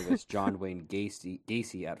 and then I was John Wayne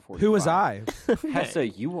Gacy at 45. Who was I? Hessa,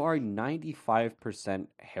 you are 95%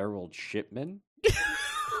 Harold Shipman. Who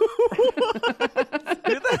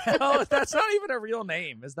the hell? That's not even a real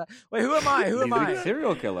name. Is that? Wait, who am I? Who am He's I? a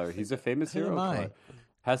serial killer. He's a famous Who serial am I? killer.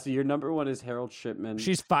 Hessa, your number one is Harold Shipman.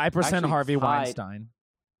 She's 5% Actually Harvey tied- Weinstein.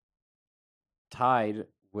 tied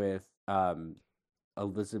with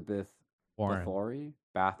Elizabeth Warren.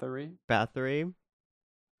 Bathory. Bathory.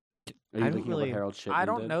 Are you I don't thinking of what really- Harold Shipman I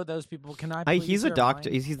don't did? know those people. Can I? He's please a hear doctor.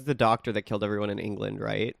 mine? He's the doctor that killed everyone in England,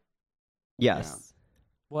 right? Yes.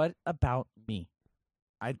 What about me?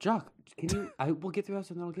 Jock, can you? I will get through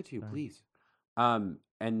us and then I'll get to you, Sorry. please. And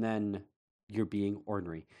then you're being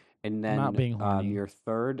ornery, and then not being horny. your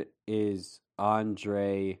third is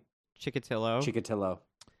Andre Chikatilo.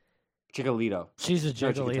 Chicolito. She's a No,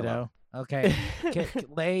 Chickatilo. Gigolito. Okay.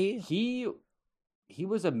 Lay. He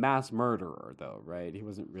was a mass murderer, though, right? He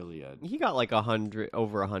wasn't really a He got like 100,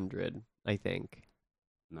 over 100, I think.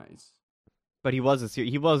 nice. But he was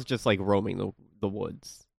just like roaming the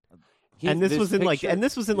woods. And this was in picture-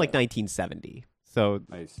 1970. So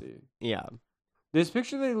I see. yeah. This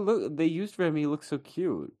picture they used for him, he looks so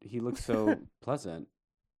cute. He looks so pleasant,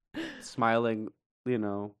 smiling. You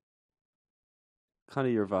know, kind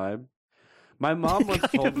of your vibe. My mom once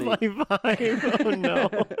told me. My vibe. Oh no.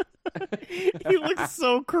 He looks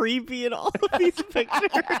so creepy in all of these pictures.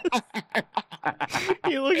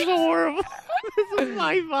 He looks horrible. This is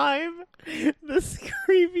my vibe. This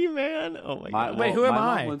creepy man. Oh my god. Wait, who am my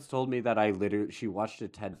I? mom once told me that she watched a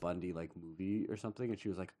Ted Bundy like movie or something, and she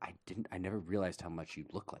was like, I never realized how much you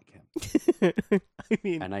look like him. I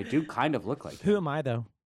mean, And I do kind of look like him. Who am I though?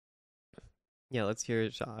 yeah, let's hear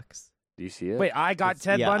it, Shocks. Do you see it? Wait, I got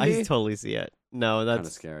Ted yeah, Bundy. I totally see it. No, Kind of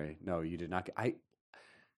that's scary. No, you did not.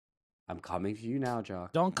 I'm coming to you now,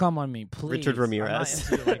 Jock. Don't come on me, please. Richard I'm not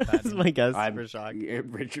Ramirez. into you like that That's my guess I'm for Shock.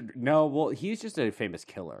 Richard. No, well, he's just a famous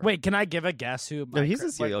killer. Wait, can I give a guess who? No, he's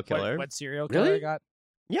a serial what killer. What serial killer Really? I got?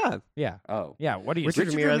 Yeah. Yeah, Oh, yeah. What do you? Richard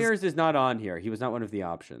Richard Ramirez- Ramirez is not on here. He was not one of the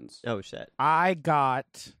options. Oh shit. I got.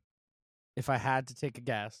 If I had to take a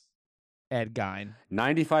guess, Ed Gein.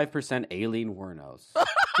 95% Aileen Wuornos.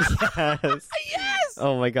 Yes. Yes.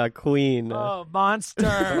 Oh my god, Queen. Oh, But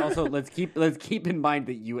monster. also, let's keep in mind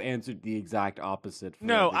that you answered the exact opposite. For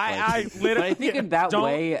No, every I question. literally. But I think in that don't-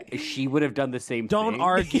 way, she would have done the same Don't thing.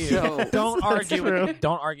 argue. So- Don't That's argue. true.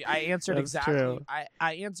 Don't argue. I answered That's exactly. true.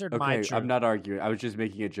 I answered my Okay, truth. I'm not arguing. I was just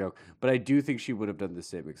making a joke. But I do think she would have done the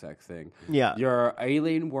same exact thing. Yeah. You're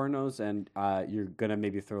Aileen Wuornos, and you're going to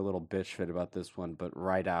maybe throw a little bitch fit about this one, but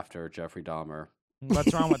right after Jeffrey Dahmer.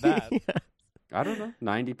 What's wrong with that? I don't know.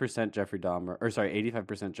 90% Jeffrey Dahmer, or sorry,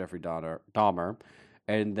 85% Jeffrey Dahmer,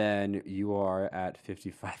 and then you are at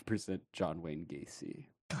 55% John Wayne Gacy.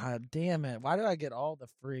 God damn it! Why do I get all the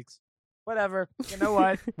freaks? Whatever. You know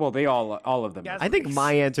what? Well, they all of them. Yes. are I think freaks.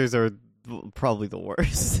 my answers are probably the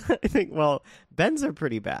worst. I think, well, Ben's are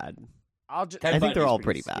pretty bad. I'll just. I think they're Bundy's all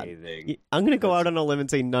pretty bad. scathing. I'm going to go out on a limb and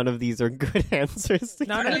say none of these are good answers.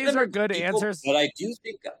 None of these are good answers. But I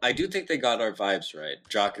do think they got our vibes right.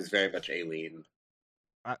 Jock is very much Aileen.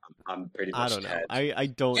 I'm pretty I much don't know. Ted. I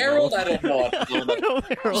don't Harold, know. I don't know. I don't know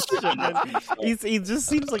Harold Shipman. He just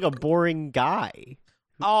seems like a boring guy.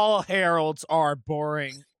 All heralds are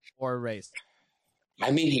boring or racist.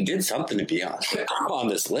 I mean, he did something to be on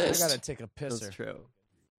this I list. gotta take a pisser. That's true.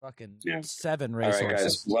 Fucking Yeah. 7 All right, guys.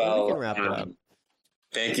 racehorses. Well, we can wrap it up.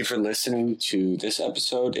 Thank you for listeing to this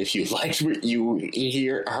episode. If you liked what you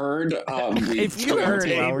heard, If you heard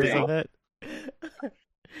 2 hours anything. of it.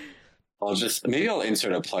 maybe I'll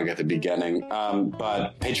insert a plug at the beginning.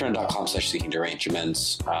 But patreon.com/seeking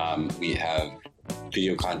derangements. We have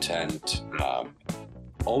video content,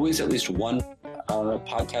 always at least one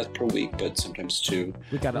podcast per week, but sometimes 2.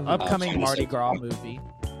 We got an upcoming Find us Mardi at- Gras movie.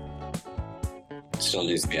 Still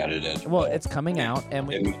needs to be edited. Well, but it's coming out,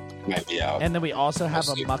 and it might be out. then we also have a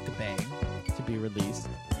We'll see. mukbang to be released.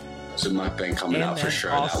 So mukbang coming And out for then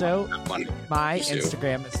sure. also, that one. My Me too.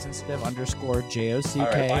 Instagram is sensitive_JOCK. All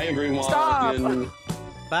right, bye everyone. Stop!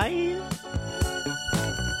 Bye.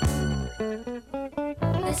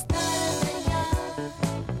 Let's